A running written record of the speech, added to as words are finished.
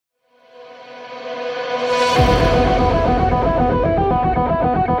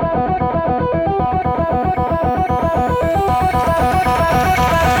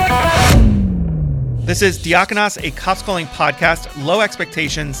This is Diakonos, a Cops Calling podcast, Low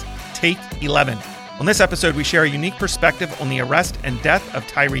Expectations, Take 11. On this episode, we share a unique perspective on the arrest and death of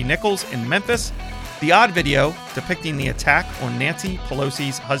Tyre Nichols in Memphis, the odd video depicting the attack on Nancy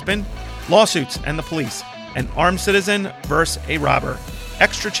Pelosi's husband, lawsuits and the police, an armed citizen versus a robber,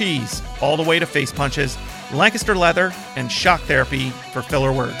 extra cheese all the way to face punches, Lancaster leather, and shock therapy for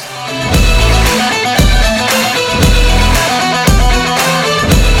filler words.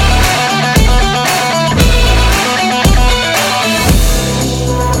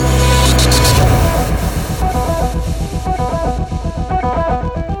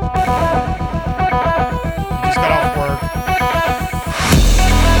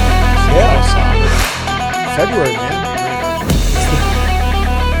 February, man.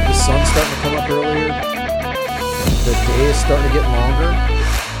 The sun's starting to come up earlier. The day is starting to get longer.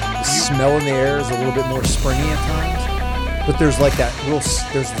 The smell in the air is a little bit more springy at times. But there's like that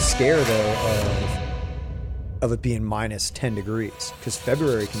there's the scare though of it being minus 10 degrees because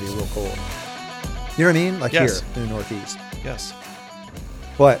February can be real cold. You know what I mean? Like Yes. Here in the Northeast. Yes.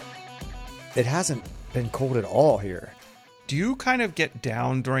 But it hasn't been cold at all here. Do you kind of get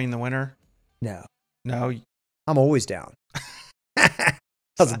down during the winter? No. No. I'm always down.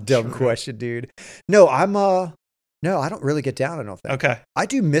 That's a dumb true. question, dude. No, no, I don't really get down, I don't think. Okay. I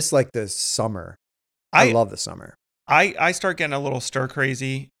do miss like the summer. I love the summer. I start getting a little stir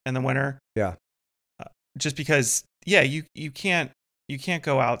crazy in the winter. Yeah. Just because, yeah, you can't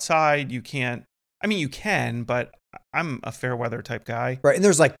go outside. You can't. I mean, you can, but I'm a fair weather type guy. Right, and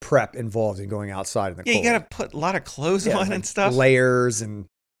there's like prep involved in going outside in the Yeah, cold. you got to put a lot of clothes on like and stuff. layers, and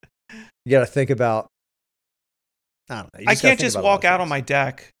you got to think about. I don't know. I can't just walk out on my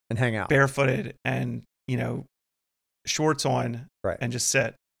deck and hang out barefooted and shorts on, right, and just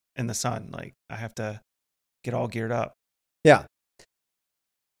sit in the sun. Like I have to get all geared up. Yeah,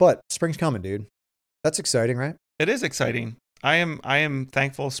 but spring's coming, dude. That's exciting, right? It is exciting. I am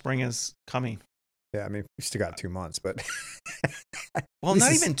thankful spring is coming. Yeah, I mean, we still got 2 months, but well,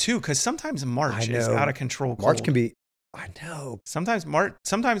 not even 2, because sometimes March is out of control. Cold. March can be. I know. Sometimes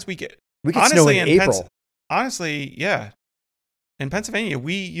we get honestly, snow in April. Honestly, yeah. In Pennsylvania,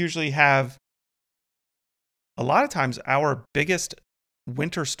 we usually have a lot of times our biggest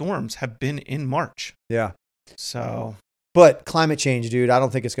winter storms have been in March. Yeah. So, but climate change, dude, I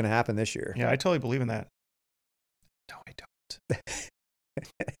don't think it's going to happen this year. Yeah, I totally believe in that. No, I don't.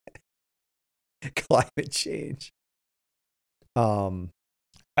 Climate change.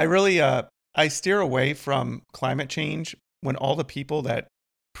 I really I steer away from climate change when all the people that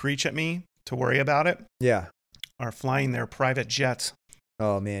preach at me to worry about it are flying their private jets.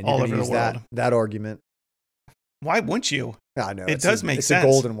 Oh man, all you're over use the world. That argument. Why wouldn't you? I know it does make sense. It's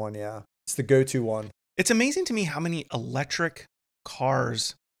a golden one, yeah. It's the go-to one. It's amazing to me how many electric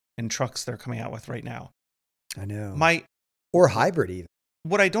cars and trucks they're coming out with right now. I know. Or hybrid even.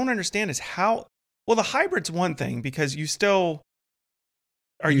 What I don't understand is how. Well, the hybrid's one thing because you still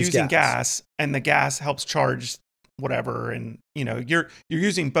are using gas, and the gas helps charge whatever, and you're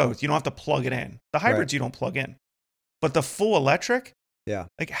using both. You don't have to plug it in. The hybrids you don't plug in, but the full electric,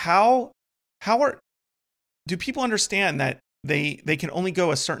 like how do people understand that they can only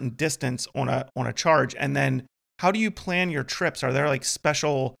go a certain distance on a charge, and then how do you plan your trips? Are there like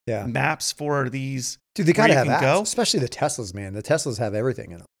special maps for these? Dude, they gotta have apps, especially the Teslas, man. The Teslas have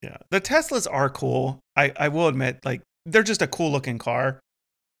everything in them. Yeah, the Teslas are cool. I will admit, like they're just a cool looking car,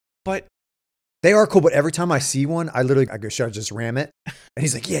 but they are cool. But every time I see one, I go, should I just ram it? And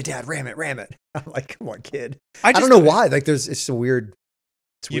he's like, yeah, Dad, ram it. I'm like, come on, kid. I don't know why. Like, it's so weird.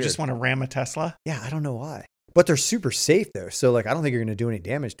 You just want to ram a Tesla? Yeah, I don't know why. But they're super safe though, so like, I don't think you're gonna do any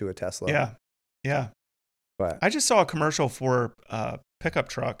damage to a Tesla. Yeah. But I just saw a commercial for a pickup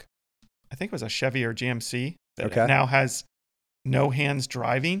truck. I think it was a Chevy or GMC that now has no hands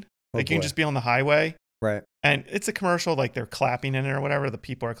driving. Like you can just be on the highway. Right. And it's a commercial, like they're clapping in it or whatever. The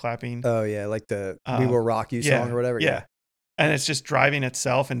people are clapping. Oh yeah. Like the We Will Rock You song or whatever. Yeah. And it's just driving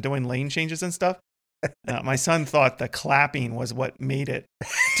itself and doing lane changes and stuff. My son thought the clapping was what made it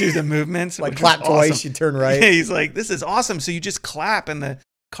do the movements. Like clap twice, you turn right. Yeah, he's like, this is awesome. So you just clap and the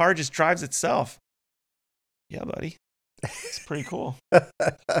car just drives itself. Yeah, buddy. It's pretty cool.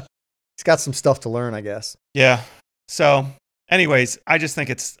 He's got some stuff to learn, I guess. Yeah. So anyways, I just think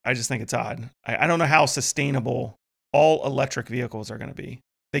it's odd. I don't know how sustainable all electric vehicles are going to be.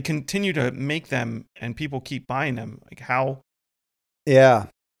 They continue to make them and people keep buying them. Like how? Yeah.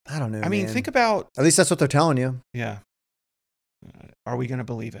 I don't know. I mean, think about. At least that's what they're telling you. Yeah. Are we going to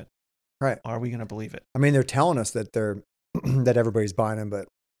believe it? Right. Are we going to believe it? I mean, they're telling us that that everybody's buying them, but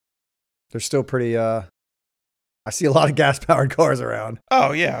they're still pretty I see a lot of gas-powered cars around.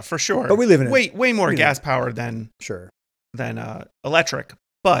 Oh yeah, for sure. But we live in way more gas-powered than electric.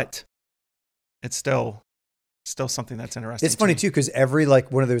 But it's still something that's interesting. It's funny too, because every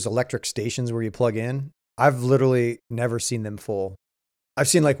like one of those electric stations where you plug in, I've literally never seen them full. I've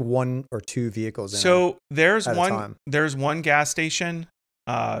seen like 1 or 2 vehicles. So there's one gas station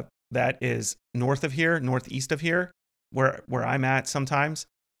that is northeast of here, where I'm at sometimes,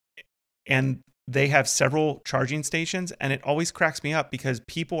 and they have several charging stations, and it always cracks me up because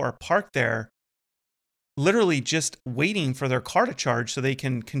people are parked there literally just waiting for their car to charge so they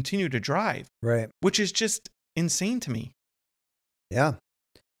can continue to drive. Right. Which is just insane to me. Yeah.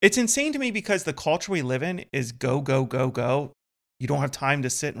 It's insane to me because the culture we live in is go, go, go, go. You don't have time to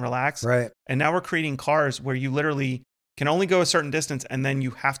sit and relax. Right. And now we're creating cars where you literally can only go a certain distance and then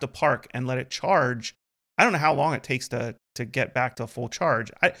you have to park and let it charge. I don't know how long it takes to get back to a full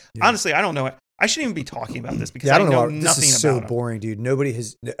charge. Honestly, I don't know. I shouldn't even be talking about this because I know nothing about it. This is so boring, dude.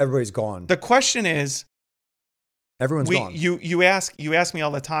 Everybody's gone. The question is, everyone's gone. You ask me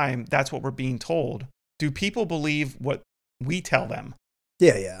all the time, that's what we're being told. Do people believe what we tell them?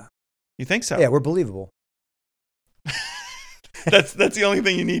 Yeah. You think so? Yeah, we're believable. That's the only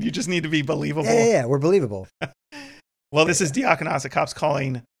thing you need. You just need to be believable. Yeah, we're believable. Well, this is Diakonos Cops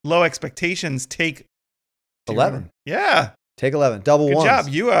calling low expectations. Take 11. Yeah. Take 11. Double Good ones.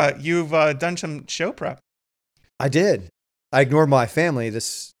 job. You've done some show prep. I did. I ignored my family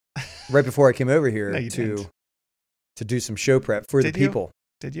right before I came over here No, to do some show prep for the people.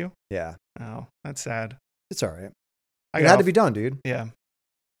 Did you? Yeah. Oh, that's sad. It's all right. It had to be done, dude. Yeah.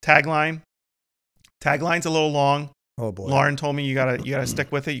 Tagline's a little long. Oh boy. Lauren told me you gotta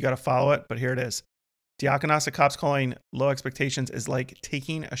stick with it. You gotta follow it. But here it is. Diakonos Cops calling low expectations is like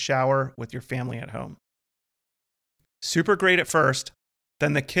taking a shower with your family at home. Super great at first.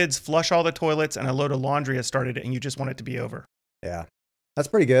 Then the kids flush all the toilets and a load of laundry has started and you just want it to be over. Yeah. That's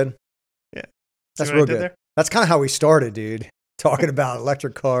pretty good. Yeah. That's real good. There? That's kind of how we started, dude. Talking about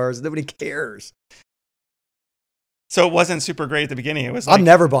electric cars. Nobody cares. So it wasn't super great at the beginning. It was like, I'm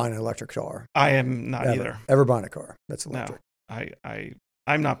never buying an electric car. I am not either. Ever buying a car that's electric. No,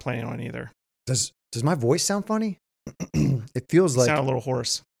 I'm not planning on either. Does my voice sound funny? It feels like... You sound a little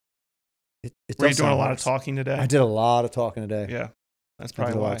hoarse. Were you doing a lot of talking today? I did a lot of talking today. Yeah, that's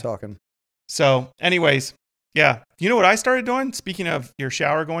probably why. A lot of talking. So anyways, yeah. You know what I started doing? Speaking of your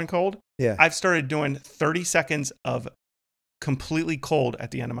shower going cold? Yeah. I've started doing 30 seconds of completely cold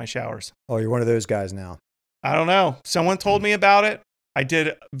at the end of my showers. Oh, you're one of those guys now. I don't know. Someone told me about it. I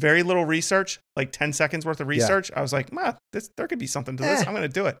did very little research, like 10 seconds worth of research. Yeah. I was like, there could be something to this. I'm going to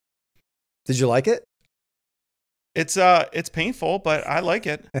do it. Did you like it? It's painful, but I like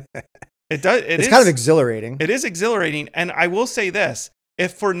it. It does. It's kind of exhilarating. It is exhilarating. And I will say this,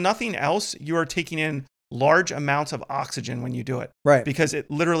 if for nothing else, you are taking in large amounts of oxygen when you do it. Right. Because it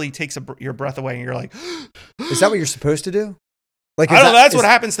literally takes your breath away and you're like, is that what you're supposed to do? Like, I don't know. That's what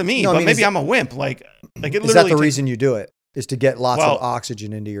happens to me, but maybe I'm a wimp. Like it literally. Is that the reason you do it? Is to get lots of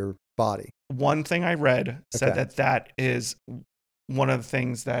oxygen into your body? One thing I read said that is one of the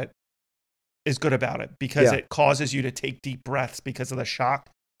things that is good about it because it causes you to take deep breaths because of the shock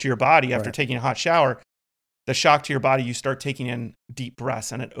to your body after taking a hot shower. The shock to your body, you start taking in deep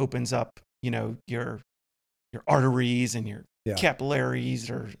breaths and it opens up, your arteries and your capillaries,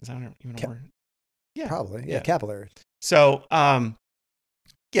 or is that even a word? Yeah, probably. Yeah, capillaries. So,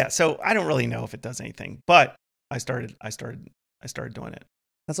 so I don't really know if it does anything, but I started doing it.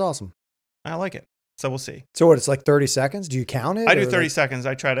 That's awesome. I like it. So we'll see. So what? It's like 30 seconds. Do you count it? I do 30 seconds.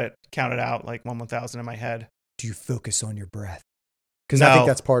 I try to count it out like 1/1000 in my head. Do you focus on your breath? Because I think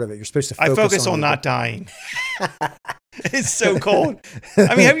that's part of it. You're supposed to focus. I focus on not dying. It's so cold.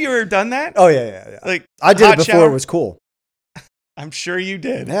 I mean, have you ever done that? Oh yeah. Like I did it before it was cool. I'm sure you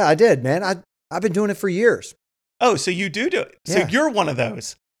did. Yeah, I did, man. I've been doing it for years. Oh, so you do it. So you're one of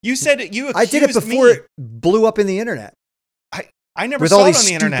those. You said you accused me. I did it before it blew up in the internet. I never saw it on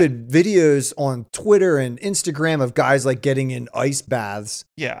the internet. With all these stupid videos on Twitter and Instagram of guys like getting in ice baths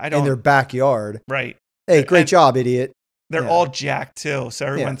in their backyard. Right. Hey, great job, idiot. They're all jacked too. So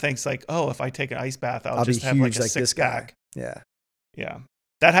everyone thinks like, oh, if I take an ice bath, I'll just have like a six-pack. Yeah. Yeah.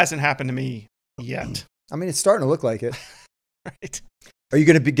 That hasn't happened to me yet. I mean, it's starting to look like it. Right. Are you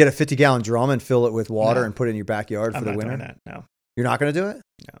going to get a 50-gallon drum and fill it with water and put it in your backyard for the winter? I'm not doing that. No. You're not going to do it?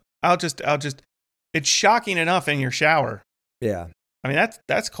 No. I'll just. It's shocking enough in your shower. Yeah. I mean,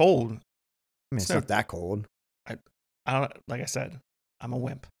 that's cold. I mean, it's not that cold. I don't. Like I said, I'm a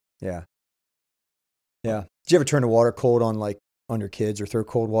wimp. Yeah. Yeah. Did you ever turn the water cold on your kids or throw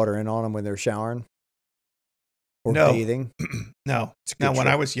cold water in on them when they're showering or bathing? No. Now, when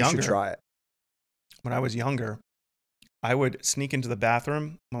I was younger, you should try it. When I was younger, I would sneak into the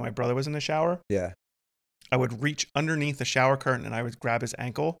bathroom when my brother was in the shower. Yeah. I would reach underneath the shower curtain and I would grab his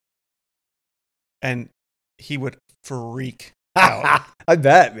ankle, and he would freak out. I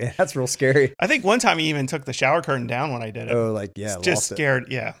bet, man. That's real scary. I think one time he even took the shower curtain down when I did it. Oh, like, yeah. Just scared.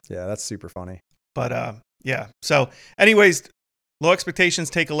 Yeah. Yeah, that's super funny. But yeah. So anyways, Low Expectations,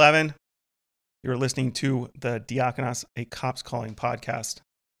 take 11. You're listening to the Diakonos, a Cops Calling podcast.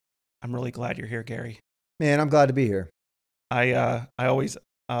 I'm really glad you're here, Gary. Man, I'm glad to be here. I always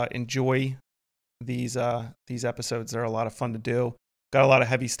enjoy these episodes. They're a lot of fun to do. Got a lot of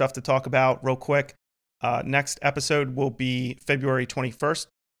heavy stuff to talk about real quick. Next episode will be February 21st,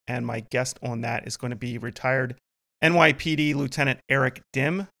 and my guest on that is going to be retired NYPD Lieutenant Eric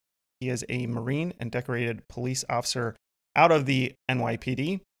Dim. He is a Marine and decorated police officer out of the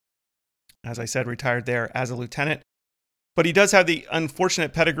NYPD. As I said, retired there as a lieutenant. But he does have the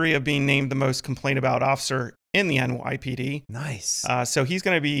unfortunate pedigree of being named the most complained about officer in the NYPD. Nice. So he's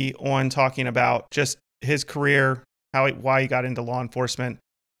going to be on talking about just his career, why he got into law enforcement.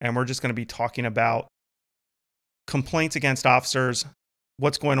 And we're just going to be talking about complaints against officers,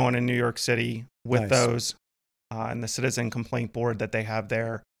 what's going on in New York City with those, and the citizen complaint board that they have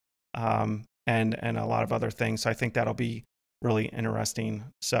there, and a lot of other things. So I think that'll be really interesting.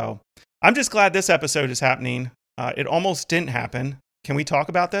 So I'm just glad this episode is happening. It almost didn't happen. Can we talk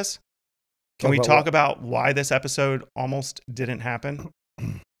about this? Can we talk about why this episode almost didn't happen?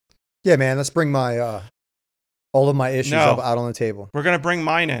 Yeah, man. Let's bring my all of my issues out on the table. We're going to bring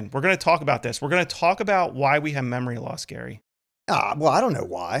mine in. We're going to talk about this. We're going to talk about why we have memory loss, Gary. Well, I don't know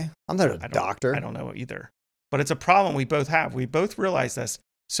why. I'm not a doctor. I don't know either. But it's a problem we both have. We both realize this.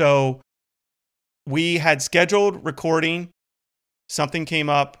 So we had scheduled recording. Something came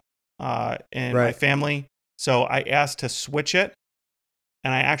up in my family. So I asked to switch it.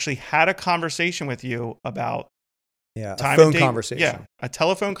 And I actually had a conversation with you about time a phone conversation. Yeah, a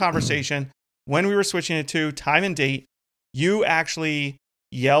telephone conversation. When we were switching it to time and date, you actually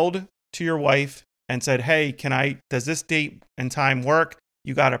yelled to your wife and said, "Hey, does this date and time work?"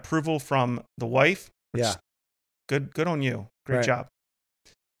 You got approval from the wife. Yeah. Good on you. Great job. A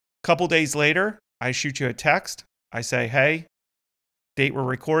couple days later, I shoot you a text. I say, "Hey, date we're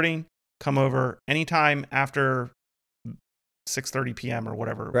recording. Come over anytime after 6:30 p.m. or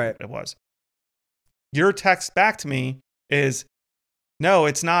whatever it was." Your text back to me is, "No,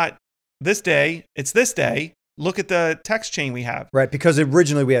 it's not this day. It's this day. Look at the text chain we have." Right, because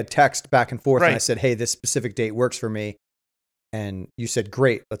originally we had text back and forth, and I said, "Hey, this specific date works for me," and you said,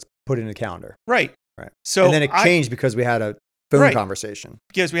 "Great, let's put it in the calendar." Right. So and then it changed because we had a phone conversation.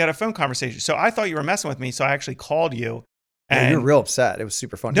 Because we had a phone conversation. So I thought you were messing with me, so I actually called you. And you were real upset. It was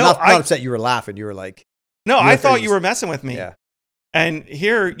super fun. No, not upset. You were laughing. You were like, "No, I thought you were messing with me." Yeah. And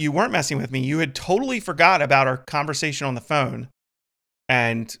here you weren't messing with me. You had totally forgot about our conversation on the phone,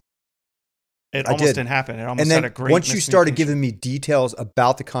 and it almost didn't happen. It almost had a great. Once you started giving me details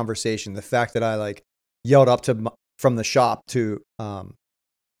about the conversation, the fact that I yelled up from the shop to from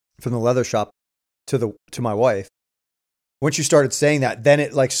the leather shop to my wife. Once you started saying that, then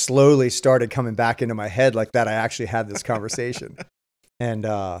it slowly started coming back into my head that I actually had this conversation. And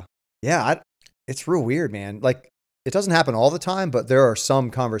it's real weird, man. It doesn't happen all the time, but there are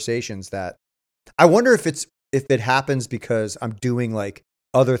some conversations that I wonder if it happens because I'm doing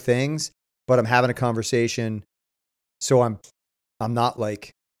other things, but I'm having a conversation. So I'm not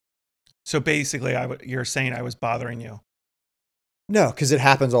So basically you're saying I was bothering you. No, because it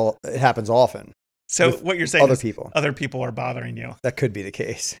happens often. So what you're saying is people. Other people are bothering you. That could be the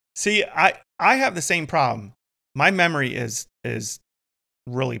case. See, I have the same problem. My memory is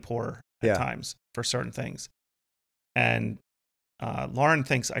really poor at times for certain things. And Lauren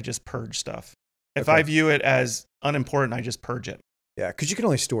thinks I just purge stuff. If I view it as unimportant, I just purge it. Yeah, because you can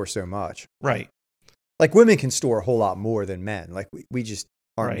only store so much. Right. Women can store a whole lot more than men. We just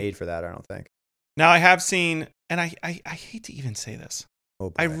aren't made for that, I don't think. Now, I have seen, and I hate to even say this. Oh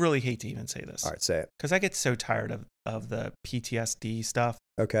boy. I really hate to even say this. All right, say it. Because I get so tired of the PTSD stuff.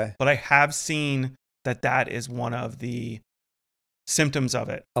 Okay. But I have seen that is one of the symptoms of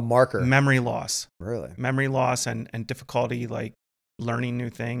it. A marker. Memory loss. Really? Memory loss and difficulty learning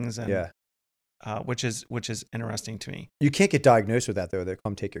new things, and which is interesting to me. You can't get diagnosed with that though. They'll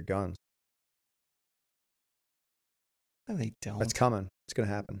come take your guns. No, they don't. That's coming. It's going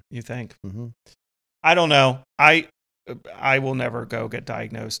to happen. You think? Mm-hmm. I don't know. I will never go get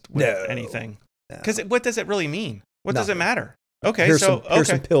diagnosed with anything. Because what does it really mean? What does it matter? Okay, here's some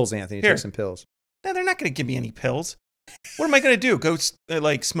pills, Anthony. Take some pills. No, they're not going to give me any pills. What am I going to do? Go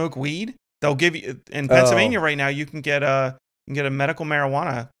smoke weed? They'll give you in Pennsylvania right now. You can get a medical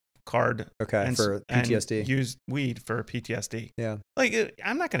marijuana card. Okay, for PTSD. And use weed for PTSD. Yeah. Like,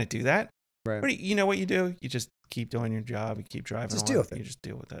 I'm not going to do that. Right. You know what you do? You just keep doing your job. You keep driving. Just deal with it. You just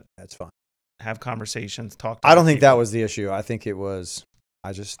deal with it. That's fine. Have conversations. Talk to I don't think people. that was the issue. I think it was,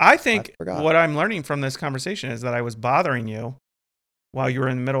 I think what I'm learning from this conversation is that I was bothering you while you were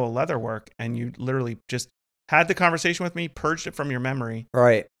in the middle of leather work, and you literally just had the conversation with me, purged it from your memory.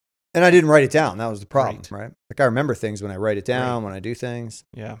 Right. And I didn't write it down. That was the problem, right? Like, I remember things when I write it down, when I do things.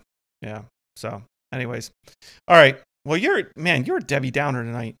 Yeah. Yeah. So, anyways. All right. Well, you're a Debbie Downer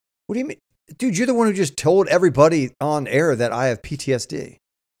tonight. What do you mean? Dude, you're the one who just told everybody on air that I have PTSD.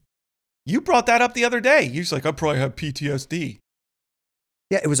 You brought that up the other day. You was like, I probably have PTSD.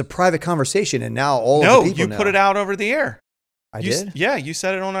 Yeah, it was a private conversation, and now all of the people know. Put it out over the air. I did? Yeah, you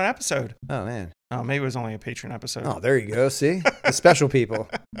said it on an episode. Oh, man. Oh, maybe it was only a Patreon episode. Oh, there you go. See? The special people.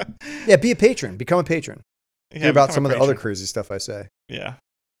 Yeah, be a patron. Become a patron. Yeah, hear about some of the other crazy stuff I say. Yeah.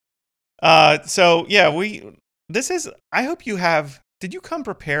 So, yeah, I hope you have, did you come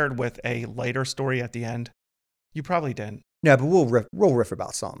prepared with a lighter story at the end? You probably didn't. Yeah, but we'll riff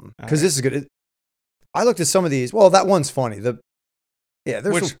about something. Because this is good. I looked at some of these. Well, that one's funny.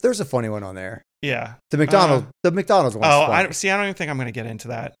 There's a funny one on there. Yeah. The McDonald's one's funny. I don't even think I'm going to get into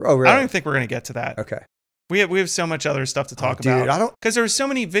that. Oh, really? I don't even think we're going to get to that. Okay. We have so much other stuff to talk dude, about. Because there were so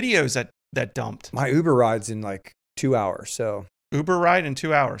many videos that dumped. My Uber ride's in like 2 hours, so. Uber ride in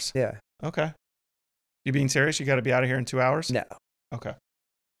 2 hours? Yeah. Okay. You being serious? You got to be out of here in 2 hours? No. Okay.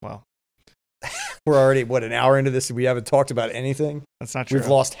 Well. We're already, an hour into this and we haven't talked about anything? That's not true. We've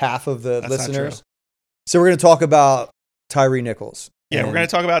lost half of the listeners. Not true. So we're going to talk about Tyre Nichols. Yeah, we're going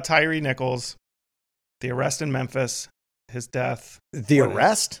to talk about Tyre Nichols, the arrest in Memphis, his death. The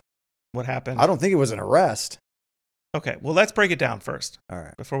arrest? What happened? I don't think it was an arrest. Okay, well, let's break it down first. All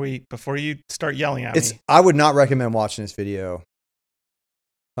right. Before you start yelling at me. I would not recommend watching this video.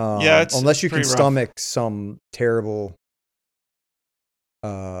 Unless you can stomach some terrible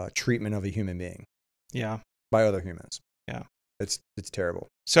treatment of a human being. Yeah. By other humans. Yeah. It's terrible.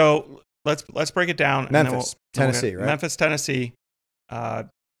 So let's break it down. Memphis, Tennessee, right? Memphis, Tennessee.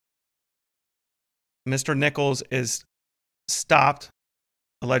 Mr. Nichols is stopped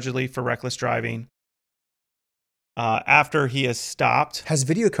allegedly for reckless driving. After he is stopped, has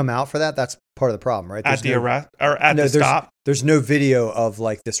video come out for that? That's part of the problem, right? At the arrest or at the stop. There's no video of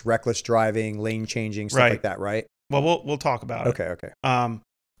like this reckless driving, lane changing, stuff like that, right? Well, we'll talk about it. Okay.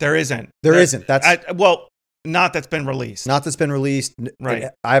 There isn't. There isn't. Not that's been released. Not that's been released. Right.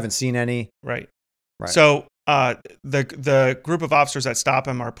 I haven't seen any. Right. So the group of officers that stop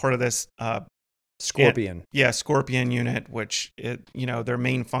him are part of this Scorpion. Scorpion unit, which their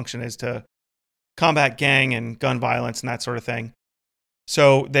main function is to combat gang and gun violence and that sort of thing.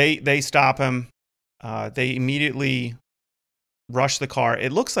 So they stop him. They immediately rush the car.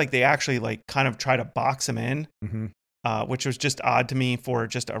 It looks like they actually kind of try to box him in, which was just odd to me for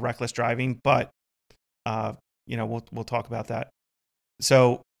just a reckless driving. But we'll talk about that.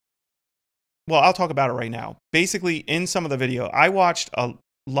 So, I'll talk about it right now. Basically, in some of the video, I watched a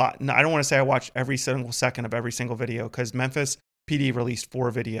lot. I don't want to say I watched every single second of every single video because Memphis PD released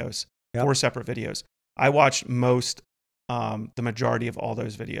 4 videos, 4 separate videos. I watched the majority of all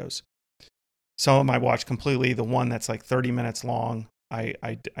those videos. Some of them I watched completely. The one that's like 30 minutes long, I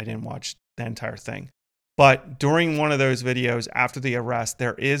didn't watch the entire thing. But during one of those videos after the arrest,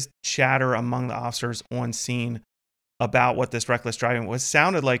 there is chatter among the officers on scene about what this reckless driving was.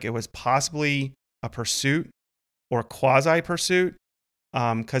 Sounded like it was possibly a pursuit or quasi-pursuit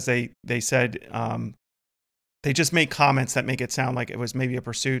because they said they just make comments that make it sound like it was maybe a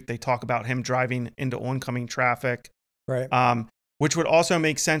pursuit. They talk about him driving into oncoming traffic. Right. Which would also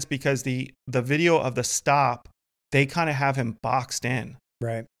make sense because the video of the stop, they kind of have him boxed in.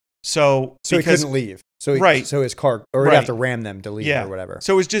 Right. So he couldn't leave. So his car, or he'd have to ram them to leave or whatever.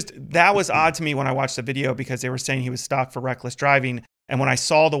 So it was that was odd to me when I watched the video because they were saying he was stopped for reckless driving. And when I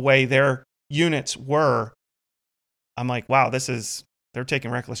saw the way their units were, I'm like, wow, they're taking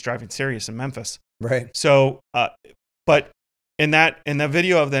reckless driving serious in Memphis. Right. So, but in the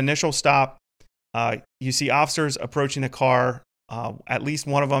video of the initial stop, you see officers approaching the car. At least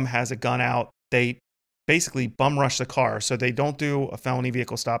one of them has a gun out. They basically bum rush the car. So they don't do a felony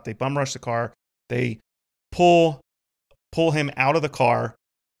vehicle stop. They bum rush the car. They pull him out of the car.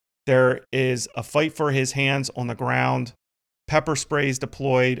 There is a fight for his hands on the ground. Pepper sprays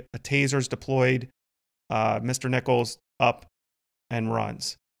deployed. A taser's deployed. Mr. Nichols up and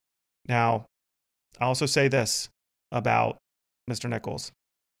runs. Now, I also say this about Mr. Nichols.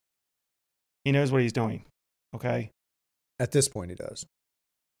 He knows what he's doing. Okay. At this point, he does.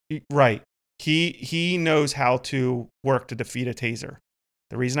 Right. He knows how to work to defeat a taser.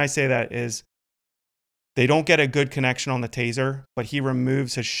 The reason I say that is they don't get a good connection on the taser, but he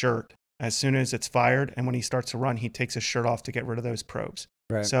removes his shirt as soon as it's fired. And when he starts to run, he takes his shirt off to get rid of those probes.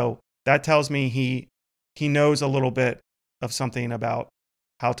 Right. So that tells me he knows a little bit of something about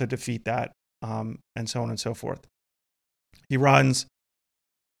how to defeat that, and so on and so forth. He runs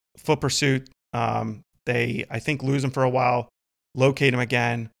foot pursuit. They, I think, lose him for a while, locate him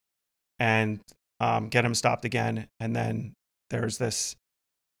again, and get him stopped again. And then there's this,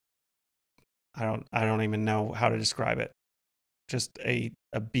 I don't even know how to describe it. Just a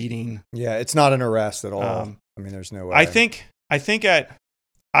beating. Yeah, it's not an arrest at all. I mean, there's no way. I think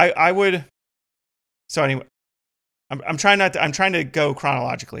I would. So anyway, I'm trying to go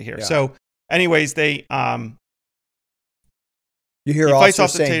chronologically here. Yeah. So anyways, they you hear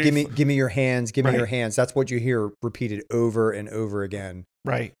officers saying, "Give me your hands, give me your hands." That's what you hear repeated over and over again.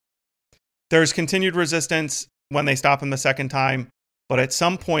 Right. There's continued resistance when they stop him the second time, but at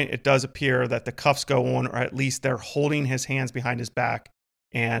some point it does appear that the cuffs go on, or at least they're holding his hands behind his back,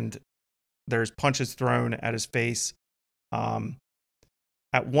 and there's punches thrown at his face.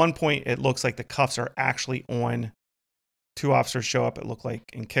 At one point, it looks like the cuffs are actually on. 2 officers show up, it looked like,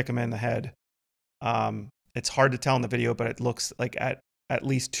 and kick him in the head. It's hard to tell in the video, but it looks like at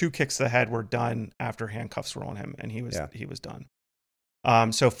least 2 kicks to the head were done after handcuffs were on him, and he was done.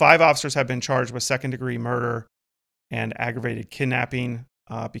 So 5 officers have been charged with second-degree murder and aggravated kidnapping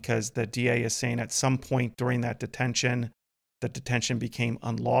because the DA is saying at some point during that detention, the detention became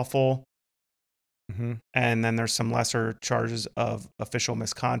unlawful. Mm-hmm. And then there's some lesser charges of official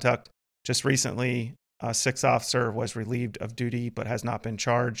misconduct. Just recently, a 6th officer was relieved of duty but has not been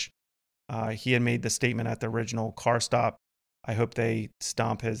charged. He had made the statement at the original car stop, "I hope they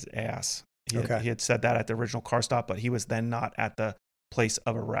stomp his ass." He had said that at the original car stop, but he was then not at the place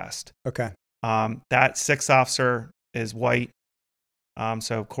of arrest. Okay. That 6th officer is white.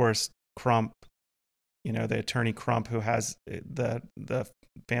 So of course, Crump, the attorney Crump, who has the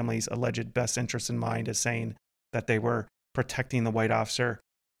family's alleged best interest in mind, is saying that they were protecting the white officer.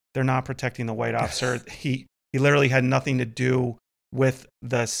 They're not protecting the white officer. He literally had nothing to do with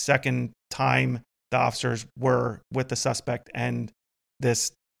the second time the officers were with the suspect and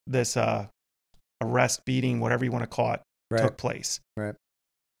this arrest, beating, whatever you want to call it, took place. Right.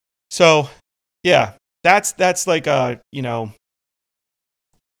 So, yeah, that's like a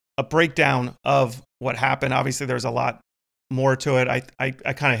breakdown of what happened. Obviously, there's a lot more to it. I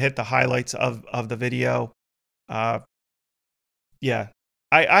kind of hit the highlights of the video. Yeah,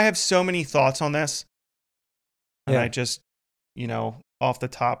 I have so many thoughts on this, and I just, off the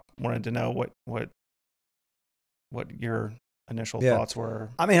top wanted to know what your initial thoughts were.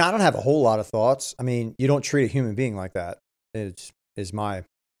 I mean, I don't have a whole lot of thoughts. I mean, you don't treat a human being like that. It is my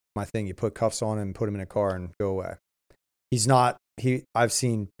thing. You put cuffs on him, put him in a car, and go away. He's not. I've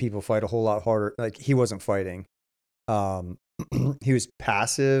seen people fight a whole lot harder. Like, he wasn't fighting. He was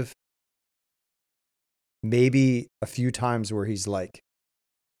passive. Maybe a few times where he's like,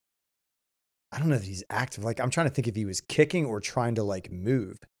 I don't know if he's active. Like, I'm trying to think if he was kicking or trying to like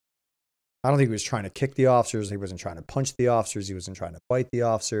move. I don't think he was trying to kick the officers. He wasn't trying to punch the officers. He wasn't trying to fight the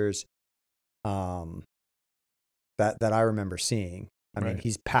officers. That I remember seeing. I mean,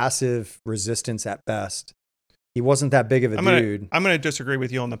 he's passive resistance at best. He wasn't that big of a dude. I'm going to disagree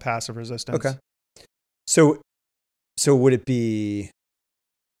with you on the passive resistance. Okay. So would it be?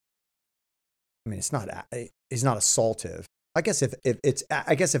 I mean, it's not assaultive. I guess if it's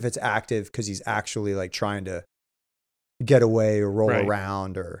active because he's actually like trying to get away or roll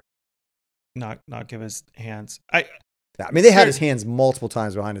around or not give his hands. I mean, they had his hands multiple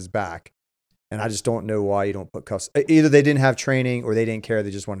times behind his back, and I just don't know why you don't put cuffs. Either they didn't have training or they didn't care.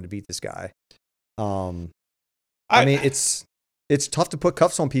 They just wanted to beat this guy. I mean, it's tough to put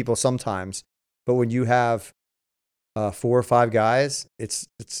cuffs on people sometimes, but when you have 4 or 5 guys, it's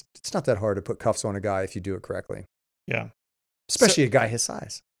not that hard to put cuffs on a guy if you do it correctly. Yeah. Especially a guy his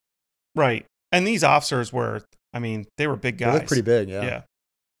size. Right. And these officers were, I mean, they were big guys. They look pretty big, yeah. Yeah.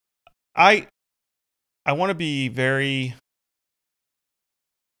 I want to be very,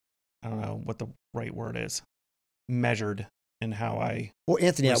 I don't know what the right word is, measured in how I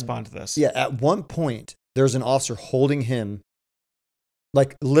respond to this. Yeah, at one point, there's an officer holding him,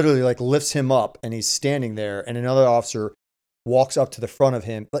 like literally like lifts him up, and he's standing there, and another officer walks up to the front of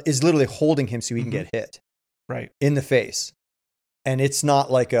him, is literally holding him so he can get hit. Right. In the face. And it's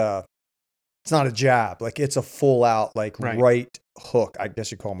not a jab. Like, it's a full out, like right hook. I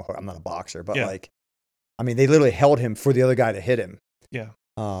guess you call him a hook. I'm not a boxer, but I mean, they literally held him for the other guy to hit him. Yeah.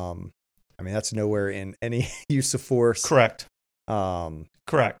 I mean, that's nowhere in any use of force. Correct.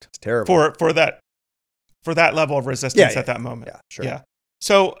 Correct. It's terrible. For that level of resistance at that moment. Yeah, sure. Yeah.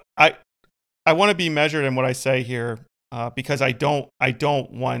 So I want to be measured in what I say here, because I don't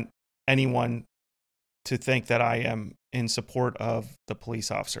want anyone to think that I am in support of the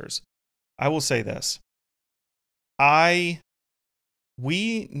police officers. I will say this.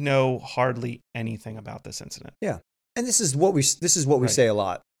 We know hardly anything about this incident. Yeah. And this is what we say a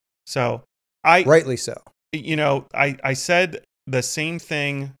lot. So rightly so. You know, I said the same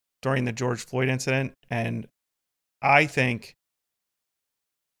thing during the George Floyd incident, and I think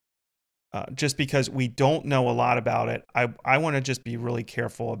just because we don't know a lot about it, I want to just be really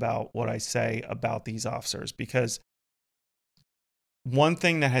careful about what I say about these officers, because one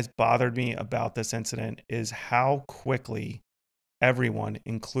thing that has bothered me about this incident is how quickly everyone,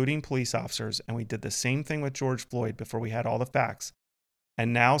 including police officers, and we did the same thing with George Floyd before we had all the facts,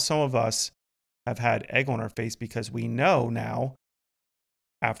 and now some of us have had egg on our face because we know now,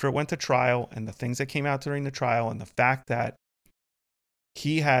 after it went to trial and the things that came out during the trial and the fact that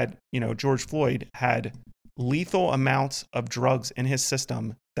he had, George Floyd had lethal amounts of drugs in his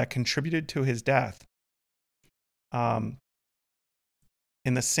system that contributed to his death. In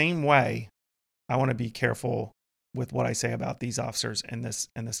the same way, I want to be careful with what I say about these officers in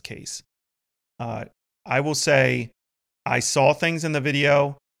this case. I will say I saw things in the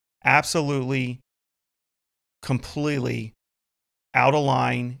video absolutely, completely out of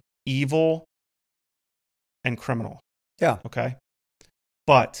line, evil, and criminal. Yeah. Okay.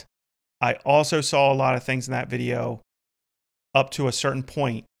 But I also saw a lot of things in that video up to a certain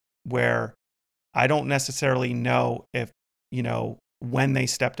point where I don't necessarily know if, when they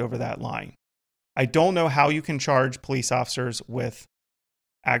stepped over that line. I don't know how you can charge police officers with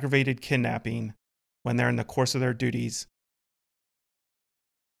aggravated kidnapping when they're in the course of their duties.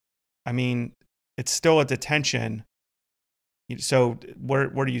 I mean, it's still a detention. So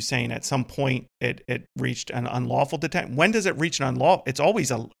what are you saying? At some point, it reached an unlawful detention. When does it reach an unlawful? It's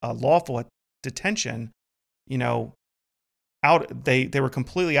always a lawful detention. They were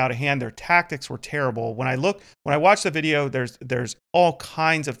completely out of hand. Their tactics were terrible. When I watch the video, there's all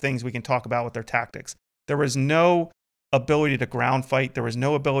kinds of things we can talk about with their tactics. There was no ability to ground fight. There was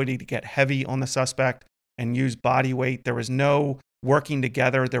no ability to get heavy on the suspect and use body weight. There was no working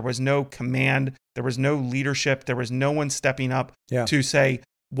together. There was no command. There was no leadership. There was no one stepping up to say,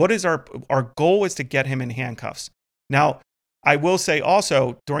 what is our goal is to get him in handcuffs. Now, I will say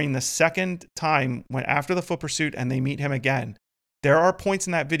also during the second time when after the foot pursuit and they meet him again, there are points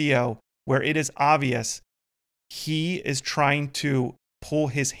in that video where it is obvious he is trying to pull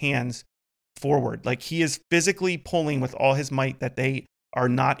his hands forward. Like he is physically pulling with all his might that they are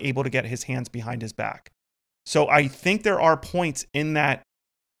not able to get his hands behind his back. So I think there are points in that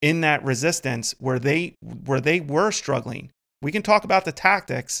resistance where they were struggling. We can talk about the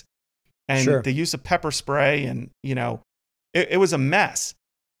tactics and the use of pepper spray, and it was a mess.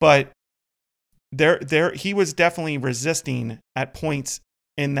 But he was definitely resisting at points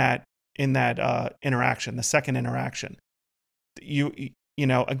in that interaction, the second interaction.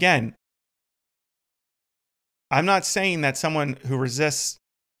 Again, I'm not saying that someone who resists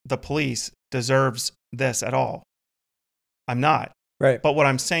the police deserves this at all. I'm not. Right. But what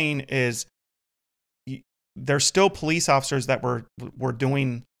I'm saying is there's still police officers that were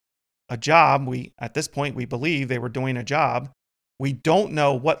doing a job. At this point, we believe they were doing a job. We don't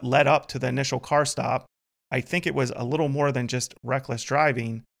know what led up to the initial car stop. I think it was a little more than just reckless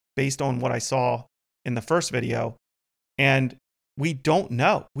driving based on what I saw in the first video. And we don't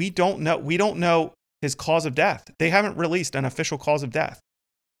know. We don't know his cause of death. They haven't released an official cause of death.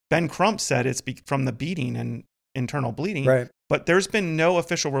 Ben Crump said it's from the beating and internal bleeding, right. But there's been no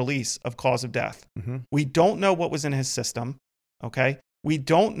official release of cause of death. Mm-hmm. We don't know what was in his system, okay? We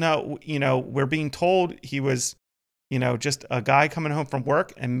don't know, we're being told he was, just a guy coming home from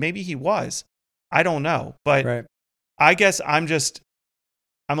work, and maybe he was. I don't know, but right. I guess I'm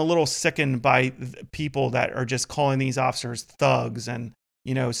a little sickened by people that are just calling these officers thugs and,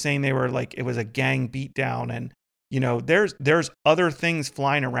 saying they were like, it was a gang beatdown, and there's other things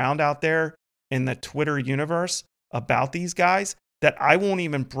flying around out there in the Twitter universe about these guys that I won't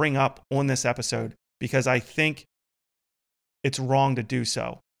even bring up on this episode because I think it's wrong to do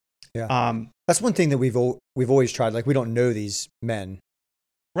so. Yeah. That's one thing that we've always tried. Like, we don't know these men.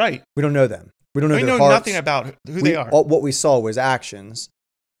 Right. We don't know them. We don't know their hearts. Nothing about who they are. What we saw was actions.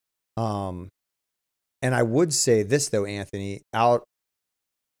 And I would say this though, Anthony, out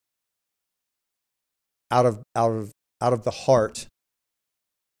of the heart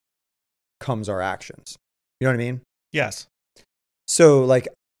comes our actions. You know what I mean? Yes. So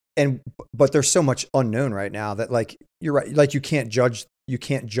but there's so much unknown right now that you're right. Like you can't judge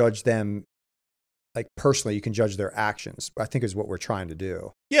them like personally, you can judge their actions, I think is what we're trying to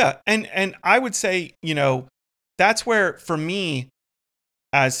do. Yeah. And I would say, that's where, for me,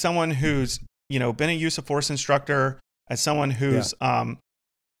 as someone who's, been a use of force instructor, as someone who's,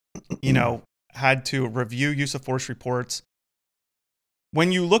 had to review use of force reports,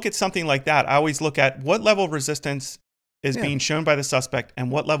 when you look at something like that, I always look at what level of resistance is being shown by the suspect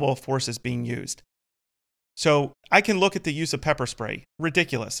and what level of force is being used. So I can look at the use of pepper spray.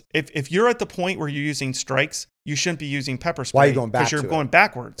 Ridiculous. If you're at the point where you're using strikes, you shouldn't be using pepper spray. Why are you going back? Because you're going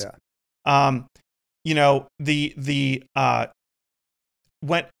backwards. Yeah.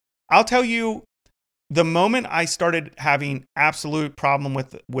 When I'll tell you, the moment I started having absolute problem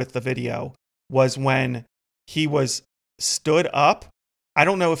with the video was when he was stood up. I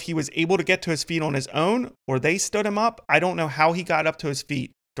don't know if he was able to get to his feet on his own or they stood him up. I don't know how he got up to his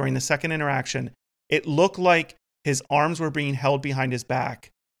feet during the second interaction. It looked like his arms were being held behind his back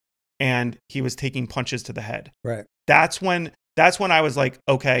and he was taking punches to the head. Right. That's when I was like,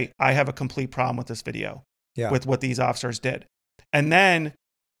 okay, I have a complete problem with this video, with what these officers did. And then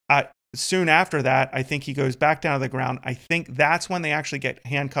soon after that, I think he goes back down to the ground. I think that's when they actually get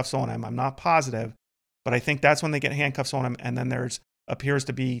handcuffs on him. I'm not positive, but I think that's when they get handcuffs on him. And then there's appears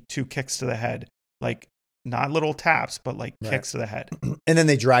to be 2 kicks to the head, like not little taps, but like kicks to the head. And then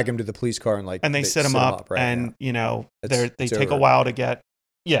they drag him to the police car and they sit him up, right? And they take over. A while to get.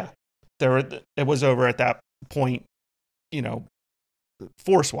 Yeah, it was over at that point,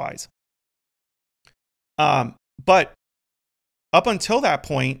 force wise. But up until that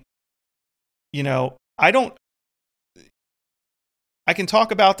point, I can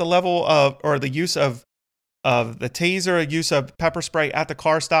talk about the level of, or the use of the taser, use of pepper spray at the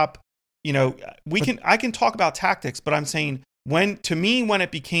car stop. I can talk about tactics, but I'm saying when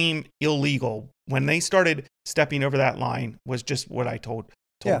it became illegal, when they started stepping over that line, was just what I told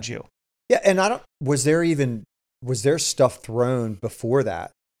you. Yeah. And was there stuff thrown before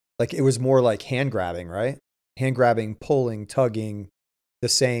that? Like it was more like hand grabbing, right? Hand grabbing, pulling, tugging, the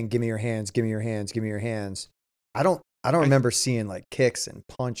saying, give me your hands, give me your hands, give me your hands. I don't remember seeing like kicks and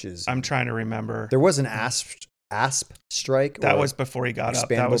punches. I'm trying to remember. There was an asp strike. That was before he got up.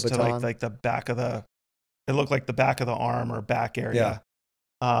 That was baton. To like the back of it looked like the back of the arm or back area.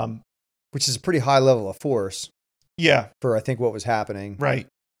 Yeah. Which is a pretty high level of force. Yeah. For I think what was happening. Right.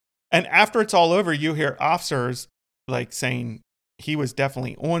 And after it's all over, you hear officers like saying he was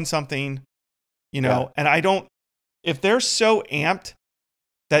definitely on something, and if they're so amped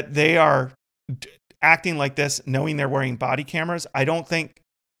that they are acting like this, knowing they're wearing body cameras, I don't think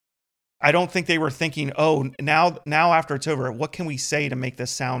they were thinking, oh, now after it's over, what can we say to make this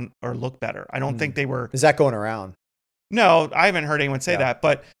sound or look better? I don't think they were. Is that going around? No, I haven't heard anyone say that,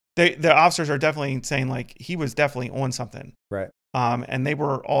 but the officers are definitely saying like he was definitely on something. Right. And they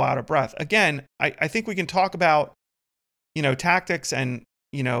were all out of breath. Again, I think we can talk about, tactics and,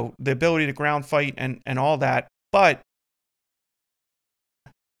 the ability to ground fight and all that, but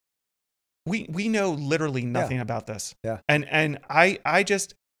we know literally nothing about this. Yeah. And I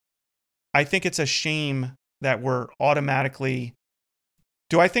think it's a shame that we're automatically.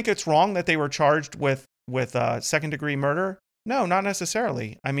 Do I think it's wrong that they were charged with second degree murder? No, not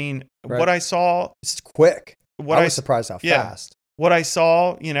necessarily. I mean, what I saw. It's quick. I was surprised how fast. What I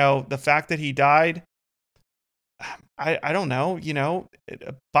saw, the fact that he died. I don't know.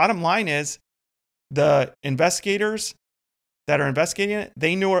 Bottom line is, the investigators that are investigating it,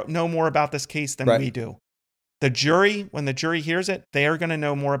 they know more about this case than we do. The jury, when the jury hears it, they are going to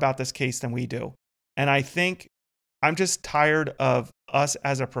know more about this case than we do. And I think I'm just tired of us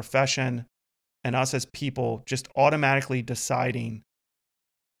as a profession and us as people just automatically deciding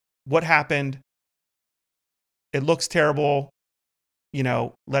what happened. It looks terrible.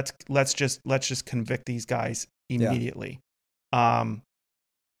 Let's just convict these guys immediately.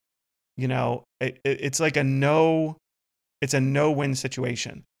 It's like it's a no-win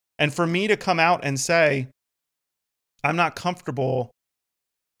situation. And for me to come out and say, I'm not comfortable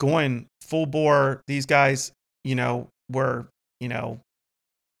going full bore. These guys, were,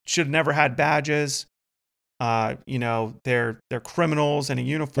 should have never had badges. They're criminals in a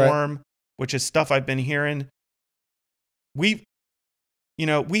uniform, which is stuff I've been hearing. We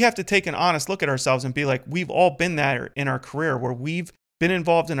have to take an honest look at ourselves and be like, we've all been there in our career where we've been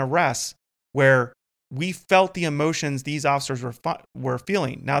involved in arrests where we felt the emotions these officers were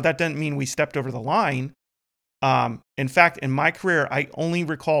feeling. Now, that doesn't mean we stepped over the line. In fact, in my career, I only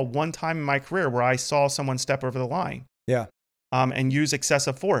recall one time in my career where I saw someone step over the line. Yeah. And use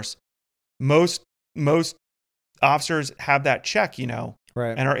excessive force. Most officers have that check,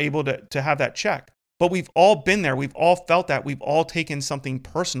 right, and are able to have that check. But we've all been there. We've all felt that. We've all taken something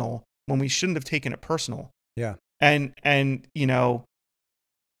personal when we shouldn't have taken it personal. Yeah. And you know,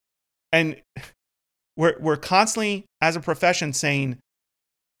 and we're constantly as a profession saying,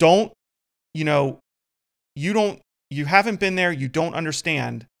 don't, you know, you haven't been there, you don't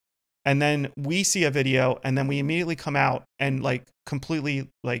understand. And then we see a video and then we immediately come out and like completely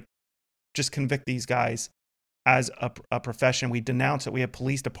like just convict these guys as a profession. We denounce it. We have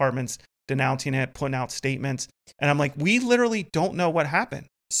police departments denouncing it, putting out statements. And I'm like, we literally don't know what happened.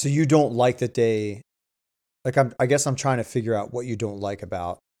 So you don't like that they, like, I guess I'm trying to figure out what you don't like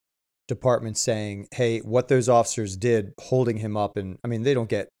about departments saying, hey, what those officers did holding him up. And I mean,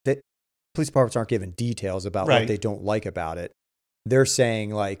 police departments aren't giving details about what they don't like about it. They're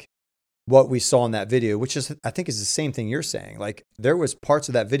saying like what we saw in that video, which is, I think is the same thing you're saying. Like there was parts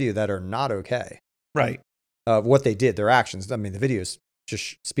of that video that are not okay. Right. What they did, their actions. I mean, the video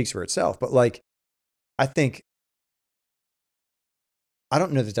just speaks for itself, but like, I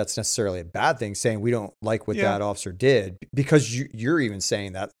don't know that that's necessarily a bad thing, saying we don't like what that officer did, because you're even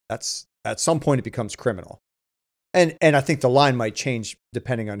saying that that's at some point it becomes criminal. And I think the line might change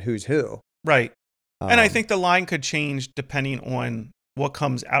depending on who's who. Right. And I think the line could change depending on what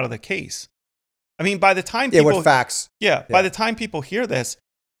comes out of the case. I mean, by the time people... what facts... by the time people hear this,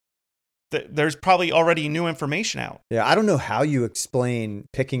 there's probably already new information out. Yeah, I don't know how you explain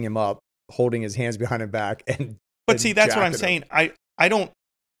picking him up, holding his hands behind his back, and... But see, that's what I'm saying. I don't...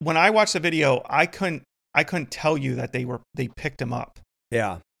 When I watched the video, I couldn't tell you that they picked him up.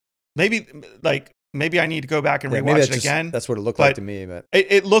 Yeah. Maybe I need to go back and rewatch it again. That's what it looked like to me. But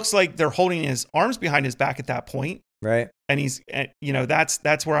it looks like they're holding his arms behind his back at that point. Right. And he's, you know,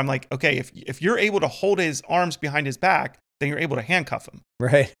 that's where I'm like, okay, if you're able to hold his arms behind his back, then you're able to handcuff him.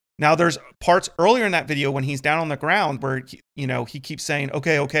 Right. Now there's parts earlier in that video when he's down on the ground where, he keeps saying,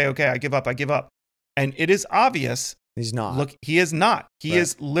 okay, I give up. And it is obvious. He's not. Look, he is not. He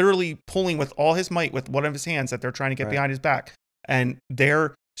is literally pulling with all his might with one of his hands that they're trying to get behind his back. And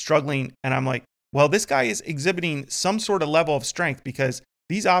they're struggling. And I'm like, well, this guy is exhibiting some sort of level of strength, because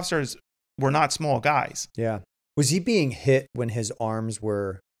these officers were not small guys. Yeah. Was he being hit when his arms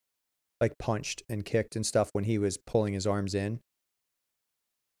were like punched and kicked and stuff when he was pulling his arms in?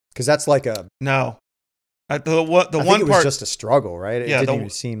 Because that's like no. I think it was just a struggle, right? It didn't even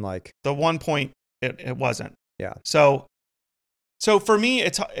seem like the one point. It wasn't. Yeah. So for me,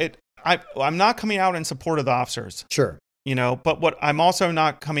 I'm not coming out in support of the officers. Sure. But what I'm also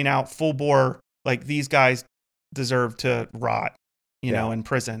not coming out full bore, like these guys deserve to rot, in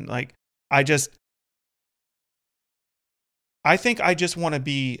prison. Like I think I just want to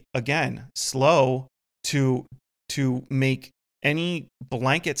be, again, slow to make any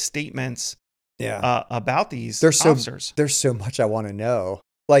blanket statements about these officers. There's so much I want to know.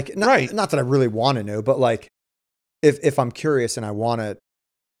 Like, not that I really want to know, but like, if I'm curious and I want to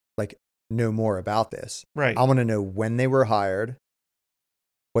like know more about this, right? I want to know when they were hired,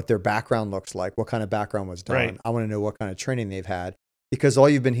 what their background looks like, what kind of background was done. Right. I want to know what kind of training they've had, because all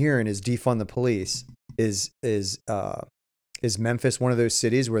you've been hearing is defund the police. Is Memphis one of those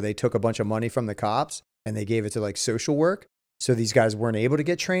cities where they took a bunch of money from the cops and they gave it to like social work, so these guys weren't able to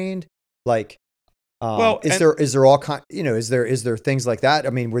get trained? Like, is there all kind, is there things like that? I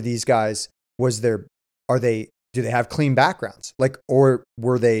mean, were these guys, do they have clean backgrounds? Like, or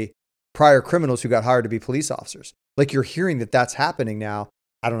were they prior criminals who got hired to be police officers? Like, you're hearing that that's happening now.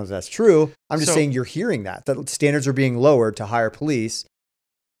 I don't know if that's true. I'm just saying you're hearing that standards are being lowered to hire police.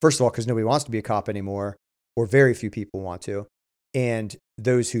 First of all, because nobody wants to be a cop anymore, or very few people want to. And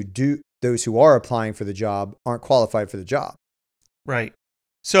those who are applying for the job aren't qualified for the job. Right.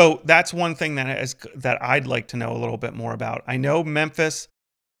 So that's one thing that I'd like to know a little bit more about. I know Memphis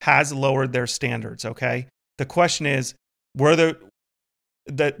has lowered their standards. Okay. The question is, were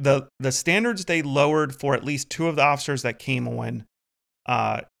the standards they lowered for at least two of the officers that came on?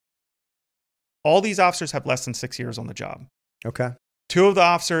 All these officers have less than 6 years on the job. Okay. Two of the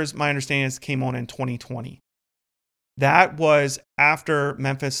officers, my understanding is, came on in 2020. That was after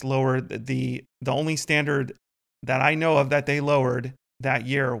Memphis lowered the only standard that I know of that they lowered that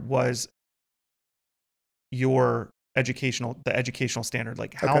year was the educational standard,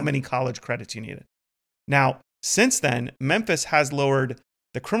 like how many college credits you needed. Now, since then, Memphis has lowered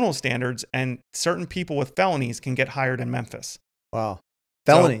the criminal standards, and certain people with felonies can get hired in Memphis. Wow.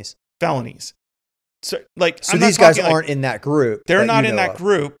 Felonies. So these guys aren't in that group. They're not in that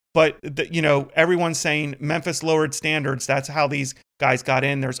group, but everyone's saying Memphis lowered standards. That's how these guys got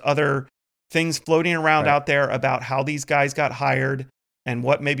in. There's other things floating around out there about how these guys got hired and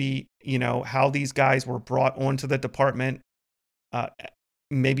what maybe, how these guys were brought onto the department,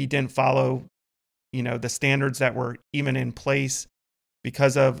 maybe didn't follow, the standards that were even in place.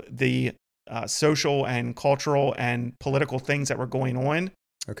 because of the social and cultural and political things that were going on.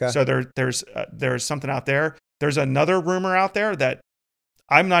 Okay. So there's something out there. There's another rumor out there that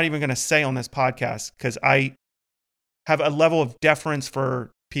I'm not even going to say on this podcast because I have a level of deference for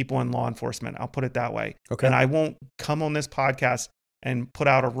people in law enforcement. I'll put it that way. Okay. And I won't come on this podcast and put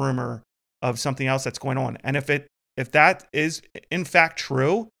out a rumor of something else that's going on. And if that is in fact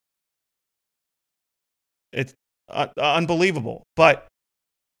true, it's unbelievable. But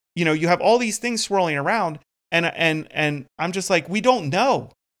you have all these things swirling around, and I'm just like, we don't know.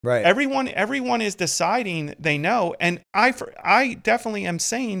 Right. Everyone is deciding they know, and I definitely am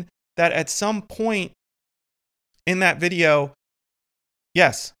saying that at some point in that video,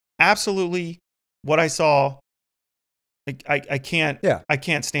 yes, absolutely, what I saw, I can't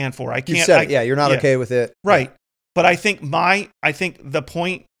stand for. I can't. You said it. Yeah, you're not okay with it. Right. Yeah. But I think my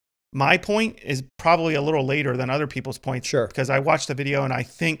point is probably a little later than other people's points. Sure. Because I watched the video and I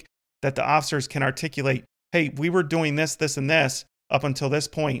think that the officers can articulate, hey, we were doing this, this, and this up until this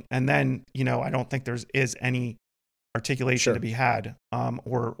point. And then, I don't think there is any articulation to be had,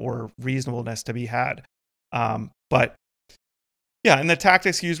 or reasonableness to be had. But yeah, and the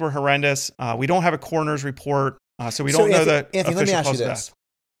tactics used were horrendous. We don't have a coroner's report, so we don't know the Anthony, let me ask you this. Death.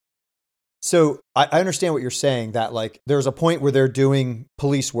 So I understand what you're saying, that like there's a point where they're doing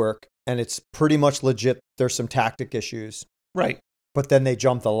police work and it's pretty much legit. There's some tactic issues. Right. But then they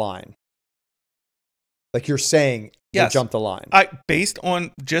jump the line. Like you're saying, yes. They jump the line. Based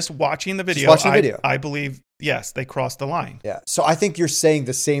on just watching the video, I believe, yes, they crossed the line. Yeah. So I think you're saying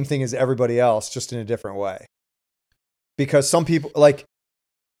the same thing as everybody else, just in a different way. Because some people, like,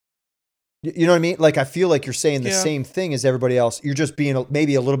 you know what I mean? Like, I feel like you're saying the same thing as everybody else. You're just being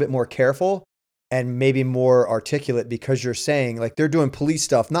maybe a little bit more careful and maybe more articulate, because you're saying, like, they're doing police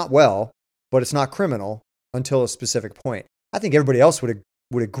stuff, not well, but it's not criminal until a specific point. I think everybody else would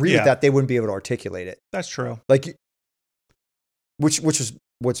agree with that. They wouldn't be able to articulate it. That's true. Like, which is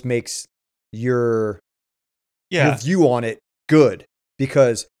what makes your view on it good,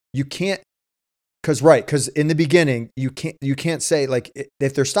 because you can't. Because in the beginning, you can't say, like,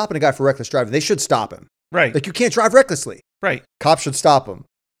 if they're stopping a guy for reckless driving, they should stop him. Right. Like, you can't drive recklessly. Right. Cops should stop him.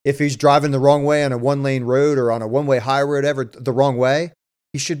 If he's driving the wrong way on a one-lane road or on a one-way highway or whatever, the wrong way,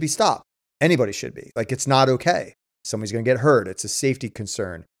 he should be stopped. Anybody should be. Like, it's not okay. Somebody's going to get hurt. It's a safety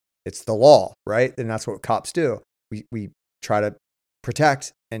concern. It's the law, right? And that's what cops do. We try to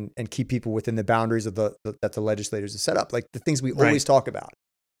protect and keep people within the boundaries of that the legislators have set up, like the things we always talk about.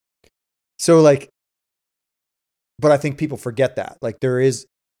 So, like, but I think people forget that. Like,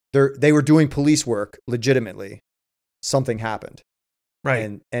 they were doing police work legitimately. Something happened.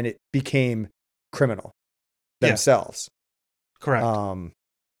 Right. And it became criminal themselves. Correct.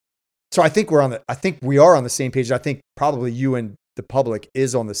 So I think we are on the same page. I think probably you and the public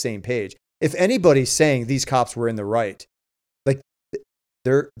is on the same page. If anybody's saying these cops were in the right, like,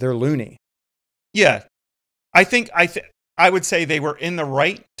 they're loony. Yeah. I would say they were in the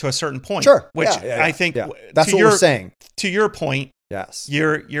right to a certain point. Sure. Which I think that's what we're saying. To your point, yes.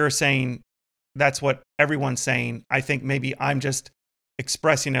 You're saying that's what everyone's saying. I think maybe I'm just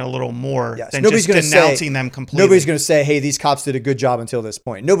expressing it a little more than nobody's just denouncing them completely. Nobody's going to say, hey, these cops did a good job until this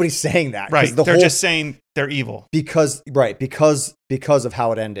point. Nobody's saying that. Right. They're just saying they're evil. Because of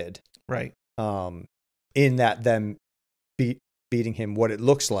how it ended. Right. In that them beating him, what it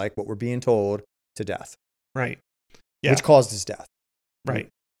looks like, what we're being told, to death. Right. Yeah. Which caused his death. Right.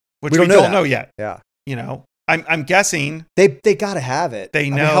 Which we don't know yet. Yeah. I'm guessing they got to have it. They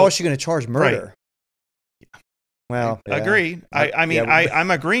know. I mean, how else are you going to charge murder? Right. Well, agree.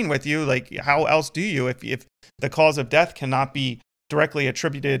 I'm agreeing with you. Like, how else do you, if the cause of death cannot be directly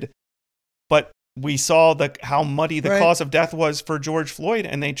attributed? But we saw how muddy the cause of death was for George Floyd,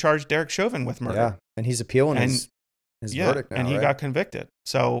 and they charged Derek Chauvin with murder. Yeah, and he's appealing his verdict now, and he got convicted.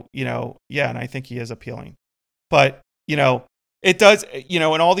 So, and I think he is appealing. But, it does, in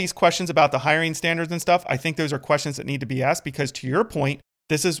all these questions about the hiring standards and stuff, I think those are questions that need to be asked, because to your point,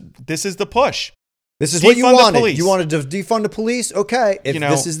 this is the push. This is what you wanted. You wanted to defund the police? Okay. If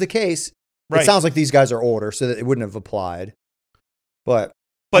this is the case, it sounds like these guys are older, so that it wouldn't have applied. But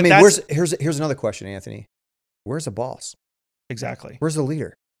I mean, here's another question, Anthony. Where's the boss? Exactly. Where's the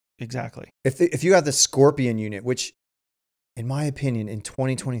leader? Exactly. If you have the Scorpion unit, which, in my opinion, in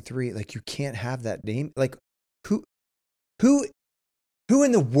 2023, like, you can't have that name. Like, who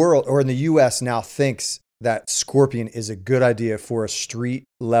in the world or in the U.S. now thinks that Scorpion is a good idea for a street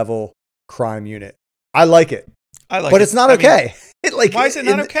level crime unit? I like it. But it's not okay. Why is it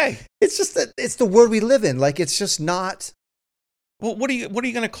not okay? It's just that it's the world we live in. Like, it's just not. Well, what are you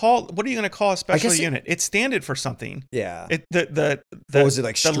going to call a special unit? It's standard for something. Yeah. What was it,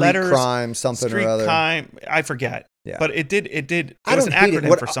 like street crime, something street or other? Crime, I forget. Yeah. But it did. It was an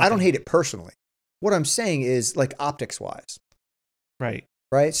acronym for something. I don't hate it personally. What I'm saying is, like, optics wise. Right.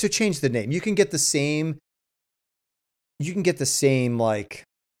 Right. So change the name. You can get the same. Like,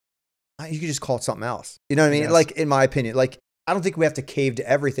 you can just call it something else. You know what I mean? Yes. Like, in my opinion, like, I don't think we have to cave to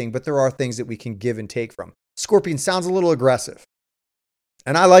everything, but there are things that we can give and take from. Scorpion sounds a little aggressive.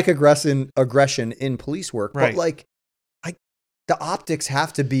 And I like aggression in police work, right. But like, the optics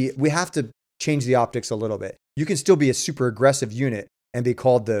we have to change the optics a little bit. You can still be a super aggressive unit and be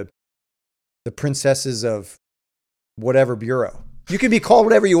called the princesses of whatever bureau. You can be called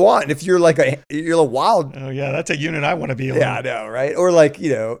whatever you want if you're a wild. Oh yeah, that's a unit I want to be. Yeah, I know, right? Or like,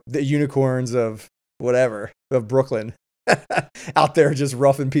 the unicorns of whatever, of Brooklyn, out there just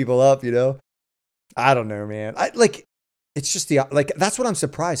roughing people up. I don't know, man. It's just that's what I'm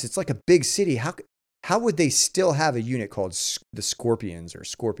surprised. It's like a big city. How would they still have a unit called the Scorpions or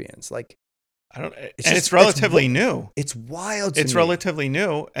Scorpions? Like, I don't. It's relatively new. It's wild. It's relatively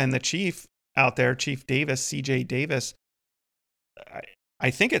new, and the chief out there, Chief Davis, CJ Davis,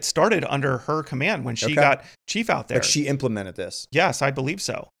 I think it started under her command when she got chief out there. Like, she implemented this. Yes, I believe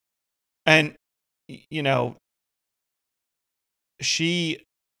so. And she.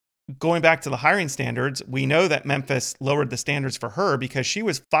 Going back to the hiring standards, we know that Memphis lowered the standards for her because she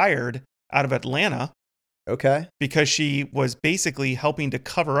was fired out of Atlanta. Okay. Because she was basically helping to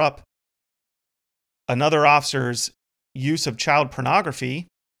cover up another officer's use of child pornography.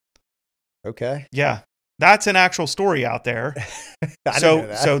 Okay. Yeah. That's an actual story out there.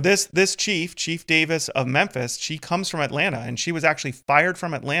 So this Chief Davis of Memphis, she comes from Atlanta, and she was actually fired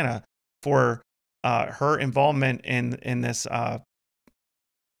from Atlanta for her involvement in this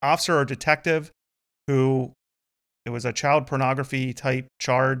officer or detective who, it was a child pornography type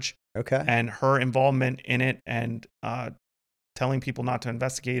charge. Okay. And her involvement in it, and telling people not to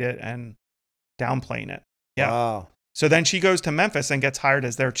investigate it and downplaying it. Yeah. Wow. So then she goes to Memphis and gets hired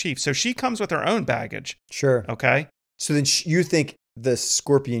as their chief. So she comes with her own baggage. Sure. Okay. So then you think the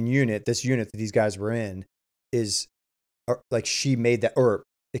Scorpion unit, this unit that these guys were in, is like she made that, or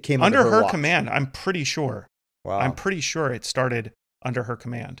it came under her command. I'm pretty sure. Wow. I'm pretty sure it started under her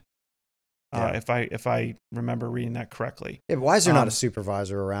command. Yeah. If I remember reading that correctly. Yeah, but why is there not a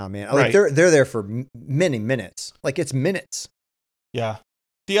supervisor around, man? right. Like, they're there for many minutes. Like, it's minutes. Yeah.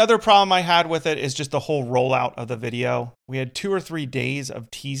 The other problem I had with it is just the whole rollout of the video. We had 2 or 3 days of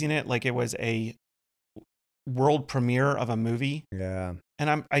teasing it like it was a world premiere of a movie. Yeah.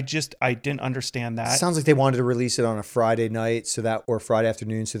 And I didn't understand that. It sounds like they wanted to release it on a Friday night or Friday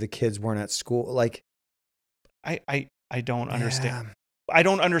afternoon so the kids weren't at school. Like, I don't understand. I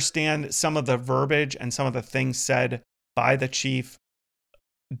don't understand some of the verbiage and some of the things said by the chief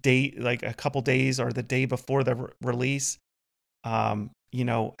like a couple days or the day before the release. Have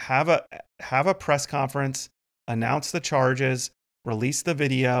a press conference, announce the charges, release the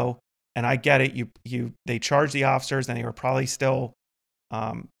video. And I get it. They charged the officers, and they were probably still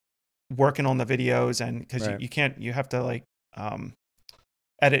working on the videos, and because right. you have to like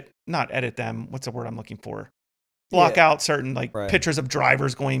not edit them. What's the word I'm looking for? Block out certain right. pictures of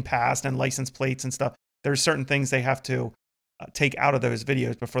drivers going past and license plates and stuff. There's certain things they have to take out of those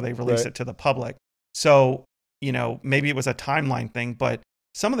videos before they release it to the public. So, maybe it was a timeline thing, but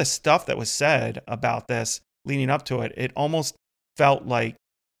some of the stuff that was said about this leading up to it, it almost felt like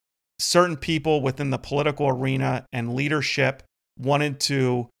certain people within the political arena and leadership wanted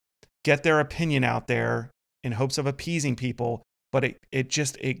to get their opinion out there in hopes of appeasing people, but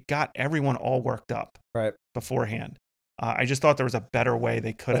it got everyone all worked up beforehand. I just thought there was a better way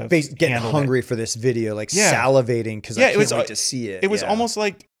they could have getting hungry for this video, salivating because I can't wait to see it. It was almost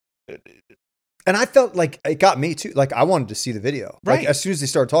like, and I felt like it got me too. Like, I wanted to see the video. Right. Like, as soon as they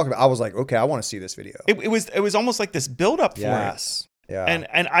started talking about it, I was like, okay, I want to see this video. It was almost like this build up for it. Yeah.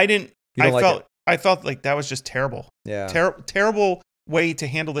 And I didn't. I felt like that was just terrible. Yeah. Terrible way to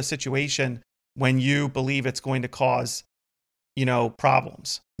handle the situation when you believe it's going to cause,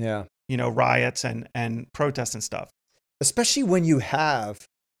 problems. Yeah. Riots and protests and stuff. Especially when you have,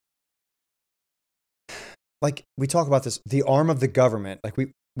 like, we talk about this, the arm of the government. Like,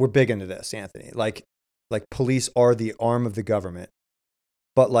 we're big into this, Anthony. Like police are the arm of the government.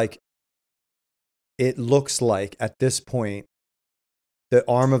 But like, it looks like at this point, the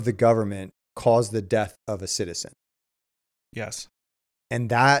arm of the government caused the death of a citizen. Yes. And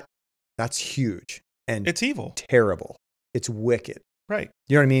that's huge. And it's evil. Terrible. It's wicked. Right.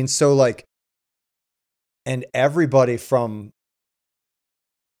 You know what I mean? So like, and everybody from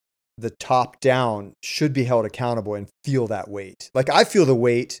the top down should be held accountable and feel that weight. Like I feel the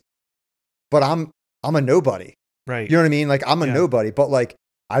weight, but I'm a nobody. Right. You know what I mean? Like I'm a nobody, but like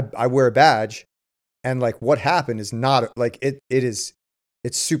I wear a badge, and like what happened is not like it's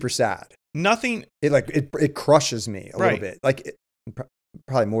super sad. Nothing. It crushes me a little bit. Like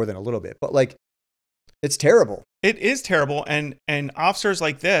probably more than a little bit, but like it's terrible. It is terrible. And officers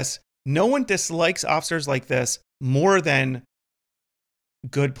like this, no one dislikes officers like this more than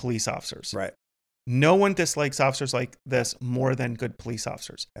good police officers. Right. No one dislikes officers like this more than good police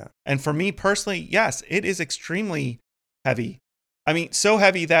officers. Yeah. And for me personally, yes, it is extremely heavy. I mean, so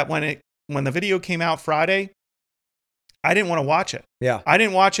heavy that when the video came out Friday, I didn't want to watch it. Yeah. I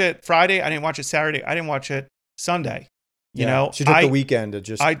didn't watch it Friday. I didn't watch it Saturday. I didn't watch it Sunday. You know, she took the weekend to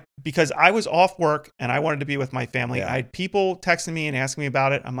just because I was off work and I wanted to be with my family. Yeah. I had people texting me and asking me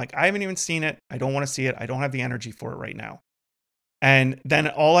about it. I'm like, I haven't even seen it. I don't want to see it. I don't have the energy for it right now. And then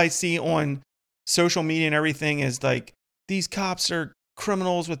all I see on social media and everything is like, these cops are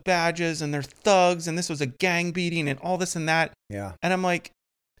criminals with badges and they're thugs and this was a gang beating and all this and that. Yeah. And I'm like,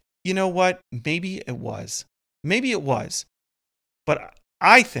 you know what? Maybe it was. But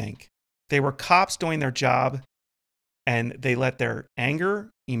I think they were cops doing their job and they let their anger,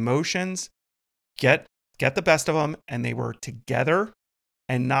 emotions get the best of them, and they were together,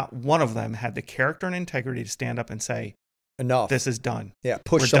 and not one of them had the character and integrity to stand up and say, enough. This is done. Yeah,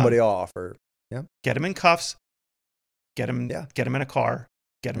 push somebody off or get him in cuffs, get him in a car,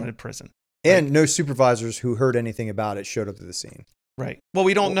 get him in prison. And no supervisors who heard anything about it showed up to the scene. Right. Well,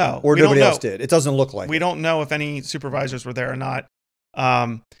 we don't know. Or nobody else did. It doesn't look like we don't know if any supervisors were there or not.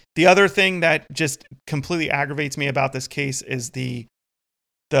 The other thing that just completely aggravates me about this case is the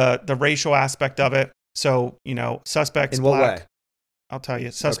racial aspect of it. So, you know, suspects in black. what way? I'll tell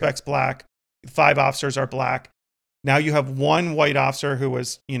you. Suspects black. 5 officers are black. Now you have one white officer who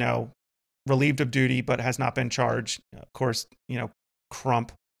was, you know, relieved of duty but has not been charged. Of course, you know,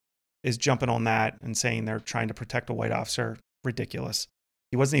 Crump is jumping on that and saying they're trying to protect a white officer. Ridiculous.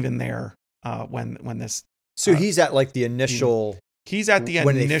 He wasn't even there when this. So he's at like the initial. He's at the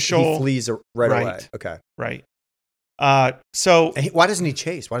initial. He flees right away. Okay. Right. So why doesn't he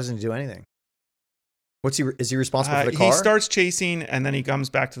chase? Why doesn't he do anything? Is he responsible for the car? He starts chasing and then he comes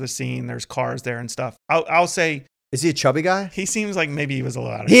back to the scene. There's cars there and stuff. I'll say. Is he a chubby guy? He seems like maybe he was a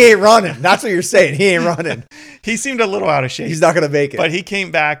little out of shape. He ain't running. That's what you're saying. He ain't running. He seemed a little out of shape. He's not going to make it. But he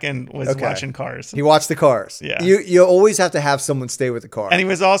came back and was watching cars. He watched the cars. Yeah. You always have to have someone stay with the car. And he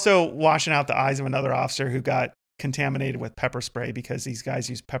was also washing out the eyes of another officer who got contaminated with pepper spray because these guys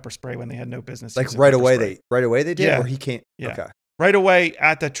used pepper spray when they had no business. Like right away they did? Yeah. Or he can't? Yeah. Okay. Right away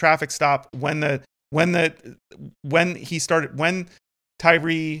at the traffic stop when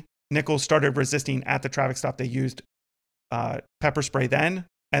Tyree Nichols started resisting at the traffic stop, they used pepper spray then,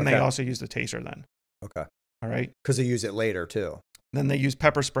 and they also used the taser then. Okay. All right. Because they use it later too. Then they used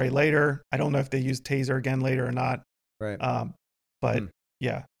pepper spray later. I don't know if they used taser again later or not. Right. But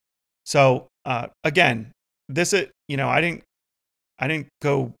yeah. So again, this is, you know, I didn't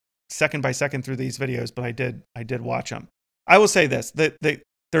go second by second through these videos, but I did watch them. I will say this: that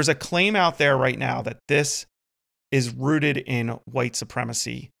there's a claim out there right now that this is rooted in white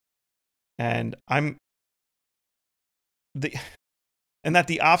supremacy, and that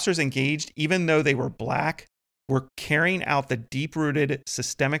the officers engaged, even though they were black, were carrying out the deep-rooted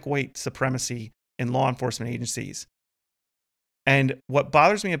systemic white supremacy in law enforcement agencies. And what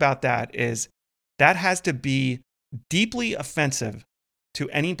bothers me about that is that has to be deeply offensive to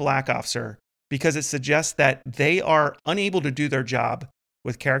any black officer because it suggests that they are unable to do their job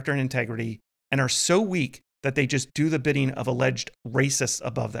with character and integrity and are so weak that they just do the bidding of alleged racists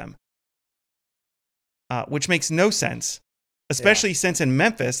above them. Which makes no sense, especially since in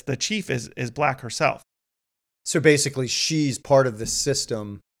Memphis, the chief is black herself. So basically, she's part of the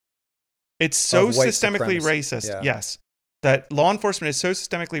system. It's so systemically racist, yes, that law enforcement is so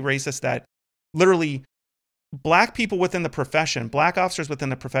systemically racist that literally black people within the profession, black officers within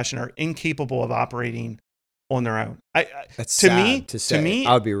the profession are incapable of operating on their own. That's sad to say.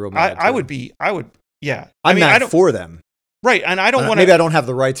 I would be real mad. I would, yeah. I'm mad for them. Right, and I don't want to. Maybe I don't have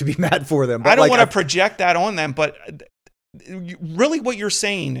the right to be mad for them. But I don't want to project that on them, but really what you're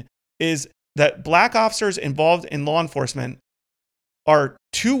saying is that black officers involved in law enforcement are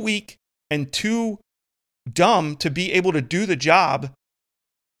too weak and too dumb to be able to do the job.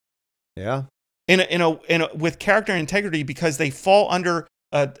 Yeah. With character and integrity because they fall under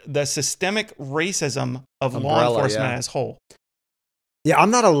the systemic racism of law enforcement as a whole. Yeah,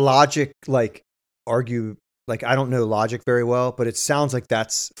 I'm not a logic I don't know logic very well, but it sounds like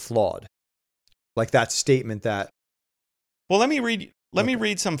that's flawed. Like that statement that. Well, let me read let me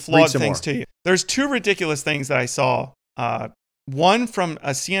read some flawed things to you. There's 2 ridiculous things that I saw. One from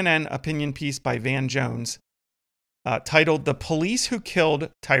a CNN opinion piece by Van Jones titled, "The police who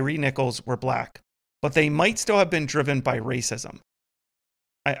killed Tyree Nichols were black, but they might still have been driven by racism."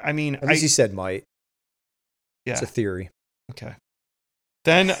 I mean, at least he said might. Yeah, it's a theory. Okay.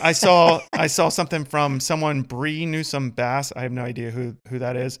 Then I saw something from someone, Bree Newsome Bass. I have no idea who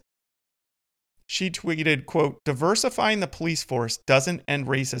that is. She tweeted, quote, "Diversifying the police force doesn't end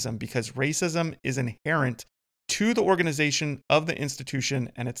racism because racism is inherent to the organization of the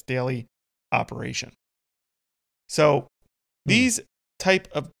institution and its daily operation." So these type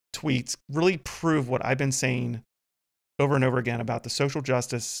of tweets really prove what I've been saying over and over again about the social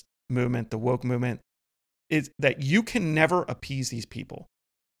justice movement, the woke movement, is that you can never appease these people.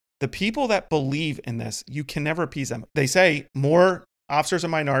 The people that believe in this, you can never appease them. They say more officers of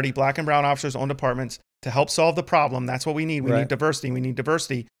minority, black and brown officers on departments to help solve the problem. That's what we need. We need diversity. We need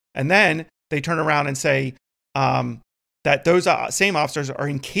diversity. And then they turn around and say that those same officers are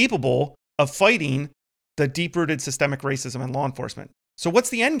incapable of fighting the deep-rooted systemic racism in law enforcement. So what's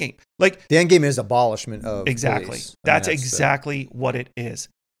the end game? Like, the end game is abolishment of exactly. police. That's exactly what it is.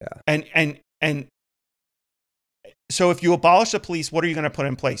 Yeah. And so if you abolish the police, what are you going to put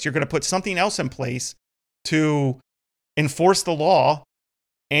in place? You're going to put something else in place to enforce the law,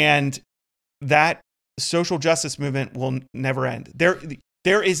 and that social justice movement will never end.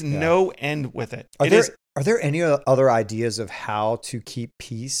 There is no end with it. Are there any other ideas of how to keep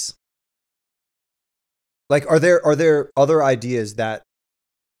peace? Like, are there other ideas that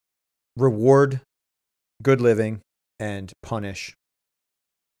reward good living and punish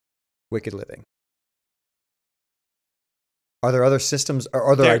wicked living? Are there other systems?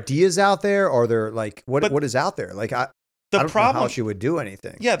 Are there ideas out there? Are there what is out there? Like, I don't know how she would do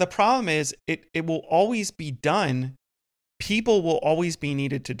anything. Yeah, the problem is it will always be done. People will always be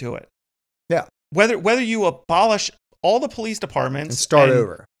needed to do it. Yeah. Whether you abolish all the police departments and start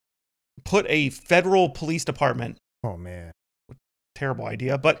over, put a federal police department. Oh man, terrible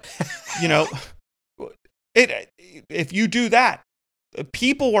idea. But if you do that,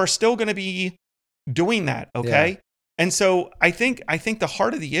 people are still going to be doing that. Okay. Yeah. And so I think the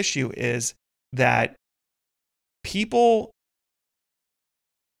heart of the issue is that people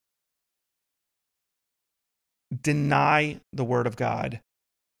deny the word of God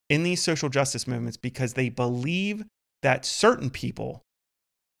in these social justice movements because they believe that certain people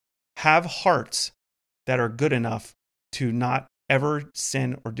have hearts that are good enough to not ever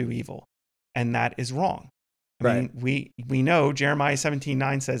sin or do evil. And that is wrong. I mean, we know Jeremiah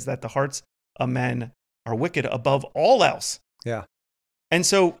 17:9 says that the hearts of men are wicked above all else. Yeah. And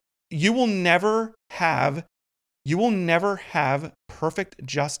so you will never have perfect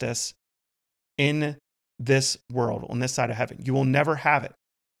justice in this world, on this side of heaven. You will never have it.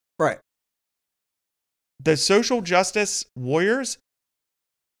 Right. The social justice warriors,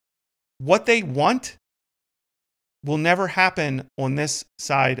 what they want will never happen on this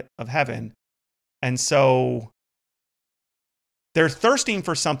side of heaven. And so they're thirsting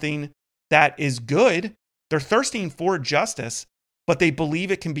for something that is good. They're thirsting for justice, but they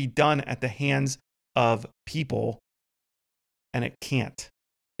believe it can be done at the hands of people, and it can't.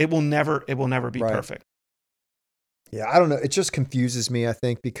 It will never be perfect. Yeah, I don't know. It just confuses me, I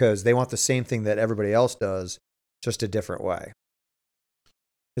think, because they want the same thing that everybody else does, just a different way.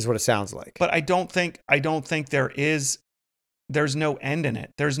 Is what it sounds like. But I don't think there's no end in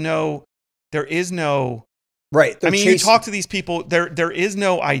it. There is no right. I mean, you talk to these people, there is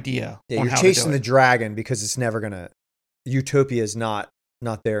no idea. Yeah, you're chasing the dragon because it's never gonna. Utopia is not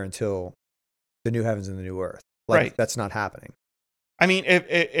there until the new heavens and the new earth. Like, that's not happening. I mean,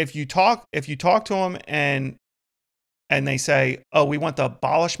 if you talk to them and they say, "Oh, we want the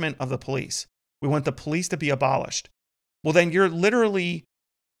abolishment of the police. We want the police to be abolished." Well, then you're literally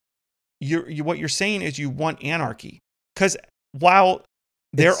what you're saying is you want anarchy. Because while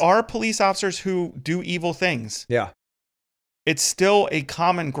there are police officers who do evil things, it's still a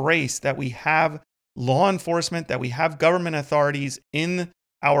common grace that we have law enforcement, that we have government authorities in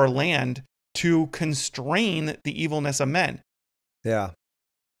our land to constrain the evilness of men. Yeah.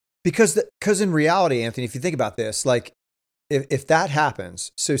 Because in reality, Anthony, if you think about this, like if that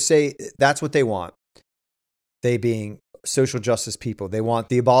happens, so say that's what they want, they being social justice people, they want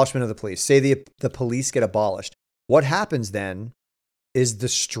the abolishment of the police. Say the police get abolished. What happens then is the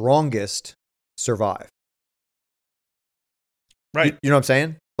strongest survive. Right. You know what I'm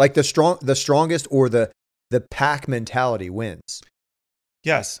saying? Like the strongest or the pack mentality wins.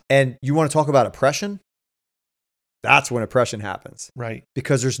 Yes. And you want to talk about oppression? That's when oppression happens. Right.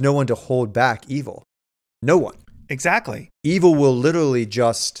 Because there's no one to hold back evil. No one. Exactly. Evil will literally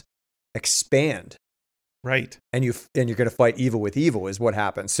just expand. Right. And you're going to fight evil with evil is what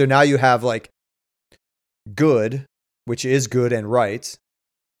happens. So now you have like good, which is good and right,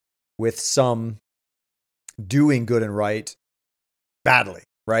 with some doing good and right badly,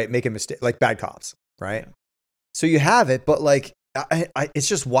 right? Making mistakes, like bad cops, right? Yeah. So you have it, but like, it's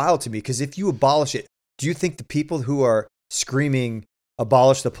just wild to me because if you abolish it, do you think the people who are screaming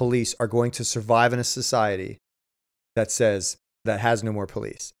abolish the police are going to survive in a society that says that has no more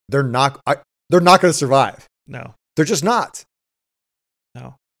police? They're not going to survive. No, they're just not.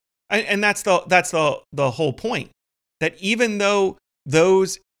 No, and that's the whole point. That even though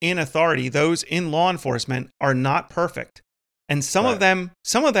those in authority, those in law enforcement, are not perfect, and some of them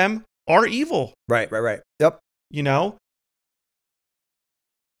are evil. Right. Yep. You know,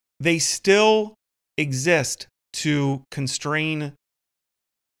 they still exist to constrain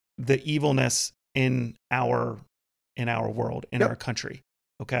the evilness in our world, in our country.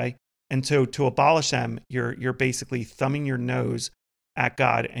 Okay. And so to abolish them, you're basically thumbing your nose at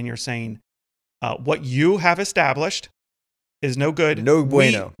God and you're saying, what you have established is no good. No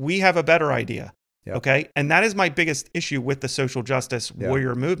bueno. We have a better idea. Yep. Okay. And that is my biggest issue with the social justice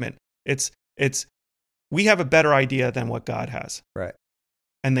warrior movement. It's we have a better idea than what God has. Right.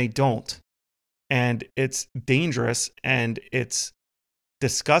 And they don't. And it's dangerous and it's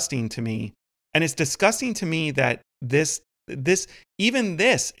disgusting to me. And it's disgusting to me that this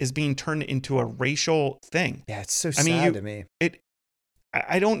is being turned into a racial thing. Yeah, it's so sad to me.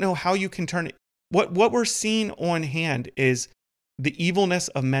 I don't know how you can turn it. What we're seeing on hand is the evilness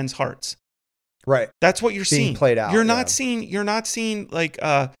of men's hearts. Right. That's what you're being seeing. Played out. You're not seeing like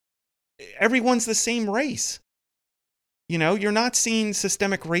everyone's the same race. You know, you're not seeing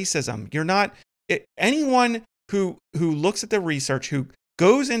systemic racism. You're not anyone who looks at the research, who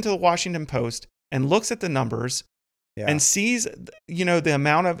goes into the Washington Post and looks at the numbers and sees, the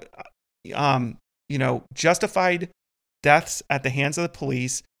amount of, justified deaths at the hands of the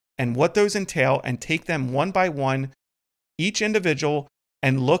police and what those entail, and take them one by one, each individual,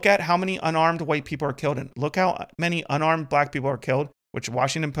 and look at how many unarmed white people are killed and look how many unarmed black people are killed, which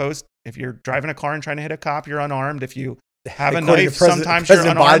Washington Post, if you're driving a car and trying to hit a cop, you're unarmed. If you have a knife, sometimes you're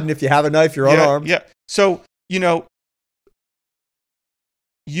unarmed. Biden, if you have a knife, you're unarmed. Yeah. So,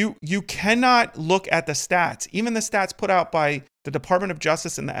 you cannot look at the stats, even the stats put out by the Department of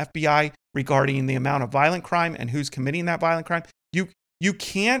Justice and the FBI regarding the amount of violent crime and who's committing that violent crime. You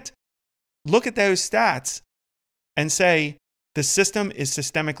can't look at those stats and say the system is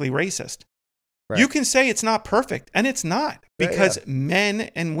systemically racist. Right. You can say it's not perfect, and it's not, because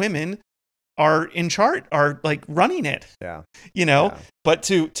men and women are in charge, are like running it. Yeah. But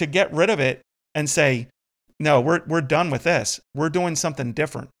to get rid of it and say, no, we're done with this. We're doing something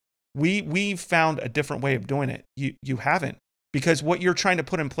different. We've found a different way of doing it. You haven't, because what you're trying to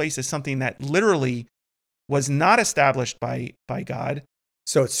put in place is something that literally was not established by God.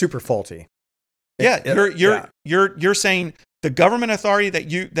 So it's super faulty. You're saying the government authority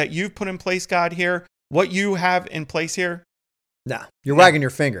that you've put in place, God, here, what you have in place here. No, you're wagging your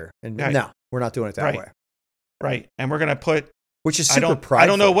finger, and no, we're not doing it that way. Right, and we're going to put, which is super prideful. I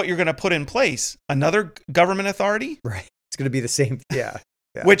don't know what you're going to put in place. Another government authority, right? It's going to be the same,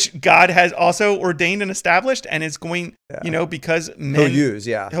 which God has also ordained and established, and is going, because men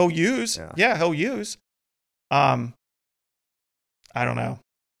he'll use. I don't know.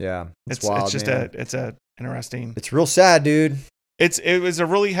 Yeah, it's wild. It's just it's a interesting. It's real sad, dude. It was a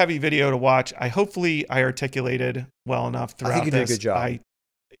really heavy video to watch. Hopefully I articulated well enough throughout. I think you did a good job.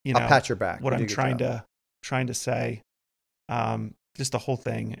 I'll pat your back. What I'm trying to say. Just the whole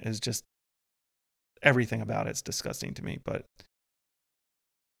thing is just, everything about it's disgusting to me. But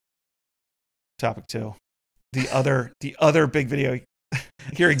topic 2, the other big video.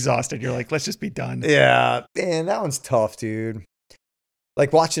 You're exhausted. You're like, let's just be done. Yeah, man, that one's tough, dude.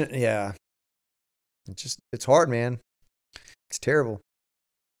 Like watching it, yeah. It's hard, man. It's terrible.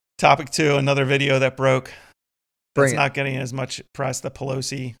 Topic 2, another video that broke. It's not getting as much press. The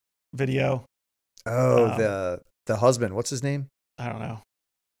Pelosi video. Oh, the husband. What's his name? I don't know.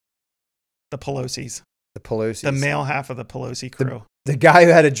 The Pelosi's. The male half of the Pelosi crew. The guy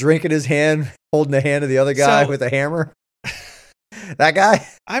who had a drink in his hand, holding the hand of the other guy with a hammer. That guy?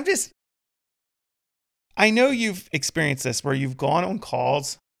 I know you've experienced this, where you've gone on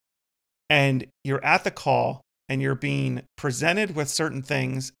calls and you're at the call and you're being presented with certain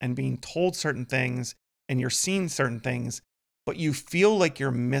things and being told certain things and you're seeing certain things, but you feel like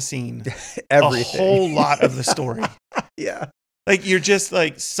you're missing everything. A whole lot of the story. Yeah. Like you're just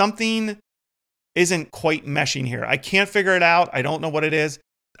like, something isn't quite meshing here. I can't figure it out. I don't know what it is.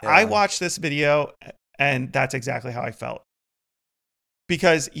 Yeah. I watched this video And that's exactly how I felt.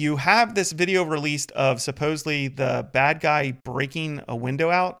 Because you have this video released of supposedly the bad guy breaking a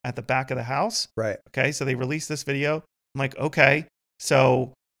window out at the back of the house. Right. Okay. So they released this video. I'm like, okay.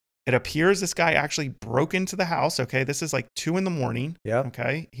 So it appears this guy actually broke into the house. Okay. This is like 2 a.m. Yeah.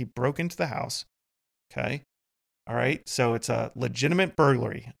 Okay. He broke into the house. Okay. All right. So it's a legitimate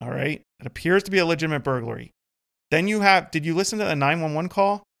burglary. All right. It appears to be a legitimate burglary. Then did you listen to the 911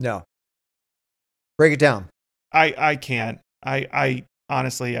 call? No. Break it down. I can't. I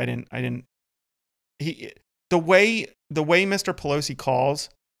honestly, I didn't. The way Mr. Pelosi calls,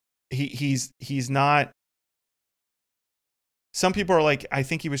 he's not. Some people are like, I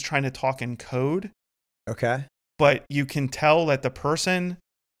think he was trying to talk in code. Okay. But you can tell that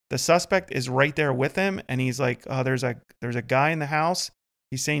the suspect is right there with him, and he's like, oh, there's a guy in the house.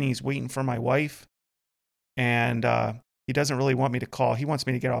 He's saying he's waiting for my wife, and he doesn't really want me to call. He wants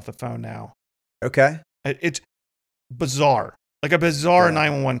me to get off the phone now. Okay. It's bizarre. Like a bizarre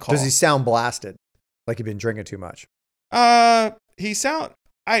 911 call. Does he sound blasted? Like he'd been drinking too much? It's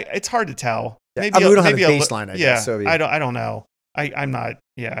hard to tell. Yeah. Maybe we don't have a baseline, I guess. So I don't know. I'm not,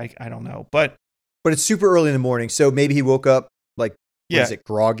 I don't know. But it's super early in the morning. So maybe he woke up like, is it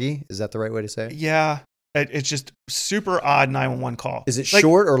groggy? Is that the right way to say it? Yeah. It's just super odd 911 call. Is it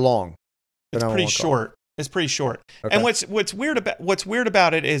short or long? It's pretty short. It's pretty short. Okay. And what's weird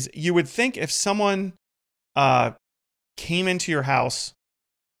about it is you would think if someone came into your house,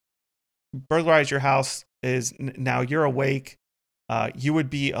 burglarized your house, now you're awake, you would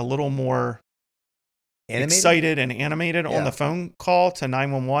be a little more excited and animated on the phone call to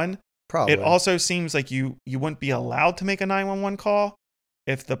 911. Probably. It also seems like you wouldn't be allowed to make a 911 call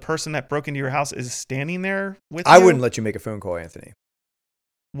if the person that broke into your house is standing there with you. I wouldn't let you make a phone call, Anthony.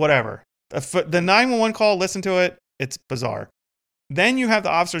 Whatever. The 911 call, listen to it. It's bizarre. Then you have the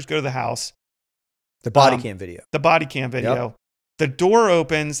officers go to the house. The body cam video. The body cam video. Yep. The door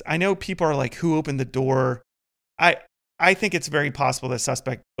opens. I know people are like, who opened the door? I think it's very possible the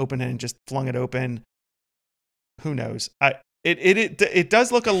suspect opened it and just flung it open. Who knows? It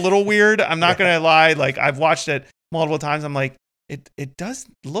does look a little weird. I'm not going to lie. Like, I've watched it multiple times. I'm like, it does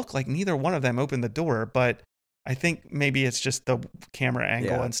look like neither one of them opened the door, but I think maybe it's just the camera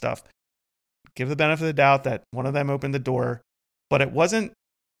angle and stuff. Give the benefit of the doubt that one of them opened the door, but it wasn't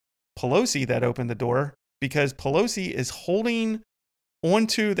Pelosi that opened the door, because Pelosi is holding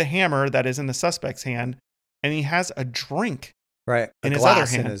onto the hammer that is in the suspect's hand, and he has a drink in his other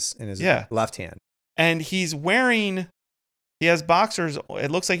hand. In his left hand. And he has boxers. It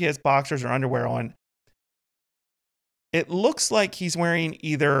looks like he has boxers or underwear on. It looks like he's wearing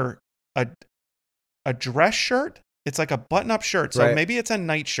either a dress shirt. It's like a button-up shirt. So maybe it's a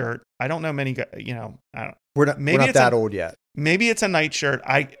night shirt. I don't know many, We're not that old yet. Maybe it's a night shirt.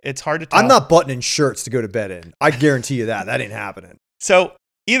 It's hard to tell. I'm not buttoning shirts to go to bed in. I guarantee you that ain't happening. So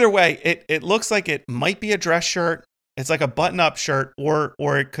either way, it looks like it might be a dress shirt. It's like a button-up shirt, or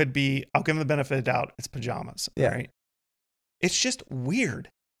it could be, I'll give him the benefit of the doubt, it's pajamas. Yeah. Right? It's just weird.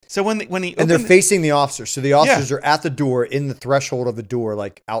 So when he and they're facing the officers. So the officers are at the door, in the threshold of the door,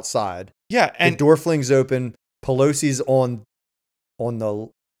 like outside. Yeah. And the door flings open. Pelosi's on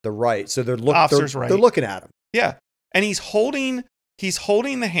the right. So they're looking at him. Yeah. And he's holding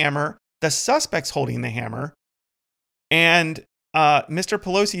the hammer. The suspect's holding the hammer. And Mr.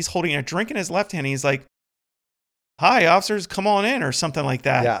 Pelosi's holding a drink in his left hand. He's like, "Hi, officers, come on in," or something like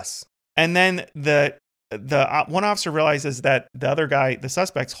that. Yes. And then the one officer realizes that the other guy, the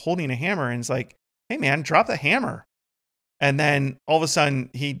suspect's holding a hammer, and is like, "Hey man, drop the hammer." And then all of a sudden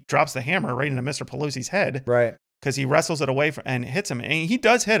he drops the hammer right into Mr. Pelosi's head. Right. Because he wrestles it away and hits him. And he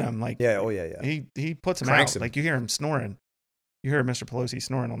does hit him. Like, He puts him out. Like, you hear him snoring. You hear Mr. Pelosi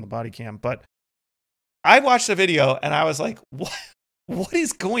snoring on the body cam. But I watched the video and I was like, what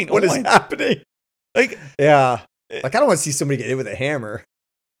is going on? What is happening? Like, yeah. Like, I don't want to see somebody get hit with a hammer.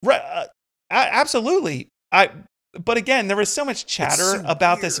 Right. Absolutely. But again, there was so much chatter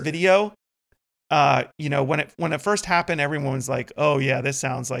about this video. When it first happened, everyone was like, "Oh yeah, this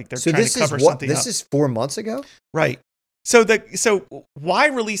sounds like they're trying to cover something up." This is 4 months ago, right? So why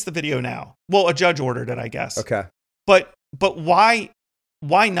release the video now? Well, a judge ordered it, I guess. Okay, but why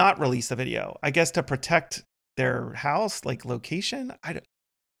not release the video? I guess to protect their house, like location. I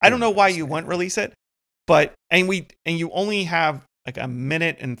don't know why you wouldn't release it, but you only have like a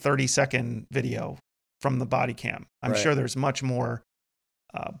 1:30 video from the body cam. I'm sure there's much more,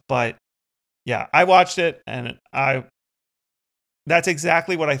 but. Yeah, I watched it and that's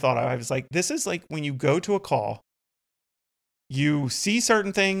exactly what I thought. I was like, this is like when you go to a call, you see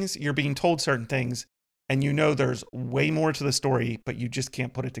certain things, you're being told certain things, and there's way more to the story, but you just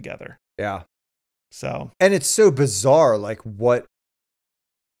can't put it together. Yeah. So, and it's so bizarre,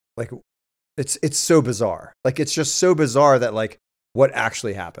 it's so bizarre. Like, it's just so bizarre that like what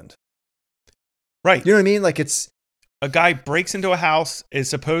actually happened. right. You know what I mean? Like, it's A guy breaks into a house, is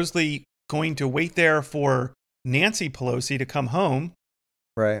supposedly going to wait there for Nancy Pelosi to come home.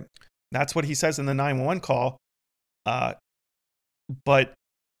 right. That's what he says in the 911 call. But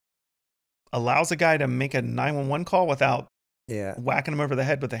allows a guy to make a 911 call without Yeah. whacking him over the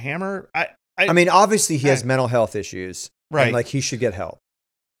head with a hammer. I mean, obviously he has mental health issues. Right. And like, he should get help.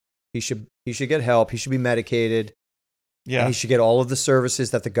 He should get help. He should be medicated. Yeah. And he should get all of the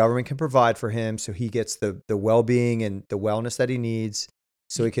services that the government can provide for him, so he gets the well-being and the wellness that he needs,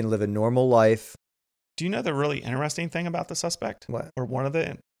 so he can live a normal life. Do you know the really interesting thing about the suspect? What? Or one of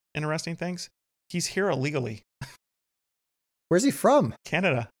the interesting things? He's here illegally. Where's he from?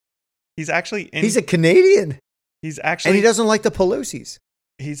 Canada. He's actually in. He's a Canadian. He's actually. And he doesn't like the Pelosi's.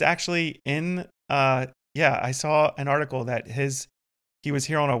 He's actually in. Yeah, I saw an article that he was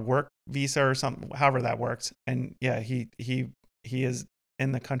here on a work visa or something, however that works, and yeah, he is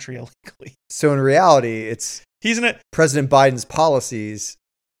in the country illegally. So in reality, it's He's President Biden's policies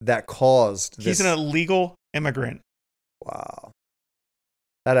that caused this. He's an illegal immigrant. Wow.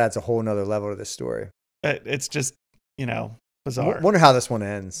 That adds a whole nother level to this story. It's just, bizarre. Wonder how this one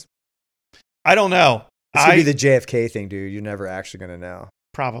ends. I don't know. It's going to be the JFK thing, dude. You're never actually going to know.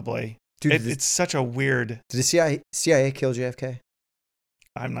 Probably. Dude, it's such a weird. Did the CIA kill JFK?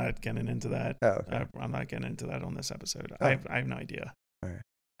 I'm not getting into that. Oh, okay. I'm not getting into that on this episode. Oh. I have no idea. All right.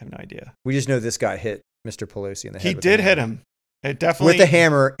 I have no idea. We just know this guy hit Mr. Pelosi in the head. He did hit him. It definitely with the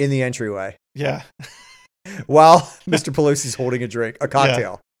hammer in the entryway. Yeah. While Mr. Pelosi's holding a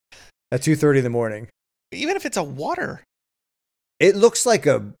cocktail at 2:30 in the morning. Even if it's a water, it looks like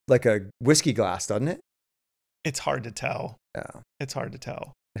a whiskey glass, doesn't it? It's hard to tell. Yeah. It's hard to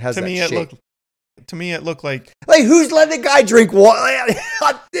tell. It has to that me, shape. To me, it looked like who's letting the guy drink water?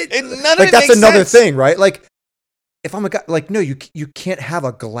 None of it that's makes another sense. thing, right? Like, if I'm a guy, like, no, you can't have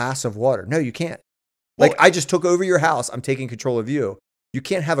a glass of water. No, you can't. Like, I just took over your house. I'm taking control of you. You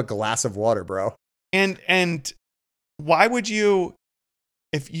can't have a glass of water, bro. And why would you,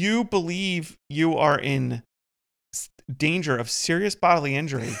 if you believe you are in danger of serious bodily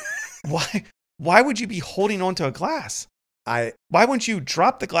injury, why would you be holding onto a glass? Why wouldn't you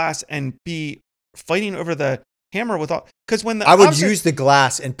drop the glass and be fighting over the hammer with all? Because when I would use the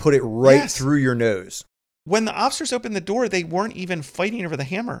glass and put it right through your nose. When the officers opened the door, they weren't even fighting over the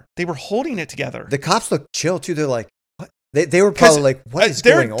hammer. They were holding it together. The cops looked chill too. They're like, what? They were probably like, what is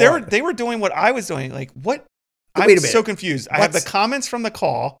going on? They were doing what I was doing. Like, what? Wait a I'm minute. so confused. I have the comments from the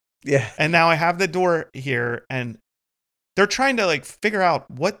call. Yeah. And now I have the door here, and they're trying to like figure out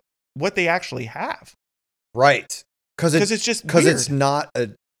what they actually have. Right. Because it's not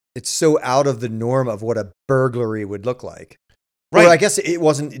it's so out of the norm of what a burglary would look like. Right. Or I guess it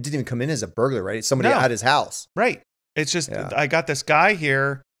didn't even come in as a burglar, right? It's somebody at his house. Right. It's just, I got this guy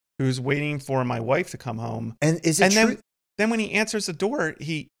here who's waiting for my wife to come home. And is it true? Then when he answers the door,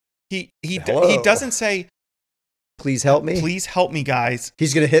 he doesn't say, please help me. Please help me, guys.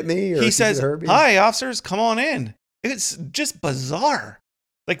 He's going to hit me? Or he says, hi, officers, come on in. It's just bizarre.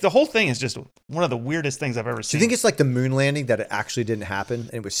 Like, the whole thing is just one of the weirdest things I've ever seen. Do you think it's like the moon landing, that it actually didn't happen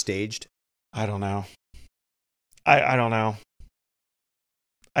and it was staged? I don't know. I don't know.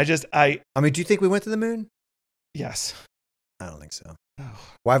 I mean, do you think we went to the moon? Yes. I don't think so. Oh.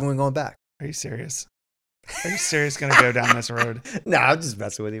 Why haven't we gone back? Are you serious? Are you serious going to go down this road? No, I'm just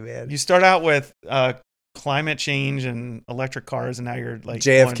messing with you, man. You start out with climate change and electric cars, and now you're like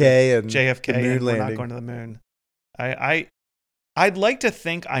JFK and the moon landing. We're not going to the moon. I'd like to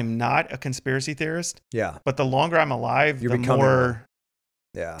think I'm not a conspiracy theorist. Yeah. But the longer I'm alive, the more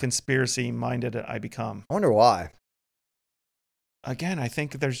conspiracy minded I become. I wonder why. Again, I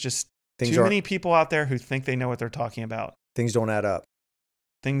think there's just too many people out there who think they know what they're talking about. Things don't add up.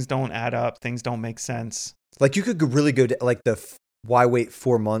 Things don't add up. Things don't make sense. Like, you could really go to like why wait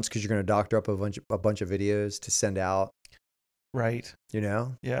 4 months because you're going to doctor up a bunch of videos to send out. Right. You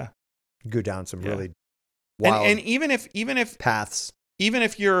know? Yeah. Go down some really wild and even if paths. Even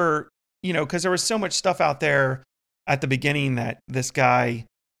if you're, because there was so much stuff out there at the beginning that this guy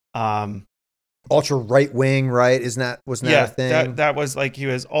ultra right wing, right? Wasn't that a thing? That was like, he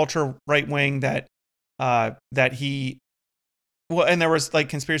was ultra right wing, that he, well, and there was like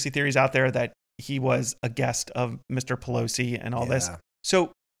conspiracy theories out there that he was a guest of Mr. Pelosi and all this.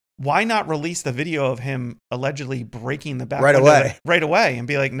 So why not release the video of him allegedly breaking the back window right away and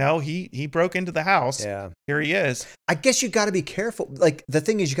be like, no, he broke into the house. Yeah. Here he is. I guess you got to be careful. Like, the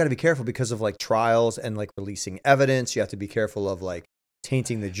thing is, you got to be careful because of like trials and like releasing evidence. You have to be careful of like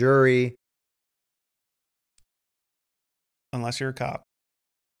tainting the jury. unless you're a cop.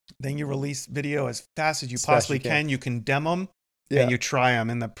 Then you release video as fast as you possibly can. You condemn them and you try them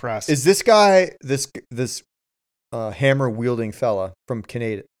in the press. Is this guy, this hammer wielding fella from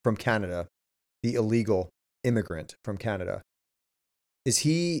Canada, the illegal immigrant from Canada, is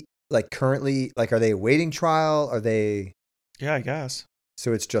he like currently, like, are they awaiting trial? Are they? Yeah, I guess.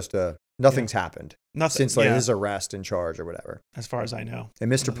 So it's just nothing's happened. Nothing since his arrest and charge or whatever. As far as I know.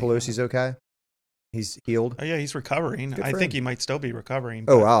 And Mr. Pelosi's okay? He's healed? Oh yeah, he's recovering. I think he might still be recovering.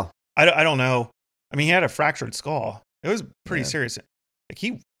 Oh wow. I don't know. I mean, he had a fractured skull. It was pretty serious. Like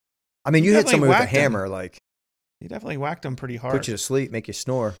you hit someone with a hammer, like he definitely whacked him pretty hard. Put you to sleep, make you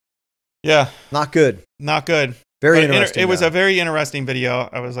snore. Yeah. Not good. Not good. Very interesting. It was a very interesting video.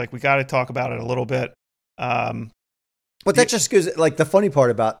 I was like, we got to talk about it a little bit. But that just goes, like, the funny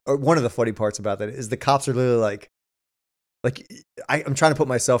part about, or one of the funny parts about that is the cops are literally like I'm trying to put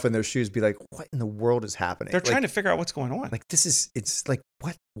myself in their shoes, be like, what in the world is happening? They're trying to figure out what's going on. Like, it's like,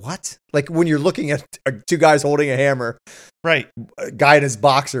 what? Like, when you're looking at two guys holding a hammer, right? A guy in his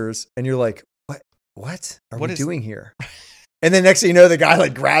boxers, and you're like, what are we doing here? And then next thing you know, the guy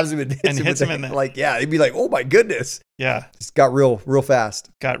like grabs him and hits him in the, like, yeah, he'd be like, oh my goodness. Yeah. Just got real fast.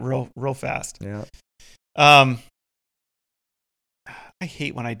 Got real fast. Yeah. I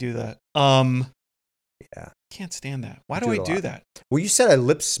hate when I do that. Yeah. Can't stand that. Why do I do that? Well, you said I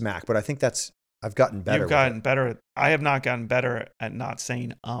lip smack, but I think I've gotten better. You've gotten better. I have not gotten better at not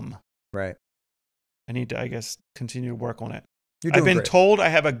saying Right. I need to, I guess, continue to work on it. I've been told I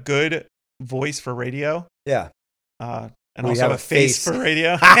have a good voice for radio. Yeah. And also have a face for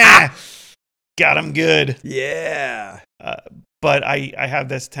radio. Got him good. Yeah. But I have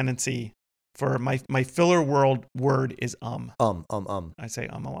this tendency for my filler word is I say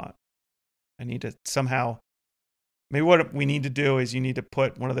a lot. I need to somehow, maybe what we need to do is you need to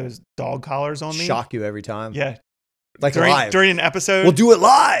put one of those dog collars on me. Shock you every time. Yeah. Like live. During an episode. We'll do it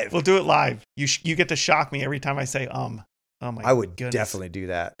live. We'll do it live. You get to shock me every time I say Oh my I would goodness. Definitely do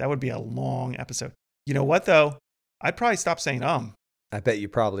that. That would be a long episode. You know what though? I'd probably stop saying I bet you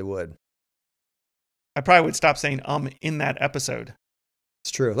probably would. I probably would stop saying in that episode.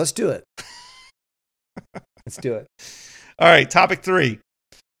 It's true. Let's do it. Let's do it. All right, topic 3.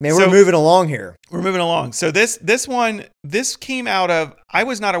 Man, we're moving along here. We're moving along. So this came out of, I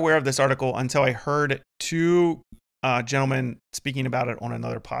was not aware of this article until I heard two gentlemen speaking about it on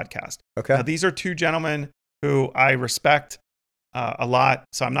another podcast. Okay. Now, these are two gentlemen who I respect a lot.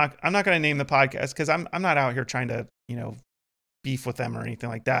 So I'm not going to name the podcast because I'm not out here trying to, beef with them or anything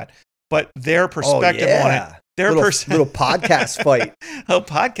like that. But their perspective on it, little podcast fight. A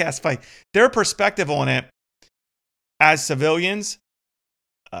podcast fight. Their perspective on it as civilians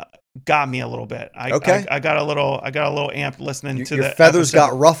got me a little bit. I got a little amped listening to your the feathers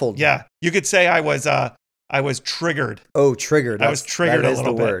episode. got ruffled. Yeah, you could say I was triggered. Oh, triggered. I was triggered a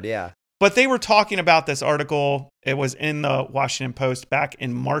little bit. Word, yeah. But they were talking about this article. It was in the Washington Post back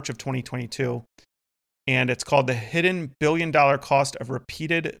in March of 2022, and it's called "The Hidden Billion-Dollar Cost of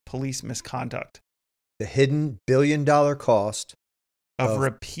Repeated Police Misconduct." The hidden billion-dollar cost of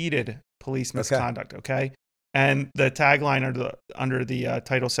repeated police misconduct. Okay. And the tagline under the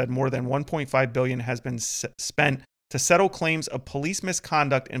title said more than $1.5 billion has been spent to settle claims of police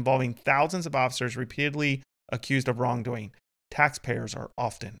misconduct involving thousands of officers repeatedly accused of wrongdoing. Taxpayers are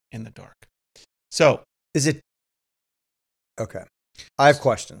often in the dark. So is it okay? I have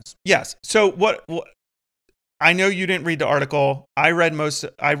questions. Yes. So what I know you didn't read the article. I read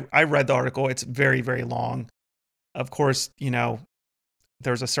the article. It's very, very long. Of course,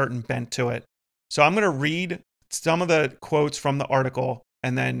 there's a certain bent to it. So I'm going to read some of the quotes from the article,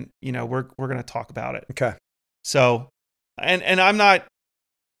 and then, we're going to talk about it. Okay. So, and I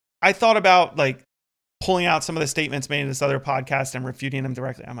thought about like pulling out some of the statements made in this other podcast and refuting them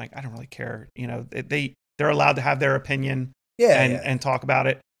directly. I'm like, I don't really care. They're allowed to have their opinion and talk about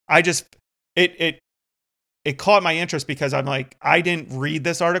it. I just, it caught my interest because I'm like, I didn't read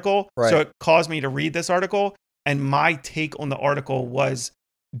this article. Right. So it caused me to read this article, and my take on the article was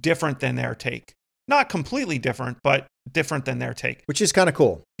different than their take. Not completely different, but different than their take. Which is kind of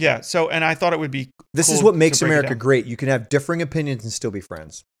cool. Yeah. So, and I thought it would be This is what makes America great. You can have differing opinions and still be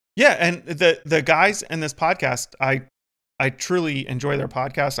friends. Yeah. And the guys in this podcast, I truly enjoy their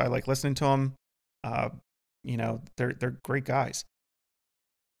podcast. I like listening to them. They're great guys.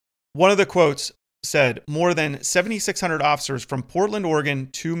 One of the quotes said, more than 7,600 officers from Portland, Oregon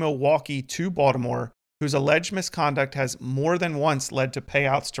to Milwaukee to Baltimore, whose alleged misconduct has more than once led to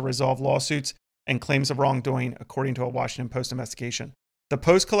payouts to resolve lawsuits and claims of wrongdoing, according to a Washington Post investigation. The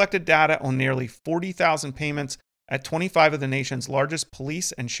Post collected data on nearly 40,000 payments at 25 of the nation's largest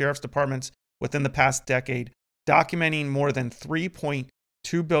police and sheriff's departments within the past decade, documenting more than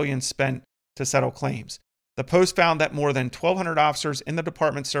 $3.2 billion spent to settle claims. The Post found that more than 1,200 officers in the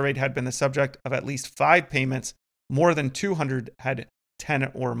department surveyed had been the subject of at least 5 payments. More than 200 had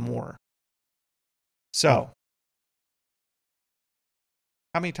 10 or more. So,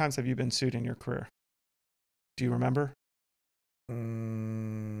 how many times have you been sued in your career? Do you remember?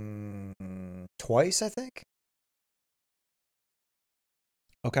 Twice, I think.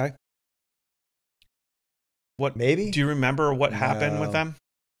 Okay. What? Maybe. Do you remember what happened with them?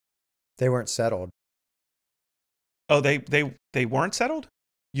 They weren't settled. Oh, they weren't settled?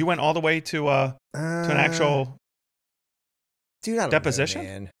 You went all the way to an actual deposition? Know,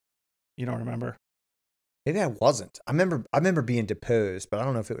 man. You don't remember? Maybe I wasn't. I remember being deposed, but I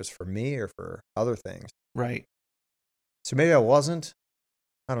don't know if it was for me or for other things. Right. So maybe I wasn't.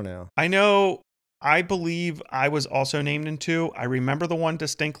 I don't know. I believe I was also named in 2. I remember the one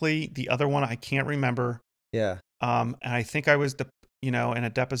distinctly. The other one I can't remember. Yeah. And I think I was in a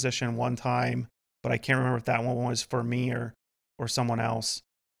deposition one time, but I can't remember if that one was for me or someone else.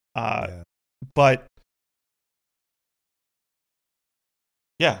 But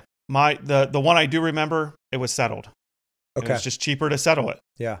yeah, the one I do remember, it was settled. Okay. It was just cheaper to settle it.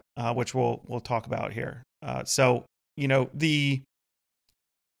 Yeah. Which we'll talk about here. So, the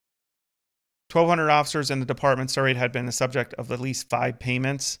 1,200 officers in the department surveyed had been the subject of at least 5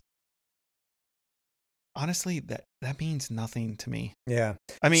 payments. Honestly, that means nothing to me. Yeah.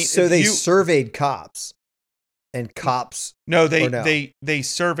 I mean, so they surveyed cops, and cops. No, they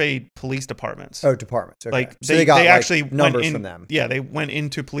surveyed police departments. Oh, departments. Okay. Like so they got actually numbers from them. Yeah, they went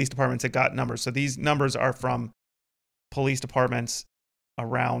into police departments and got numbers. So these numbers are from police departments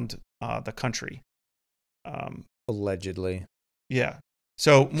around the country. Allegedly. Yeah.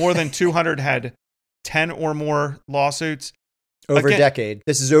 So more than 200 had 10 or more lawsuits. Over a decade.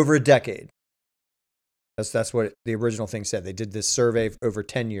 This is over a decade. That's what the original thing said. They did this survey over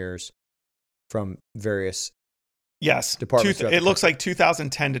 10 years from various departments. It looks like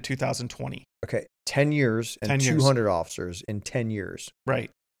 2010 to 2020. Okay. 10 years and 200 officers in 10 years. Right.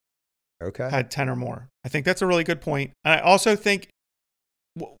 Okay. Had 10 or more. I think that's a really good point. And I also think,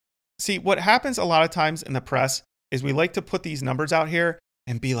 see, what happens a lot of times in the press is we like to put these numbers out here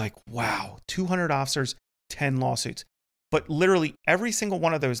and be like, wow, 200 officers, 10 lawsuits. But literally every single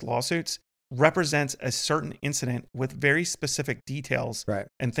one of those lawsuits represents a certain incident with very specific details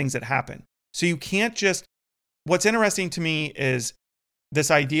and things that happen. So you can't just, what's interesting to me is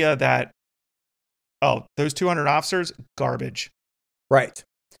this idea that, oh, those 200 officers, garbage. Right.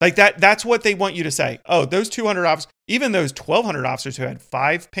 Like that's what they want you to say. Oh, those 200 officers, even those 1,200 officers who had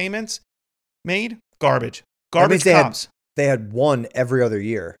 5 payments made, garbage. Garbage cops. They had one every other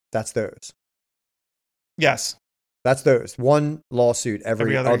year. That's those. Yes. That's those. One lawsuit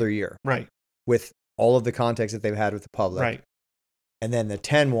every other year. Right. With all of the context that they've had with the public. Right. And then the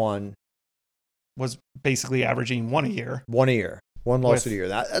 10 one was basically averaging one a year. One lawsuit a year.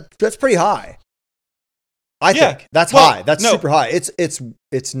 That's pretty high. I think that's high. That's super high.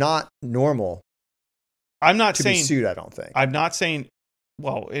 It's not normal. I'm not saying be sued. I don't think. I'm not saying.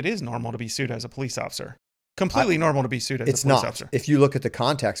 Well, it is normal to be sued as a police officer. Completely normal to be sued as a police officer. If you look at the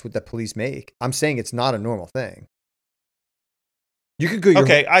context what the police make, I'm saying it's not a normal thing. You could go.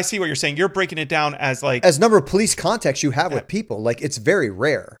 Okay, I see what you're saying. You're breaking it down as number of police contacts you have with people. Like it's very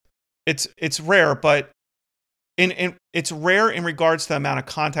rare. It's rare, but it's rare in regards to the amount of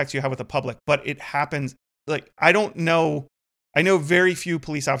contacts you have with the public. But it happens. Like I don't know. I know very few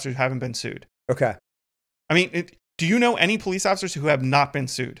police officers who haven't been sued. Okay. I mean, do you know any police officers who have not been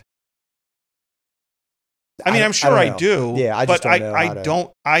sued? I mean, I'm sure I do. Yeah, I just don't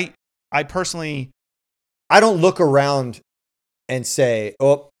know. I personally, I don't look around and say,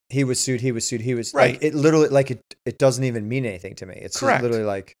 "Oh, he was sued. He was sued. He was." Right. Like, it literally, it doesn't even mean anything to me. It's correct. Literally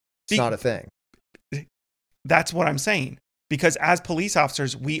like it's not a thing. That's what I'm saying. Because as police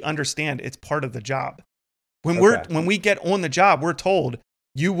officers, we understand it's part of the job. When we get on the job, we're told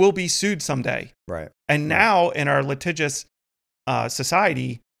you will be sued someday. Right. And now in our litigious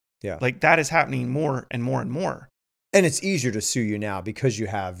society, like that is happening more and more and more. And it's easier to sue you now because you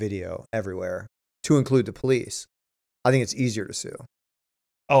have video everywhere, to include the police. I think it's easier to sue.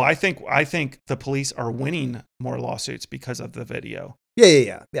 Oh, I think the police are winning more lawsuits because of the video.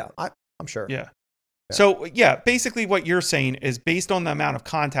 Yeah. I'm sure. Yeah. So basically what you're saying is based on the amount of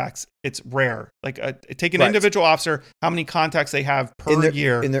contacts, it's rare. Like take an individual officer, how many contacts they have per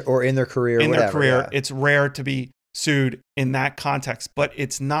year in their career. It's rare to be sued in that context, but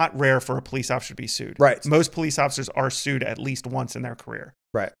it's not rare for a police officer to be sued. Right. Most police officers are sued at least once in their career.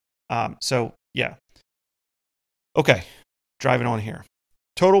 Right. So yeah. Okay. Driving on here.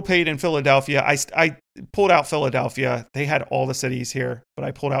 Total paid in Philadelphia. I pulled out Philadelphia. They had all the cities here, but I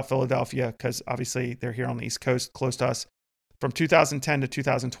pulled out Philadelphia because obviously they're here on the East Coast, close to us. From 2010 to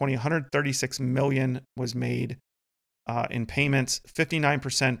 2020, 136 million was made in payments.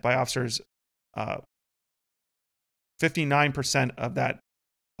 59% by officers. 59% of that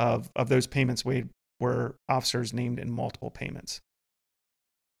of those payments were officers named in multiple payments.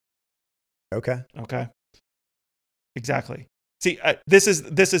 Okay. Exactly. See, this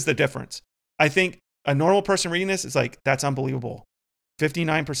is the difference. I think a normal person reading this is like, that's unbelievable.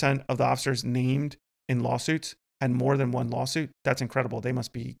 59% of the officers named in lawsuits had more than one lawsuit. That's incredible. They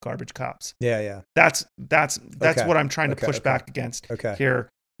must be garbage cops. Yeah. That's what I'm trying to push back against here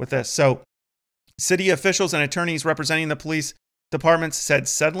with this. So, city officials and attorneys representing the police departments said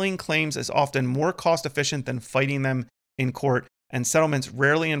settling claims is often more cost efficient than fighting them in court, and settlements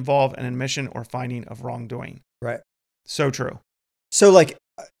rarely involve an admission or finding of wrongdoing. Right. So true. So like,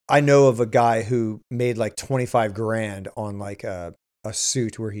 I know of a guy who made like 25 grand on like a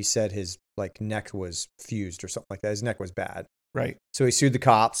suit where he said his like neck was fused or something like that. His neck was bad. Right. So he sued the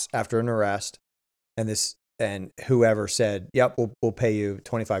cops after an arrest, and whoever said, "Yep, we'll pay you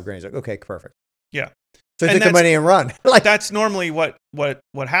 25 grand." He's like, "Okay, perfect." Yeah. So take the money and run. Like that's normally what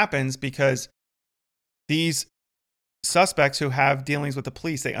happens, because these suspects who have dealings with the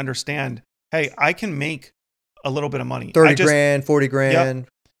police, they understand, hey, I can make a little bit of money. 30 grand, 40 grand, yep.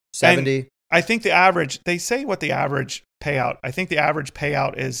 70. And I think the average, they say what the average payout, I think the average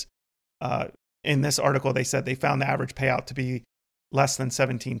payout is, in this article, they said they found the average payout to be less than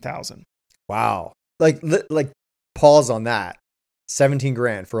 17,000. Wow. Like pause on that. 17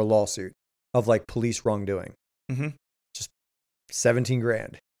 grand for a lawsuit of like police wrongdoing. Mm-hmm. Just 17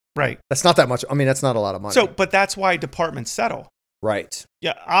 grand. Right. That's not that much. I mean, that's not a lot of money. So, but that's why departments settle. Right.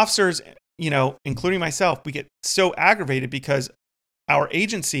 Yeah. Officers, including myself, we get so aggravated because our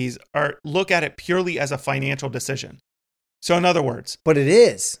agencies look at it purely as a financial decision. So in other words, but it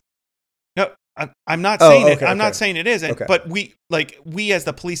is. No, I'm not saying it. I'm okay. not saying it isn't, Okay. but we as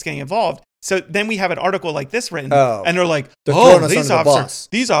the police getting involved. So then we have an article like this written and they're like, these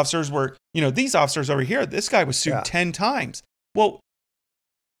officers were, these officers over here, this guy was sued 10 times. Well,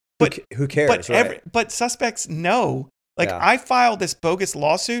 but who cares? But suspects know, I filed this bogus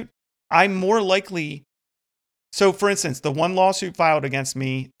lawsuit. I'm more likely. So for instance, the one lawsuit filed against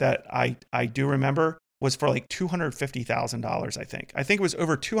me that I do remember was for like $250,000. I think it was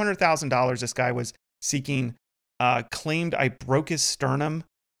over $200,000. This guy was seeking, claimed I broke his sternum.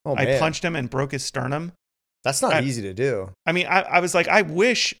 Oh, I punched him and broke his sternum. That's not easy to do. I mean, I was like, I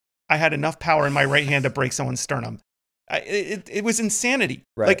wish I had enough power in my right hand to break someone's sternum. It was insanity.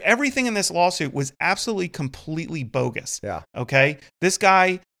 Right. Like everything in this lawsuit was absolutely, completely bogus. Yeah. Okay. This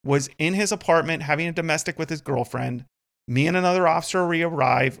guy was in his apartment having a domestic with his girlfriend. Me and another officer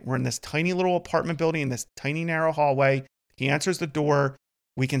arrive. We're in this tiny little apartment building in this tiny narrow hallway. He answers the door.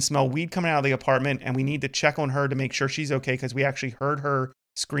 We can smell weed coming out of the apartment, and we need to check on her to make sure she's okay because we actually heard her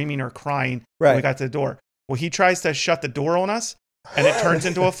screaming or crying when we got to the door. Well, he tries to shut the door on us, and it turns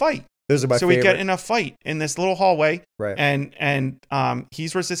into a fight. Those are my favorite. We get in a fight in this little hallway, right? And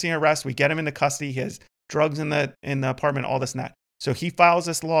he's resisting arrest. We get him into custody. He has drugs in the apartment, all this and that. So he files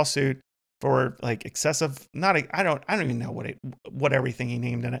this lawsuit for like excessive. I don't even know what everything he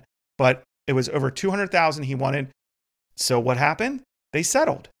named in it, but it was over $200,000 he wanted. So what happened? They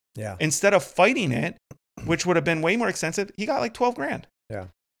settled. Yeah. Instead of fighting it, which would have been way more expensive, he got like 12 grand. Yeah.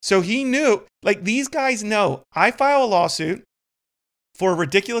 So he knew, like these guys know, I file a lawsuit for a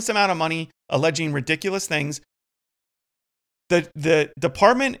ridiculous amount of money, alleging ridiculous things. The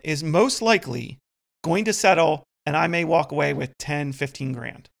department is most likely going to settle, and I may walk away with 10, 15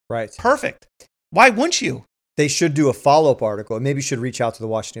 grand. Right. Perfect. Why wouldn't you? They should do a follow-up article. Maybe should reach out to the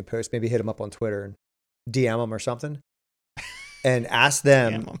Washington Post, maybe hit them up on Twitter and DM them or something. And ask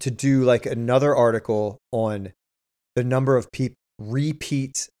them to do like another article on the number of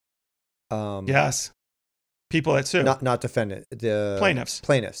repeat. Yes. People that sue. Not defendant. The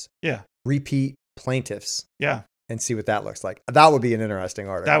plaintiffs. Yeah. Repeat plaintiffs. Yeah. And see what that looks like. That would be an interesting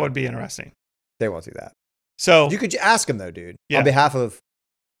article. That would be interesting. They won't do that. So you could ask them though, dude, on behalf of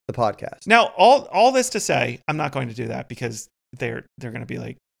the podcast. Now, all this to say, I'm not going to do that because they're going to be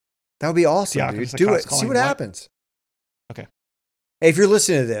like, that would be awesome, dude. Do it. See what happens. Okay. Hey, if you're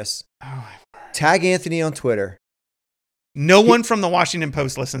listening to this, tag Anthony on Twitter. No one from the Washington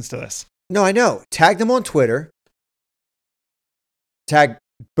Post listens to this. No, I know. Tag them on Twitter. Tag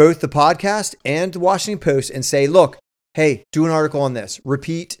both the podcast and the Washington Post and say, look, hey, do an article on this.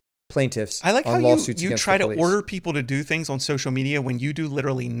 Repeat plaintiffs. I like on how lawsuits you try to order people to do things on social media when you do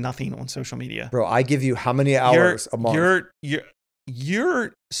literally nothing on social media. Bro, I give you how many hours a month?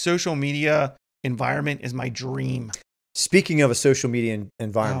 your social media environment is my dream. Speaking of a social media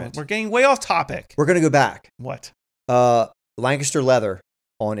environment, we're getting way off topic. We're going to go back. What? Lancaster Leather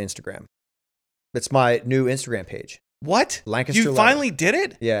on Instagram. That's my new Instagram page. What? Lancaster Leather. You finally did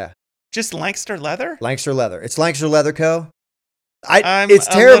it? Yeah. Just Lancaster Leather? Lancaster Leather. It's Lancaster Leather Co. It's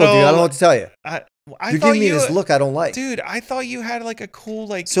terrible, dude. I don't know what to tell you. You're giving me this look I don't like. Dude, I thought you had like a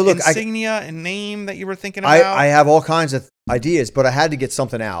cool insignia and name that you were thinking about. I have all kinds of ideas, but I had to get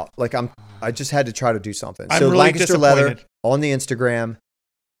something out. Like I just had to try to do something. I'm really Lancaster Leather on the Instagram.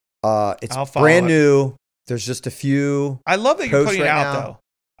 It's brand new. There's just a few. I love that you're putting it out though.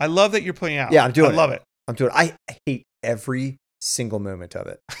 I love that you're putting it out. Yeah, I'm doing it. I love it. I'm doing it. I hate every single moment of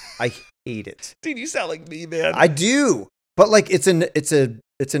it. I hate it. Dude, you sound like me, man. I do. But like it's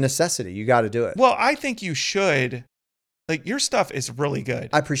a necessity. You got to do it. Well, I think you should. Like your stuff is really good.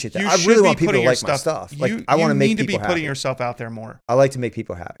 I appreciate that. I really want people to like my stuff. Like I want to make people happy. You need to be putting yourself out there more. I like to make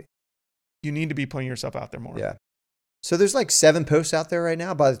people happy. You need to be putting yourself out there more. Yeah. So there's like 7 posts out there right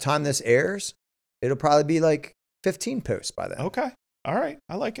now. By the time this airs, it'll probably be like 15 posts by then. Okay. All right.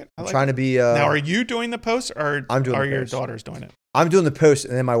 I like it. I'm trying to be. Now, are you doing the posts or are your daughters doing it? I'm doing the post,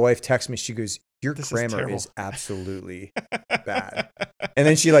 and then my wife texts me. She goes, "Your grammar is absolutely bad." And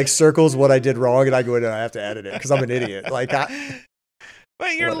then she like circles what I did wrong, and I go, "No, I have to edit it because I'm an idiot." Like,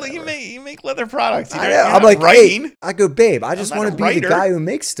 but you make leather products. I know. I'm like, writing. Hey, I go, babe. I just want to be the guy who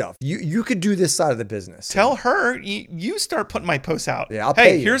makes stuff. You could do this side of the business. Tell her you start putting my posts out. Yeah, I'll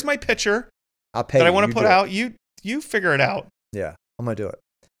pay you. Here's my picture. I'll pay that I want to put out. You figure it out. Yeah, I'm gonna do it.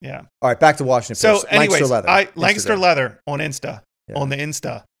 Yeah. All right, back to Washington Post. So, anyways, Lancaster Leather on Insta. Yeah. On the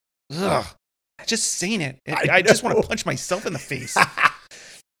Insta. Ugh. Just saying it. I just want to punch myself in the face.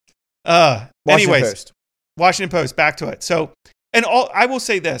 Washington Post. Back to it. So, I will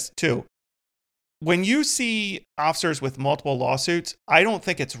say this too. When you see officers with multiple lawsuits, I don't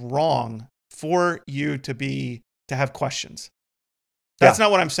think it's wrong for you to have questions. That's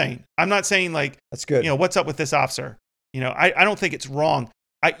not what I'm saying. I'm not saying like, that's good. What's up with this officer? I don't think it's wrong.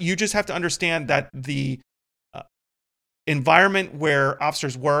 You just have to understand that the environment where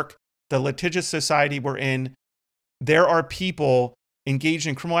officers work, the litigious society we're in, there are people engaged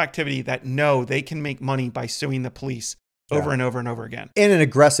in criminal activity that know they can make money by suing the police over and over and over again. And an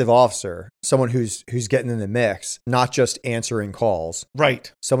aggressive officer, someone who's getting in the mix, not just answering calls.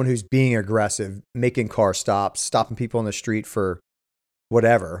 Right. Someone who's being aggressive, making car stops, stopping people on the street for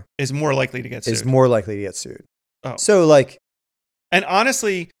whatever. Is more likely to get sued. Oh. So like. And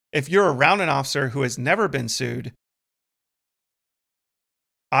honestly, if you're around an officer who has never been sued,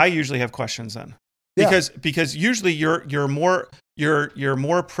 I usually have questions then. Because usually you're more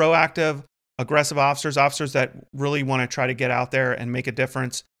proactive, aggressive officers that really want to try to get out there and make a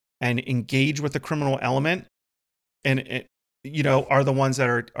difference and engage with the criminal element, and are the ones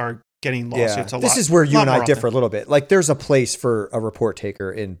that are getting lawsuits a lot. This is where you and I differ a little bit. Like there's a place for a report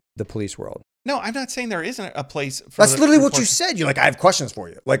taker in the police world. No, I'm not saying there isn't a place for That's literally what you said. You're like, I have questions for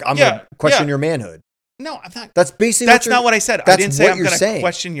you. Like I'm gonna question your manhood. No, I'm not. That's basically that's not what I said. I didn't say I'm going to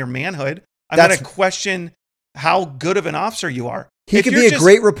question your manhood. I'm going to question how good of an officer you are. He could be a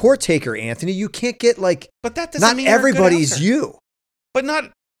great report taker, Anthony. You can't get like. But that doesn't mean everybody's you. But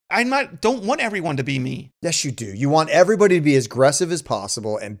don't want everyone to be me. Yes, you do. You want everybody to be as aggressive as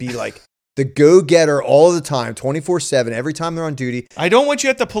possible and be like the go-getter all the time, 24/7, every time they're on duty. I don't want you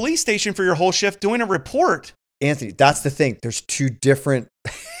at the police station for your whole shift doing a report. Anthony, that's the thing. There's 2 different.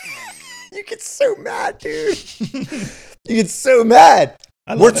 You get so mad, dude. You get so mad.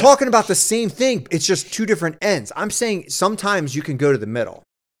 We're talking about the same thing. It's just 2 different ends. I'm saying sometimes you can go to the middle.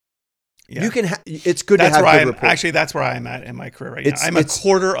 Yeah. It's good to have good reports. Actually, that's where I'm at in my career right now. I'm a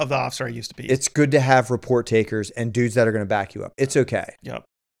quarter of the officer I used to be. It's good to have report takers and dudes that are going to back you up. It's okay. Yep.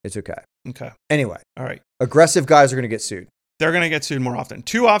 It's okay. Okay. Anyway. All right. Aggressive guys are going to get sued. They're going to get sued more often.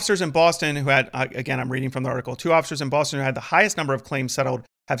 2 officers in Boston who had, again, I'm reading from the article, 2 officers in Boston who had the highest number of claims settled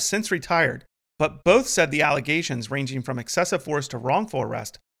have since retired, but both said the allegations, ranging from excessive force to wrongful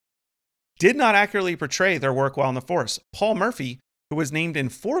arrest, did not accurately portray their work while in the force. Paul Murphy, who was named in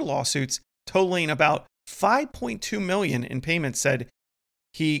 4 lawsuits totaling about $5.2 million in payments, said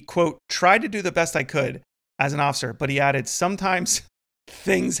he, quote, tried to do the best I could as an officer, but he added, sometimes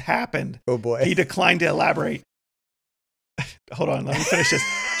things happened. Oh boy. He declined to elaborate. Hold on, let me finish this.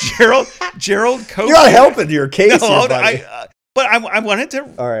 Gerald Cofield. You're not helping your case here, buddy. But I wanted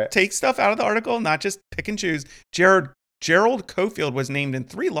to take stuff out of the article, not just pick and choose. Gerald Cofield was named in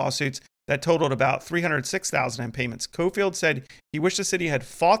 3 lawsuits that totaled about $306,000 in payments. Cofield said he wished the city had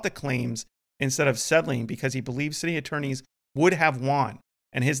fought the claims instead of settling because he believed city attorneys would have won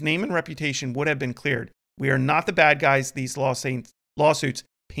and his name and reputation would have been cleared. We are not the bad guys these lawsuits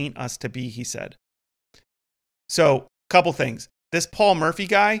paint us to be, he said. So, couple things. This Paul Murphy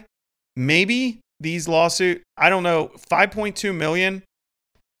guy, maybe these lawsuits, I don't know, 5.2 million,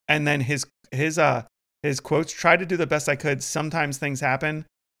 and then his quotes, try to do the best I could. Sometimes things happen.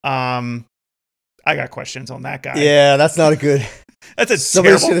 I got questions on that guy. Yeah, that's not a good. That's a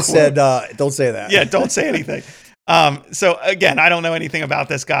somebody should have quote. said, "Don't say that." Yeah, don't say anything. So again, I don't know anything about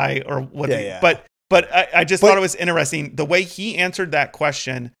this guy or what, but I just thought it was interesting the way he answered that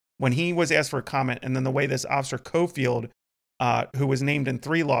question when he was asked for a comment, and then the way this officer Cofield, who was named in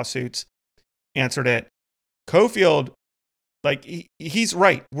 3 lawsuits, answered it. Cofield, like he's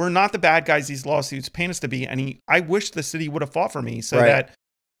right. We're not the bad guys these lawsuits paint us to be, and I wish the city would have fought for me so that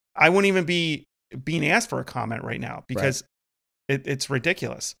I wouldn't even be being asked for a comment right now because it's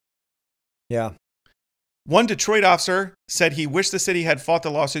ridiculous. Yeah. One Detroit officer said he wished the city had fought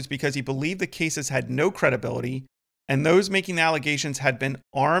the lawsuits because he believed the cases had no credibility and those making the allegations had been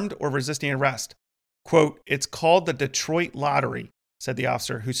armed or resisting arrest. Quote, "It's called the Detroit Lottery," said the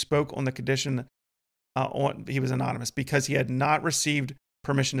officer, who spoke on the condition he was anonymous because he had not received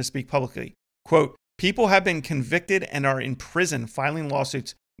permission to speak publicly. Quote, "People have been convicted and are in prison filing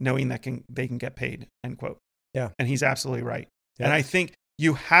lawsuits knowing that they can get paid," end quote. Yeah. And he's absolutely right. Yeah. And I think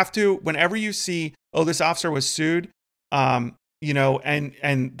you have to, whenever you see, oh, this officer was sued, and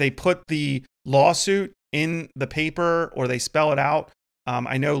they put the lawsuit in the paper or they spell it out.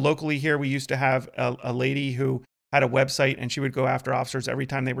 I know locally here, we used to have a lady who had a website and she would go after officers every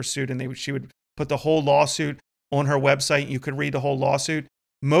time they were sued, and she would put the whole lawsuit on her website. You could read the whole lawsuit.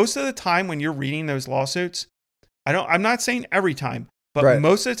 Most of the time when you're reading those lawsuits, I'm not saying every time, but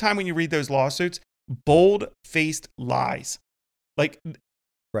most of the time when you read those lawsuits, bold-faced lies. Like,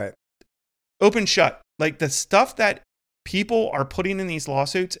 open shut. Like the stuff that people are putting in these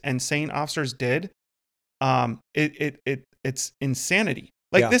lawsuits and saying officers did, it's insanity.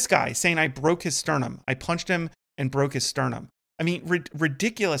 Like this guy saying, "I broke his sternum. I punched him and broke his sternum." I mean,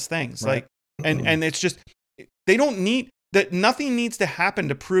 ridiculous things. Like, and it's just, they don't need that. Nothing needs to happen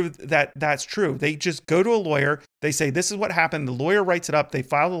to prove that that's true. They just go to a lawyer. They say, "This is what happened." The lawyer writes it up. They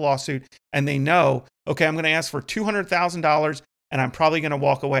file the lawsuit and they know, okay, I'm going to ask for $200,000 and I'm probably going to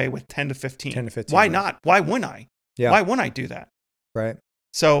walk away with 10 to 15. Why not? Why wouldn't I? Yeah. Why wouldn't I do that? Right.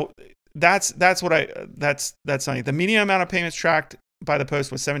 So that's something. The median amount of payments tracked by the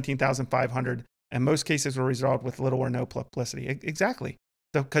Post was $17,500, and most cases were resolved with little or no publicity. Exactly,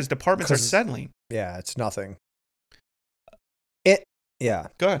 because departments are settling. Yeah, it's nothing. Yeah.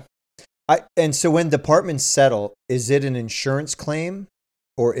 Go ahead. And so when departments settle, is it an insurance claim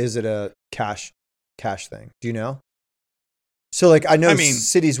or is it a cash thing? Do you know? So like I know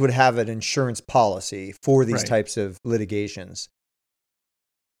cities would have an insurance policy for these types of litigations.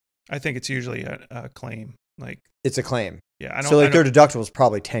 I think it's usually a claim. Like it's a claim. Yeah. Their deductible is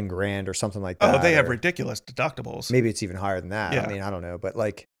probably $10,000 or something like that. Oh, they have ridiculous deductibles. Maybe it's even higher than that. Yeah. I mean, I don't know, but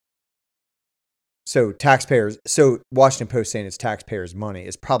like, so taxpayers. So Washington Post saying it's taxpayers' money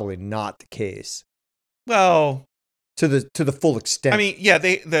is probably not the case. Well, to the full extent. I mean, yeah,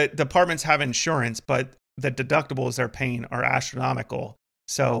 the departments have insurance, but the deductibles they're paying are astronomical.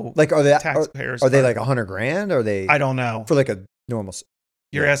 So like, are they taxpayers? Are they like $100,000? Are they? I don't know. For like a normal.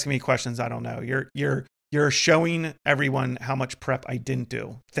 You're asking me questions I don't know. You're showing everyone how much prep I didn't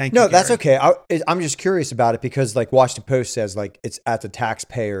do. Thank you. No, that's okay. I'm just curious about it because like Washington Post says like it's at the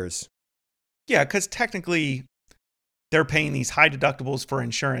taxpayers. Yeah, because technically they're paying these high deductibles for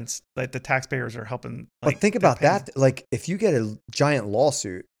insurance that the taxpayers are helping. But think about that. Like if you get a giant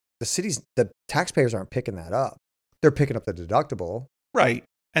lawsuit, the taxpayers aren't picking that up. They're picking up the deductible. Right.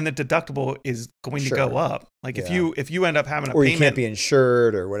 And the deductible is going to go up. Like if you end up having a or payment, you can't be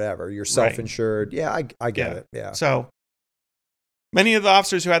insured or whatever, you're self-insured. Yeah, I get it. Yeah. So many of the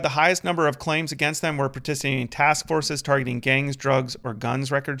officers who had the highest number of claims against them were participating in task forces targeting gangs, drugs, or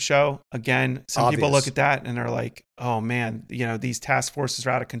guns, records show. Again, some people look at that and are like, "Oh man, these task forces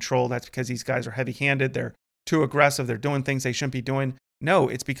are out of control. That's because these guys are heavy-handed. They're too aggressive. They're doing things they shouldn't be doing." No,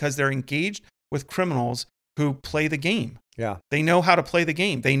 it's because they're engaged with criminals who play the game. Yeah. They know how to play the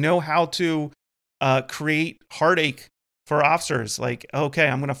game. They know how to create heartache for officers. Like, okay,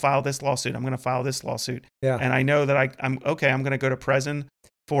 I'm going to file this lawsuit. I'm going to file this lawsuit. Yeah. And I know that I'm okay. I'm going to go to prison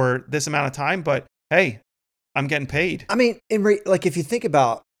for this amount of time, but hey, I'm getting paid. I mean, like if you think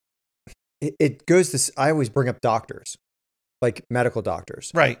about it goes this, I always bring up doctors, like medical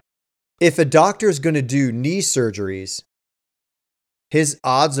doctors. Right. If a doctor is going to do knee surgeries, his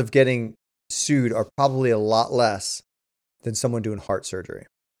odds of getting sued are probably a lot less than someone doing heart surgery.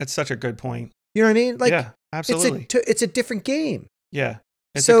 That's such a good point. You know what I mean? Like, yeah, absolutely. It's a different game. Yeah.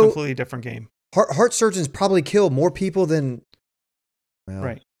 It's a completely different game. Heart surgeons probably kill more people than. Well,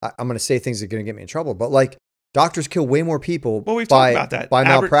 right. I'm going to say things that are going to get me in trouble, but like doctors kill way more people. Well, we've talked about that by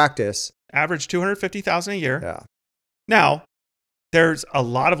malpractice. Average 250,000 a year. Yeah. Now, there's a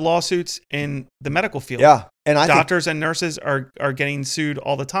lot of lawsuits in the medical field. Yeah, and doctors and nurses are getting sued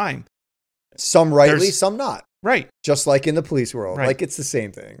all the time. Some rightly, some not. Right. Just like in the police world. Right. Like it's the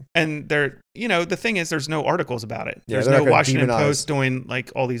same thing. And the thing is there's no articles about it. Yeah, there's no Washington Post doing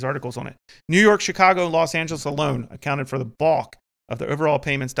like all these articles on it. New York, Chicago, Los Angeles alone accounted for the bulk of the overall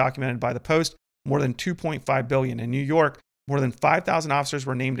payments documented by the Post, more than $2.5 billion. In New York, more than 5,000 officers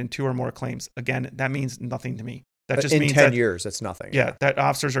were named in 2 or more claims. Again, that means nothing to me. That just means 10 years, that's nothing. Yeah, that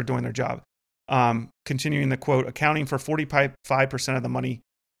officers are doing their job. Continuing the quote, accounting for 45% of the money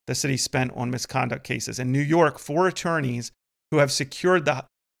the city spent on misconduct cases. In New York, 4 attorneys who have secured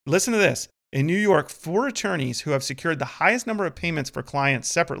listen to this. In New York, 4 attorneys who have secured the highest number of payments for clients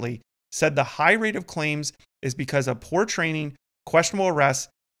separately said the high rate of claims is because of poor training, questionable arrests,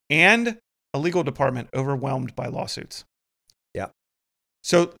 and a legal department overwhelmed by lawsuits. Yeah.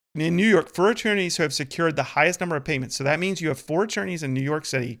 So in New York, 4 attorneys who have secured the highest number of payments. So that means you have 4 attorneys in New York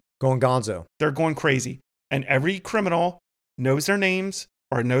City. Going gonzo. They're going crazy. And every criminal knows their names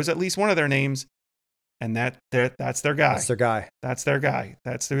or knows at least one of their names. And that's their guy. That's their guy. That's their guy.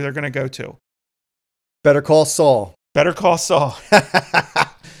 That's who they're going to go to. Better call Saul. Better call Saul.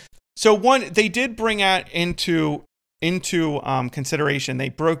 So they did bring that into consideration. They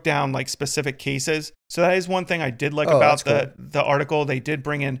broke down like specific cases. So that is one thing I did like about the article. They did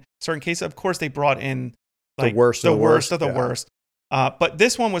bring in certain cases. Of course, they brought in like the worst of the worst. But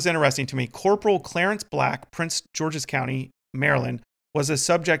this one was interesting to me. Corporal Clarence Black, Prince George's County, Maryland, was the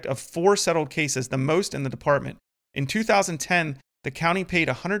subject of 4 settled cases, the most in the department. In 2010, the county paid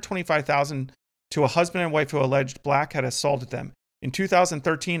 $125,000 to a husband and wife who alleged Black had assaulted them. In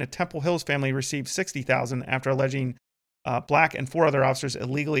 2013, a Temple Hills family received $60,000 after alleging Black and 4 other officers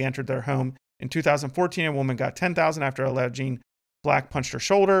illegally entered their home. In 2014, a woman got $10,000 after alleging Black punched her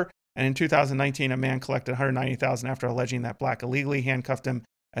shoulder. And in 2019, a man collected $190,000 after alleging that Black illegally handcuffed him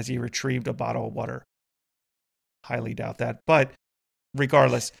as he retrieved a bottle of water. Highly doubt that. But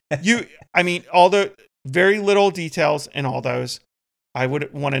regardless, all the very little details in all those, I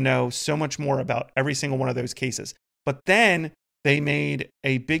would want to know so much more about every single one of those cases. But then they made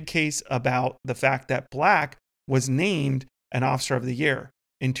a big case about the fact that Black was named an Officer of the Year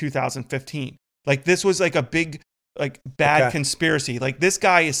in 2015. Like this was like a big, like bad conspiracy. Like this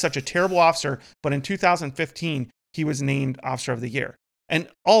guy is such a terrible officer, but in 2015, he was named Officer of the Year. And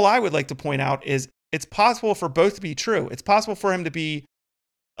all I would like to point out is it's possible for both to be true. It's possible for him to be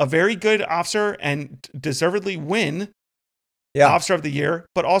a very good officer and deservedly win Officer of the Year,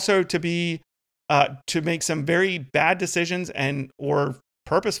 but also to be to make some very bad decisions or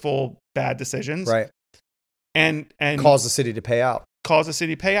purposeful bad decisions, right? And cause the city to pay out.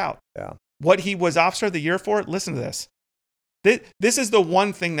 Yeah. What he was Officer of the Year for? Listen to this. This is the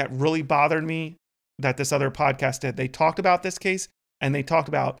one thing that really bothered me that this other podcast did. They talked about this case and they talked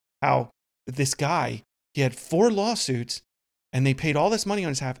about how this guy, he had 4 lawsuits and they paid all this money on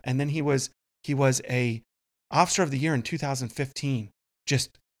his behalf. And then he was a Officer of the Year in 2015.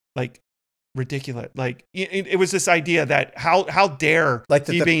 Just like ridiculous. Like it was this idea that how dare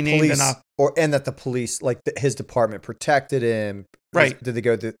he be named enough, and that the police, like his department, protected him. Right? Did they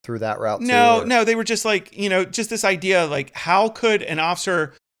go through that route? No. They were just like just this idea like how could an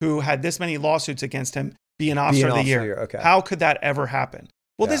officer who had this many lawsuits against him be an Officer of the Year? Okay. How could that ever happen?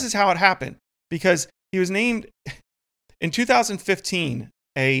 Well, this is how it happened because he was named in 2015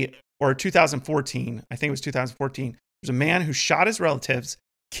 or 2014. I think it was 2014. There's a man who shot his relatives,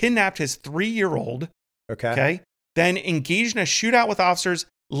 kidnapped his 3-year-old. Okay. Then engaged in a shootout with officers,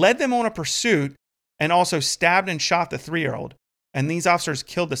 led them on a pursuit, and also stabbed and shot the 3-year-old. And these officers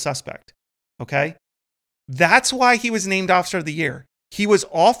killed the suspect. Okay. That's why he was named Officer of the Year. He was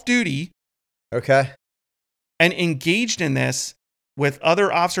off duty. Okay. And engaged in this with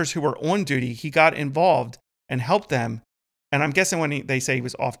other officers who were on duty. He got involved and helped them. And I'm guessing when they say he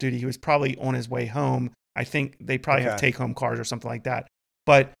was off duty, he was probably on his way home. I think they probably have take-home cars or something like that.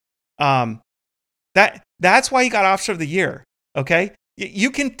 But that's why he got Officer of the Year. Okay,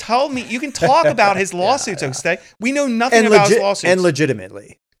 you can tell me, you can talk about his lawsuits, Ostay. We know nothing about his lawsuits. And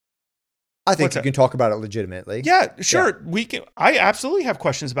legitimately. I think you can talk about it legitimately. Yeah, sure. We can. I absolutely have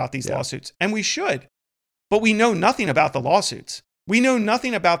questions about these lawsuits, and we should. But we know nothing about the lawsuits. We know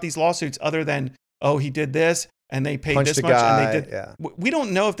nothing about these lawsuits other than, oh, he did this, and they paid this much, and they did. Yeah. We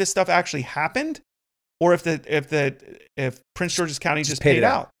don't know if this stuff actually happened, or if Prince George's County just paid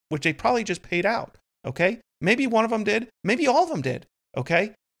out, which they probably just paid out. Okay, maybe one of them did, maybe all of them did.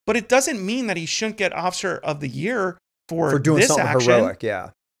 Okay, but it doesn't mean that he shouldn't get Officer of the Year for doing this something action. heroic.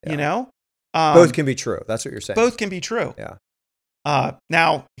 Yeah. You know, both can be true. That's what you're saying. Both can be true. Yeah.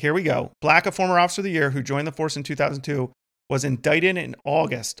 Now here we go. Black, a former Officer of the Year who joined the force in 2002, was indicted in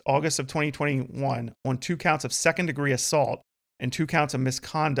August of 2021 on 2 counts of second-degree assault and 2 counts of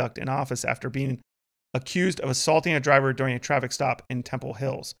misconduct in office after being accused of assaulting a driver during a traffic stop in Temple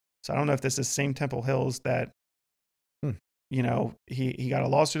Hills. So I don't know if this is the same Temple Hills that, you know, he got a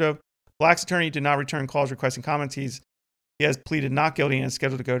lawsuit of. Black's attorney did not return calls requesting comments. He has pleaded not guilty and is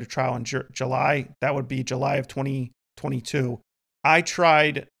scheduled to go to trial in July. That would be July of 2022. I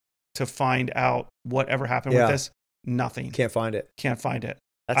tried to find out whatever happened with this. Nothing. Can't find it.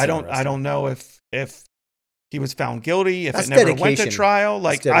 I don't know if he was found guilty, if That's it never dedication. went to trial.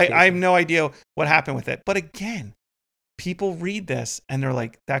 Like I have no idea what happened with it. But again, people read this and they're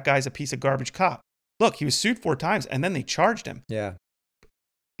like, that guy's a piece of garbage cop. Look, he was sued 4 times and then they charged him. Yeah.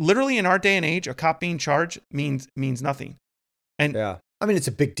 Literally in our day and age, a cop being charged means nothing. And yeah, I mean, it's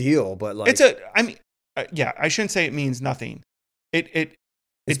a big deal, but like I shouldn't say it means nothing. It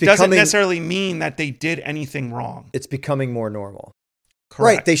doesn't necessarily mean that they did anything wrong. It's becoming more normal.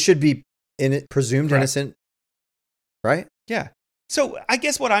 Correct. Right. They should be presumed Correct. innocent. Right? Yeah. So I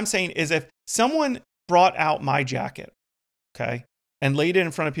guess what I'm saying is if someone brought out my jacket, okay, and laid it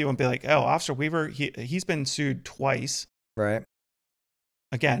in front of people and be like, oh, Officer Weaver, he's been sued twice. Right.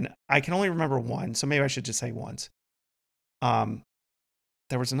 Again, I can only remember one, so maybe I should just say once.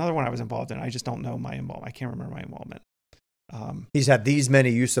 There was another one I was involved in. I just don't know my involvement. I can't remember my involvement. He's had these many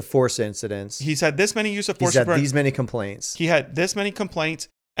use of force incidents. He's had this many use of force. He's had these many complaints. He had this many complaints.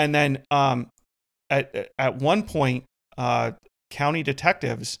 And then at one point, county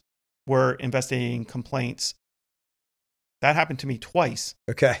detectives were investigating complaints. That happened to me twice.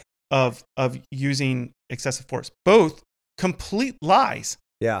 Okay. Of using excessive force. Both complete lies.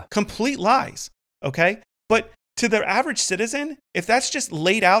 Yeah. Complete lies. Okay. But to the average citizen, if that's just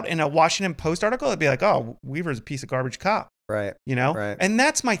laid out in a Washington Post article, it'd be like, oh, Weaver's a piece of garbage cop. Right. You know? Right. And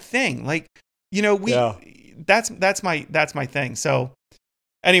that's my thing. Like, you know, that's my thing. So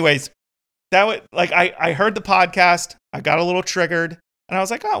anyways, I heard the podcast, I got a little triggered, and I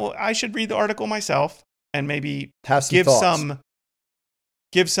was like, oh, well, I should read the article myself and maybe give some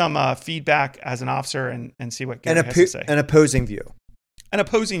feedback as an officer and see what Gary has to say. An opposing view.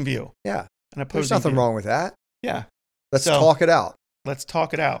 Yeah. There's nothing wrong with that. Yeah. Let's talk it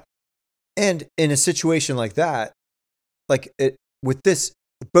out. And in a situation like that, with this,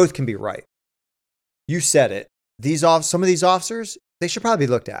 both can be right. You said it. Some of these officers, they should probably be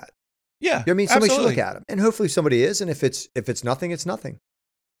looked at. Yeah. You know what I mean? Somebody absolutely. should look at them. And hopefully somebody is. And if it's nothing, it's nothing.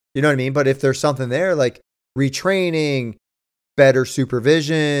 You know what I mean? But if there's something there, like retraining, better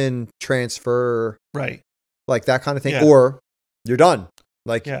supervision, transfer, right, like that kind of thing, or you're done.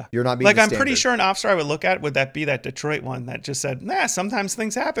 Like you're not being like I'm pretty sure an officer I would look at would that be that Detroit one that just said, nah, sometimes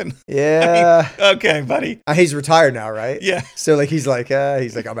things happen. Yeah. I mean, okay, buddy. He's retired now, right? Yeah. So like he's like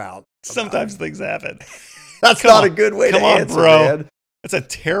I'm out. Sometimes things happen. That's not a good way to answer, bro. Man. That's a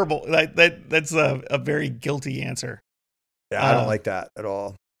terrible that's a very guilty answer. Yeah, I don't like that at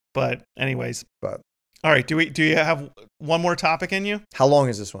all. But anyways. All right, do you have one more topic in you? How long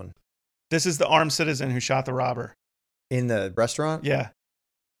is this one? This is the armed citizen who shot the robber. In the restaurant? Yeah.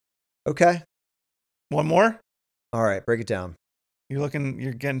 Okay. One more? All right, break it down. You're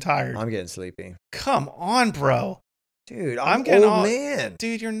getting tired. I'm getting sleepy. Come on, bro. Dude, I'm getting old man.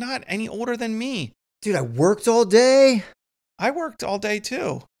 Dude, you're not any older than me. Dude, I worked all day. I worked all day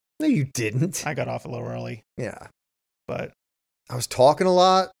too. No, you didn't. I got off a little early. Yeah. But I was talking a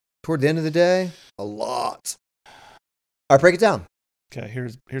lot toward the end of the day. A lot. All right, break it down. Okay,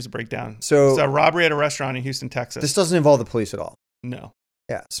 here's a breakdown. So it's a robbery at a restaurant in Houston, Texas. This doesn't involve the police at all. No.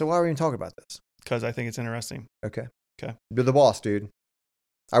 Yeah. So why are we even talking about this? Because I think it's interesting. Okay. You're the boss, dude.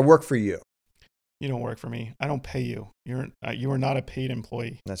 I work for you. You don't work for me. I don't pay you. You are not a paid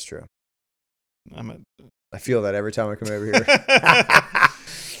employee. That's true. I feel that every time I come over here.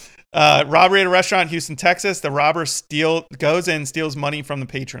 Robbery at a restaurant in Houston, Texas. The robber goes in, steals money from the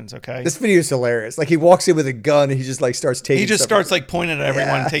patrons. Okay. This video is hilarious. Like he walks in with a gun and he just like starts taking. He just starts like pointing at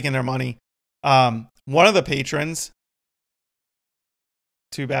everyone, taking their money. One of the patrons,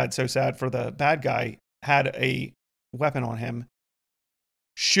 too bad, so sad for the bad guy, had a weapon on him.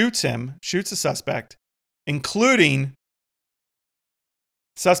 Shoots the suspect, including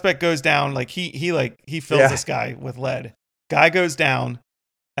suspect goes down. Like he fills this guy with lead. Guy goes down,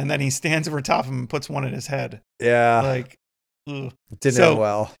 and then he stands over top of him and puts one in his head. Yeah. Like, ugh. Didn't end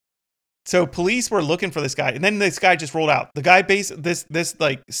well. So police were looking for this guy, and then this guy just rolled out. The guy this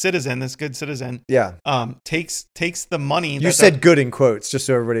like citizen, this good citizen, takes the money. You said good in quotes, just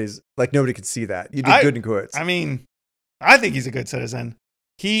so everybody's like nobody could see that. You did good in quotes. I mean, I think he's a good citizen.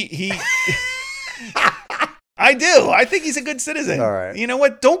 He I do. I think he's a good citizen. All right. You know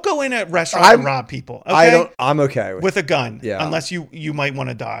what? Don't go in a restaurant and rob people. Okay? I'm okay with a gun. Yeah. Unless you might want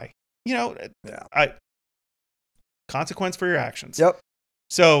to die. You know. Yeah. Consequence for your actions. Yep.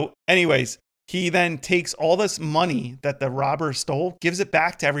 So, anyways, he then takes all this money that the robber stole, gives it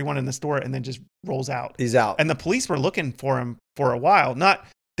back to everyone in the store, and then just rolls out. He's out. And the police were looking for him for a while.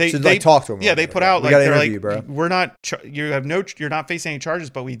 They talk to him. Yeah, they put out like they're like, bro. We're not. You're not facing any charges,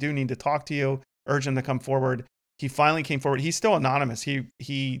 but we do need to talk to you. Urge him to come forward. He finally came forward. He's still anonymous.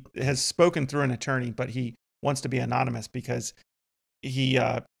 He has spoken through an attorney, but he wants to be anonymous because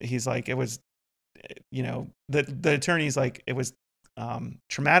he's like, it was, you know, the attorney's like, it was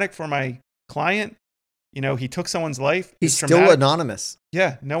traumatic for my client. You know, he took someone's life. He's still anonymous.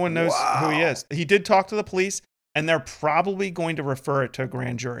 Yeah, no one knows who he is. He did talk to the police, and they're probably going to refer it to a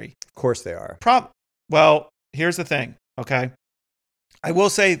grand jury. Of course they are. Well, here's the thing, okay? I will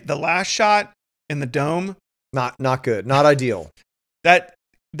say the last shot in the dome, not good, not ideal.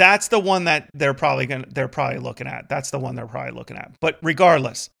 That's the one that they're probably looking at. That's the one they're probably looking at. But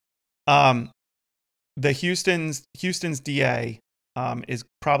regardless, the Houston's DA is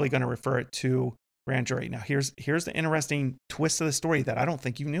probably going to refer it to grand jury. Now, here's the interesting twist of the story that I don't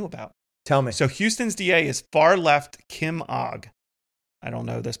think you knew about. Tell me. So Houston's DA is far left Kim Ogg. I don't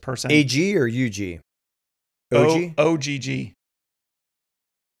know this person. AG or UG? OG? OGG.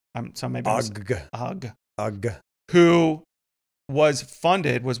 So maybe Ogg. Who was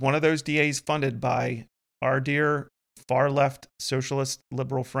one of those DAs funded by our dear far left socialist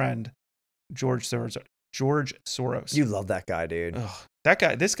liberal friend, George Soros. You love that guy, dude.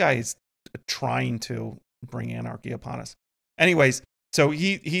 Ugh, this guy is trying to bring anarchy upon us. Anyways, so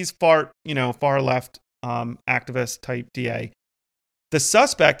he's far left activist type DA. The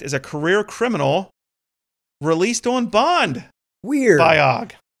suspect is a career criminal released on bond. Weird. By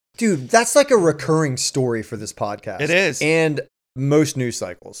Ogg. Dude, that's like a recurring story for this podcast. It is. And most news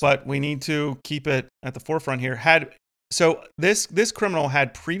cycles. But we need to keep it at the forefront here. So this criminal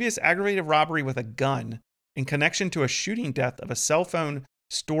had previous aggravated robbery with a gun in connection to a shooting death of a cell phone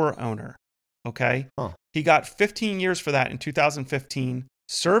store owner. Okay? Huh. He got 15 years for that in 2015,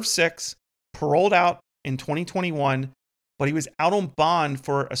 served 6, paroled out in 2021, but he was out on bond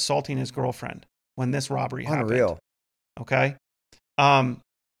for assaulting his girlfriend when this robbery happened. Unreal. Okay?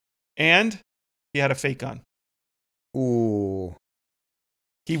 And he had a fake gun. Ooh.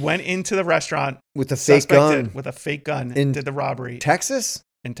 He went into the restaurant with a fake gun. With a fake gun and did the robbery. Texas?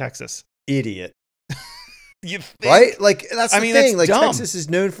 In Texas. Idiot. You think? Right? Like, that's the thing. That's like, dumb. Texas is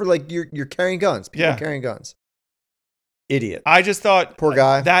known for, like, you're carrying guns. People carrying guns. Idiot. I just thought... Poor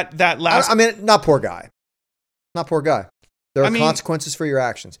guy. That last... I mean, not poor guy. Not poor guy. There are consequences for your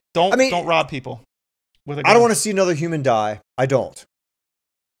actions. Don't rob people with a gun. I don't want to see another human die. I don't.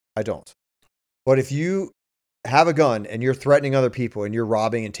 But if you have a gun and you're threatening other people and you're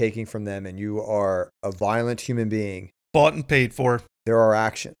robbing and taking from them and you are a violent human being, bought and paid for, there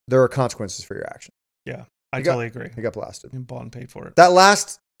are consequences for your action. Yeah, I totally agree. You got blasted. And bought and paid for it. That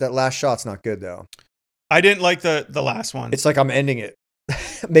last shot's not good though. I didn't like the last one. It's like I'm ending it,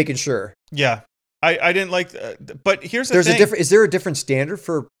 making sure. Yeah, I didn't like. But here's the thing. Is there a different standard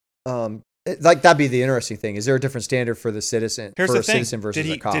for like that'd be the interesting thing? Is there a different standard for the citizen? Here's the thing. Citizen versus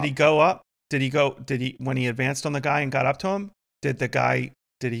a cop? Did he go up? Did he when he advanced on the guy and got up to him? Did the guy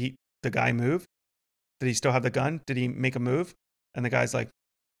move? Did he still have the gun? Did he make a move? And the guy's like,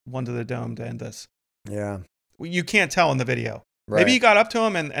 one to the dome to end this. Yeah. You can't tell in the video. Right. Maybe he got up to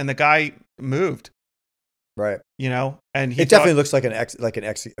him and the guy moved. Right. You know, and it definitely looks like an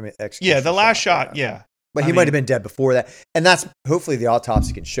execution. Yeah, the last shot. Yeah. But he might have been dead before that. And that's hopefully the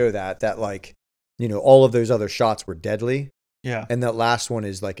autopsy can show that like, you know, all of those other shots were deadly. Yeah. And that last one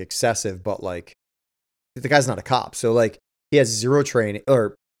is like excessive, but like the guy's not a cop. So like he has zero training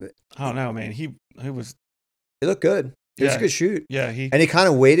or I don't know, man. He looked good. It was a good shoot. Yeah. And he kind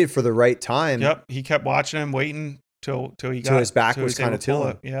of waited for the right time. Yep. He kept watching him, waiting till his back was kind of to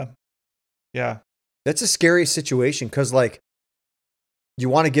him. Yeah. Yeah. That's a scary situation because like you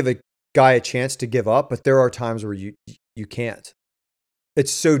want to give a guy a chance to give up, but there are times where you can't.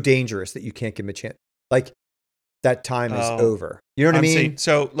 It's so dangerous that you can't give him a chance. Like that time is over. You know what I mean? Saying,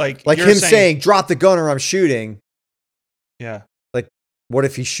 so like him saying, drop the gun or I'm shooting. Yeah. Like what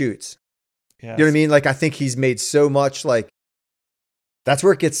if he shoots? Yeah. You know what I mean? Like I think he's made so much like that's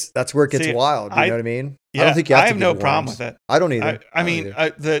where it gets wild. You know what I mean? Yeah, I don't think you have I to have no give problem warnings. with it. I don't either. I mean,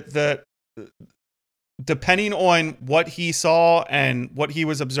 the depending on what he saw and what he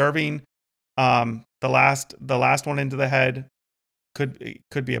was observing, the last one into the head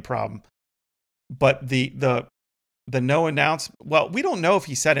could be a problem. But the no announce. Well, we don't know if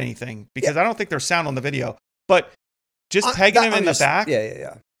he said anything because I don't think there's sound on the video. But just pegging him in the back.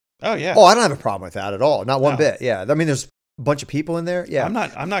 Yeah. Oh yeah. Oh, I don't have a problem with that at all. Not one bit. Yeah. I mean, there's a bunch of people in there. Yeah. I'm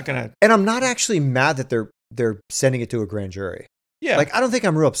not gonna. And I'm not actually mad that they're sending it to a grand jury. Yeah. Like, I don't think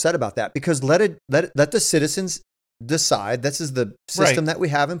I'm real upset about that because let the citizens decide. This is the system that we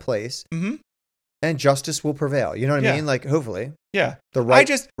have in place. Mm-hmm. And justice will prevail. You know what I mean? Like, hopefully. Yeah. The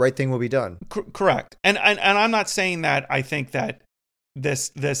right thing will be done. Correct. And I'm not saying that I think that this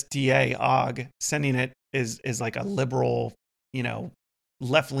DA Ogg sending it is like a liberal,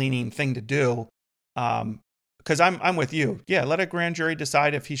 left-leaning thing to do. Because I'm with you. Yeah, let a grand jury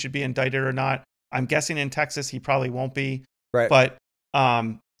decide if he should be indicted or not. I'm guessing in Texas he probably won't be. Right. But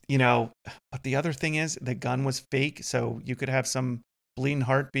but the other thing is the gun was fake, so you could have some bleeding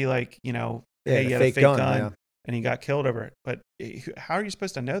heart be like, hey, he had a fake gun and he got killed over it. But how are you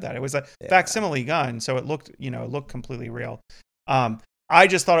supposed to know that? It was a facsimile gun, so it looked completely real. I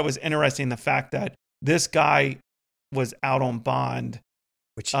just thought it was interesting the fact that this guy was out on bond.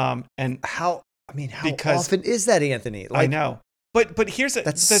 Which and how because often is that, Anthony? Like, I know. But here's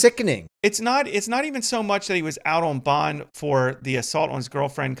that's sickening. It's not even so much that he was out on bond for the assault on his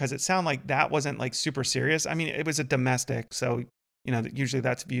girlfriend, because it sounded like that wasn't like super serious. I mean, it was a domestic, so usually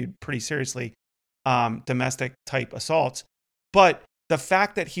that's viewed pretty seriously, domestic type assaults. But the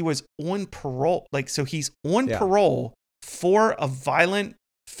fact that he was on parole, so he's on parole for a violent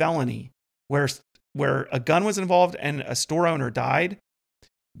felony where a gun was involved and a store owner died.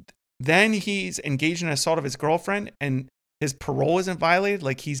 Then he's engaged in an assault of his girlfriend and his parole isn't violated.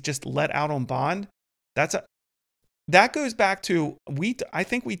 Like, he's just let out on bond. That goes back to, I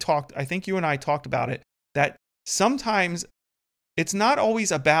think you and I talked about it, that sometimes it's not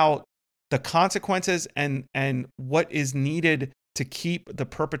always about the consequences and what is needed to keep the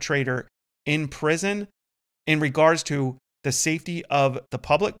perpetrator in prison in regards to the safety of the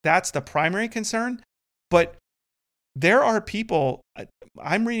public. That's the primary concern. But there are people,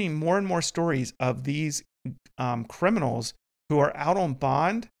 I'm reading more and more stories of these criminals who are out on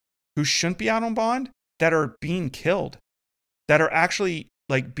bond, who shouldn't be out on bond, that are being killed, that are actually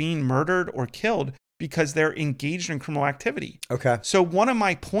like being murdered or killed because they're engaged in criminal activity. Okay. So one of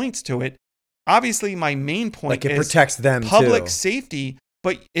my points to it, obviously my main point is it protects them public too. Safety,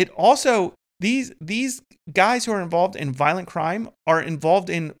 but it also, these guys who are involved in violent crime are involved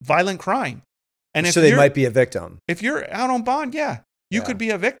in violent crime. And if so they might be a victim. If you're out on bond, you could be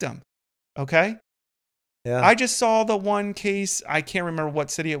a victim. Okay. Yeah. I just saw the one case. I can't remember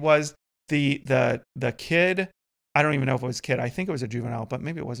what city it was. The kid, I don't even know if it was a kid. I think it was a juvenile, but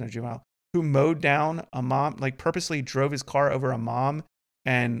maybe it wasn't a juvenile, who mowed down a mom, like purposely drove his car over a mom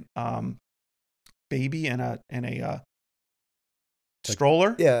and baby in a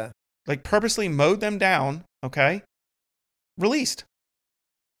stroller. Yeah. Like purposely mowed them down. Okay. Released.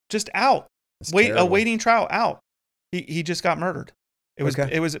 Just out. Awaiting trial, out. He just got murdered.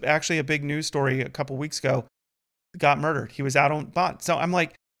 It was actually a big news story a couple weeks ago. Got murdered. He was out on bond. So I'm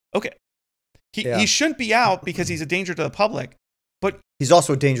like, okay, he shouldn't be out because he's a danger to the public, but he's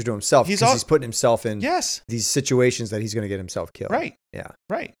also a danger to himself because he's putting himself in these situations that he's going to get himself killed. Right. Yeah.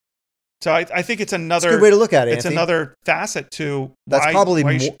 Right. So I think it's another good way to look at it. It's Anthony. Another facet to that's why probably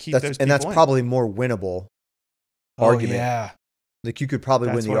you should keep those people and that's in. probably more winnable argument. Yeah. Like, you could probably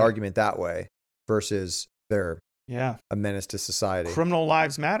win the argument that way versus they're a menace to society. Criminal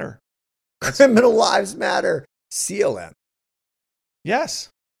lives matter. Criminal lives matter. CLM. Yes.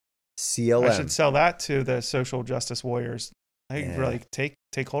 CLM. I should sell that to the social justice warriors. They really take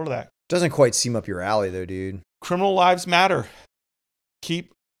hold of that. Doesn't quite seem up your alley though, dude. Criminal lives matter.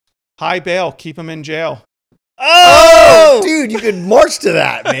 Keep high bail. Keep them in jail. Oh, dude, you could march to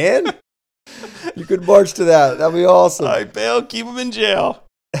that, man. You could march to that. That'd be awesome. High bail. Keep them in jail.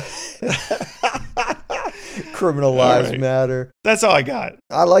 Criminal lives matter. That's all I got.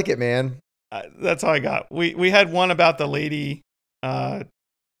 I like it, man. That's all I got. We had one about the lady and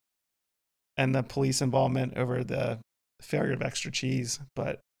the police involvement over the failure of extra cheese,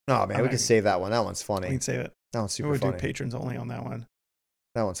 but we can save that one. That one's funny. We can save it. That one's super funny. We'll do patrons only on that one.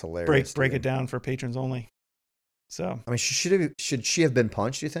 That one's hilarious. Break it down for patrons only. So I mean, should she have been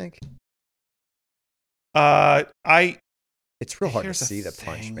punched? You think? It's real hard to see the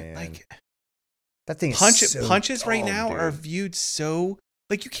punch, man. Like, that thing punches right now are viewed so,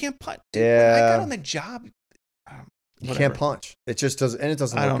 like, you can't punch. Dude, when I got on the job, you can't punch. It just doesn't, and it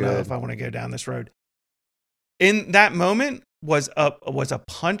doesn't look good. I don't know if I want to go down this road. In that moment, was a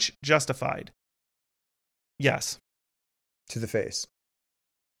punch justified? Yes. To the face.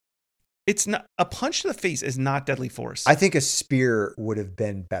 It's not a punch to the face is not deadly force. I think a spear would have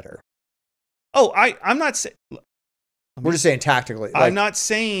been better. Oh, I'm not saying. We're just saying tactically. I'm not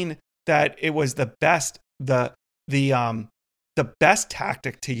saying that it was the best the best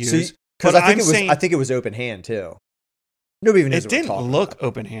tactic to use. Because I think it was open hand too. Nobody even knows what we're talking about. It didn't look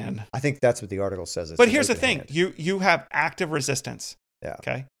open hand. I think that's what the article says. But here's the thing: hand. you have active resistance. Yeah.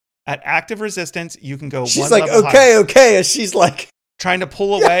 Okay. At active resistance, you can go. She's one like, level okay, higher. Okay. And she's like trying to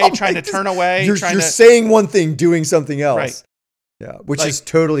pull away, trying to turn away. You're saying one thing, doing something else. Right. Yeah. Which is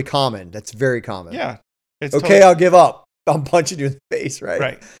totally common. That's very common. Yeah. It's okay. I'll give up. I'm punching you in the face.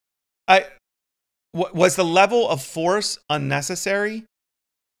 Right. Right. Was the level of force unnecessary?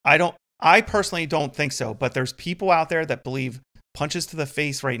 I personally don't think so. But there's people out there that believe punches to the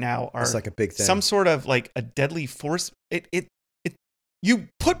face right now are it's like a big thing. Some sort of like a deadly force. You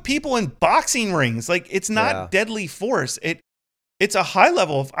put people in boxing rings. Like it's not deadly force. It's a high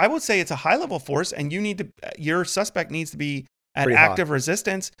level I would say it's a high level force, and your suspect needs to be at pretty active high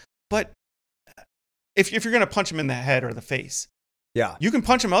resistance. But if you're going to punch him in the head or the face, you can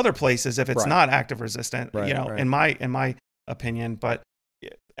punch him other places if it's not active resistant. Right, in my opinion,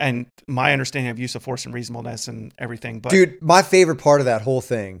 and my understanding of use of force and reasonableness and everything. But dude, my favorite part of that whole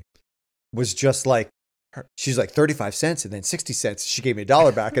thing was just like, she's like 35 cents and then 60 cents. She gave me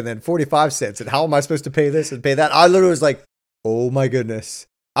 $1 back and then 45 cents. And how am I supposed to pay this and pay that? I literally was like, oh my goodness.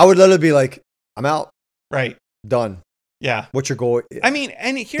 I would literally be like, I'm out. Right. Done. Yeah. What's your goal? I mean,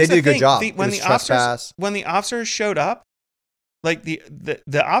 and here's they did the thing. A good job. When the officers showed up, like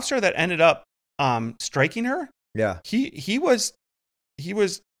the officer that ended up striking her, he was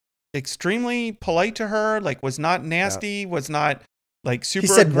extremely polite to her, like was not nasty, was not like super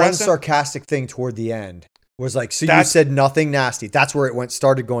aggressive. He said one sarcastic thing toward the end. Was like, so you said nothing nasty. That's where it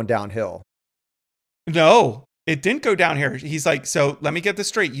started going downhill. No, it didn't go down here. He's like, so let me get this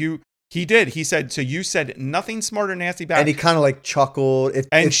straight. He did. He said, so you said nothing smart or nasty back. And he kind of like chuckled.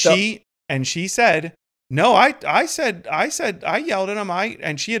 She said, no, I yelled at him.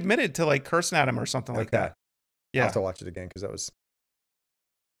 And she admitted to like cursing at him or something like that. Yeah. I'll have to watch it again because that was.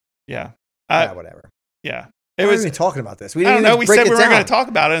 Yeah. Whatever. Yeah. Why are we talking about this? I don't know. We said we were going to talk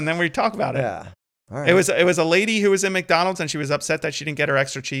about it, and then we talk about it. Yeah. All right. It was a lady who was in McDonald's, and she was upset that she didn't get her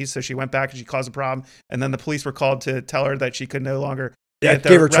extra cheese, so she went back and she caused a problem. And then the police were called to tell her that she could no longer. Give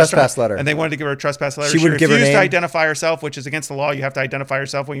her a trespass letter. And they wanted to give her a trespass letter. She refused to identify herself, which is against the law. You have to identify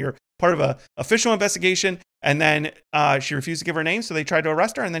yourself when you're part of an official investigation. And then she refused to give her name, so they tried to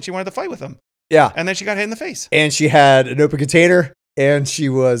arrest her, and then she wanted to fight with them. Yeah. And then she got hit in the face. And she had an open container, and she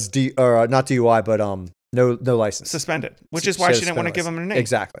was not DUI, but no license. Suspended, which is why she didn't want to give them her name.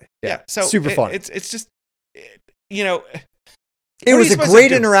 Exactly. Yeah. So super fun. It's just, you know. It was a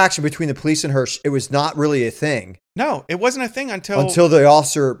great interaction between the police and her. It was not really a thing. No, it wasn't a thing until the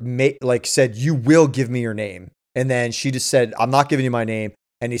officer said, "You will give me your name," and then she just said, "I'm not giving you my name."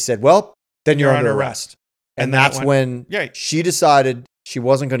 And he said, "Well, then you're under arrest." And that's when she decided she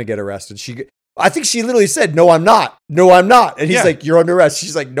wasn't going to get arrested. I think she literally said, "No, I'm not. No, I'm not." And he's like, "You're under arrest."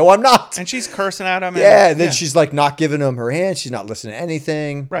 She's like, "No, I'm not." And she's cursing at him. And then she's like not giving him her hand. She's not listening to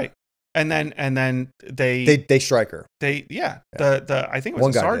anything. Right. And then they strike her. The I think it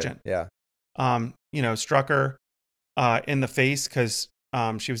was a sergeant. Did. Yeah. Struck her in the face because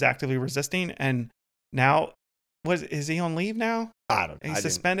she was actively resisting. And now is he on leave now? I don't know. He's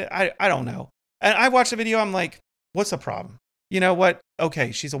suspended. I don't know. And I watched the video. I'm like, what's the problem? You know what?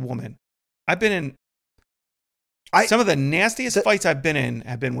 Okay, she's a woman. I've been in some of the nastiest fights I've been in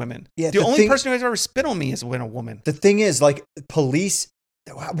have been women. Yeah, the only person who has ever spit on me is when a woman. The thing is, like, police.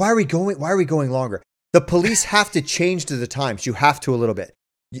 Why are we going longer? The police have to change to the times. You have to a little bit.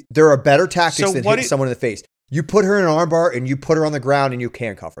 There are better tactics than hitting someone in the face. You put her in an armbar and you put her on the ground and you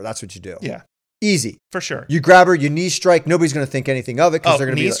handcuff her. That's what you do. Yeah. Easy. For sure. You grab her, you knee strike. Nobody's going to think anything of it because they're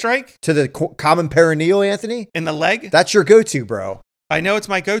going to be strike to the common perineal, Anthony. In the leg? That's your go-to, bro. I know it's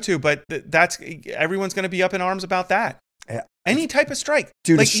my go-to, but everyone's going to be up in arms about that. Yeah. Any type of strike.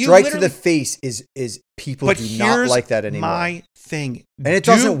 Dude, like, a strike to the face is people do not like that anymore. My thing. And it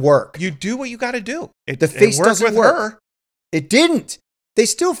doesn't work. You do what you got to do. The face doesn't work. It didn't. They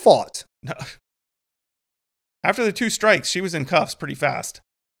still fought. No. After the 2 strikes, she was in cuffs pretty fast.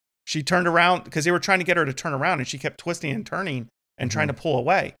 She turned around because they were trying to get her to turn around, and she kept twisting and turning and trying to pull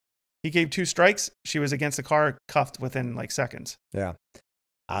away. He gave 2 strikes. She was against the car, cuffed within like seconds. Yeah.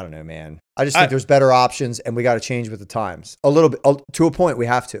 I don't know, man. I just think there's better options, and we got to change with the times a little bit. To a point, we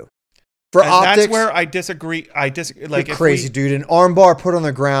have to. For optics, that's where I disagree. Like crazy, dude. An armbar put on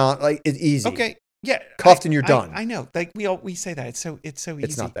the ground, like it's easy. Okay, Yeah, cuffed and you're done. I know. Like we say that it's so easy.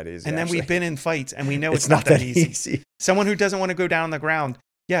 It's not that easy. And then we've been in fights and we know it's not that easy. Someone who doesn't want to go down on the ground,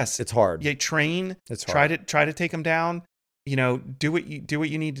 yes, it's hard. You train. It's hard. Try to take them down. You know, do what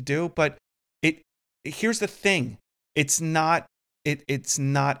you need to do. But here's the thing: it's not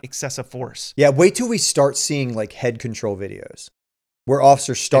excessive force. Yeah, wait till we start seeing like head control videos where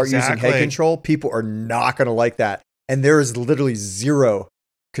officers start using head control. People are not going to like that, and there is literally zero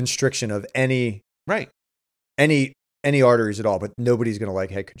constriction of any arteries at all. But nobody's going to like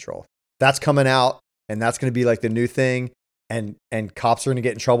head control. That's coming out, and that's going to be like the new thing. And cops are going to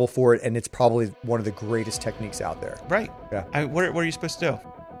get in trouble for it, and it's probably one of the greatest techniques out there. Right. Yeah. What are you supposed to do?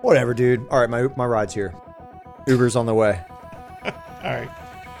 Whatever, dude. All right, my ride's here. Uber's on the way.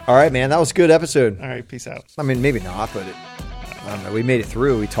 All right, man. That was a good episode. All right, peace out. I mean, maybe not, but I don't know. We made it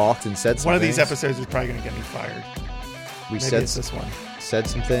through. We talked and said some One of things. these episodes is probably going to get me fired. Maybe it's this one. Said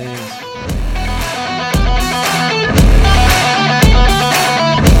some things.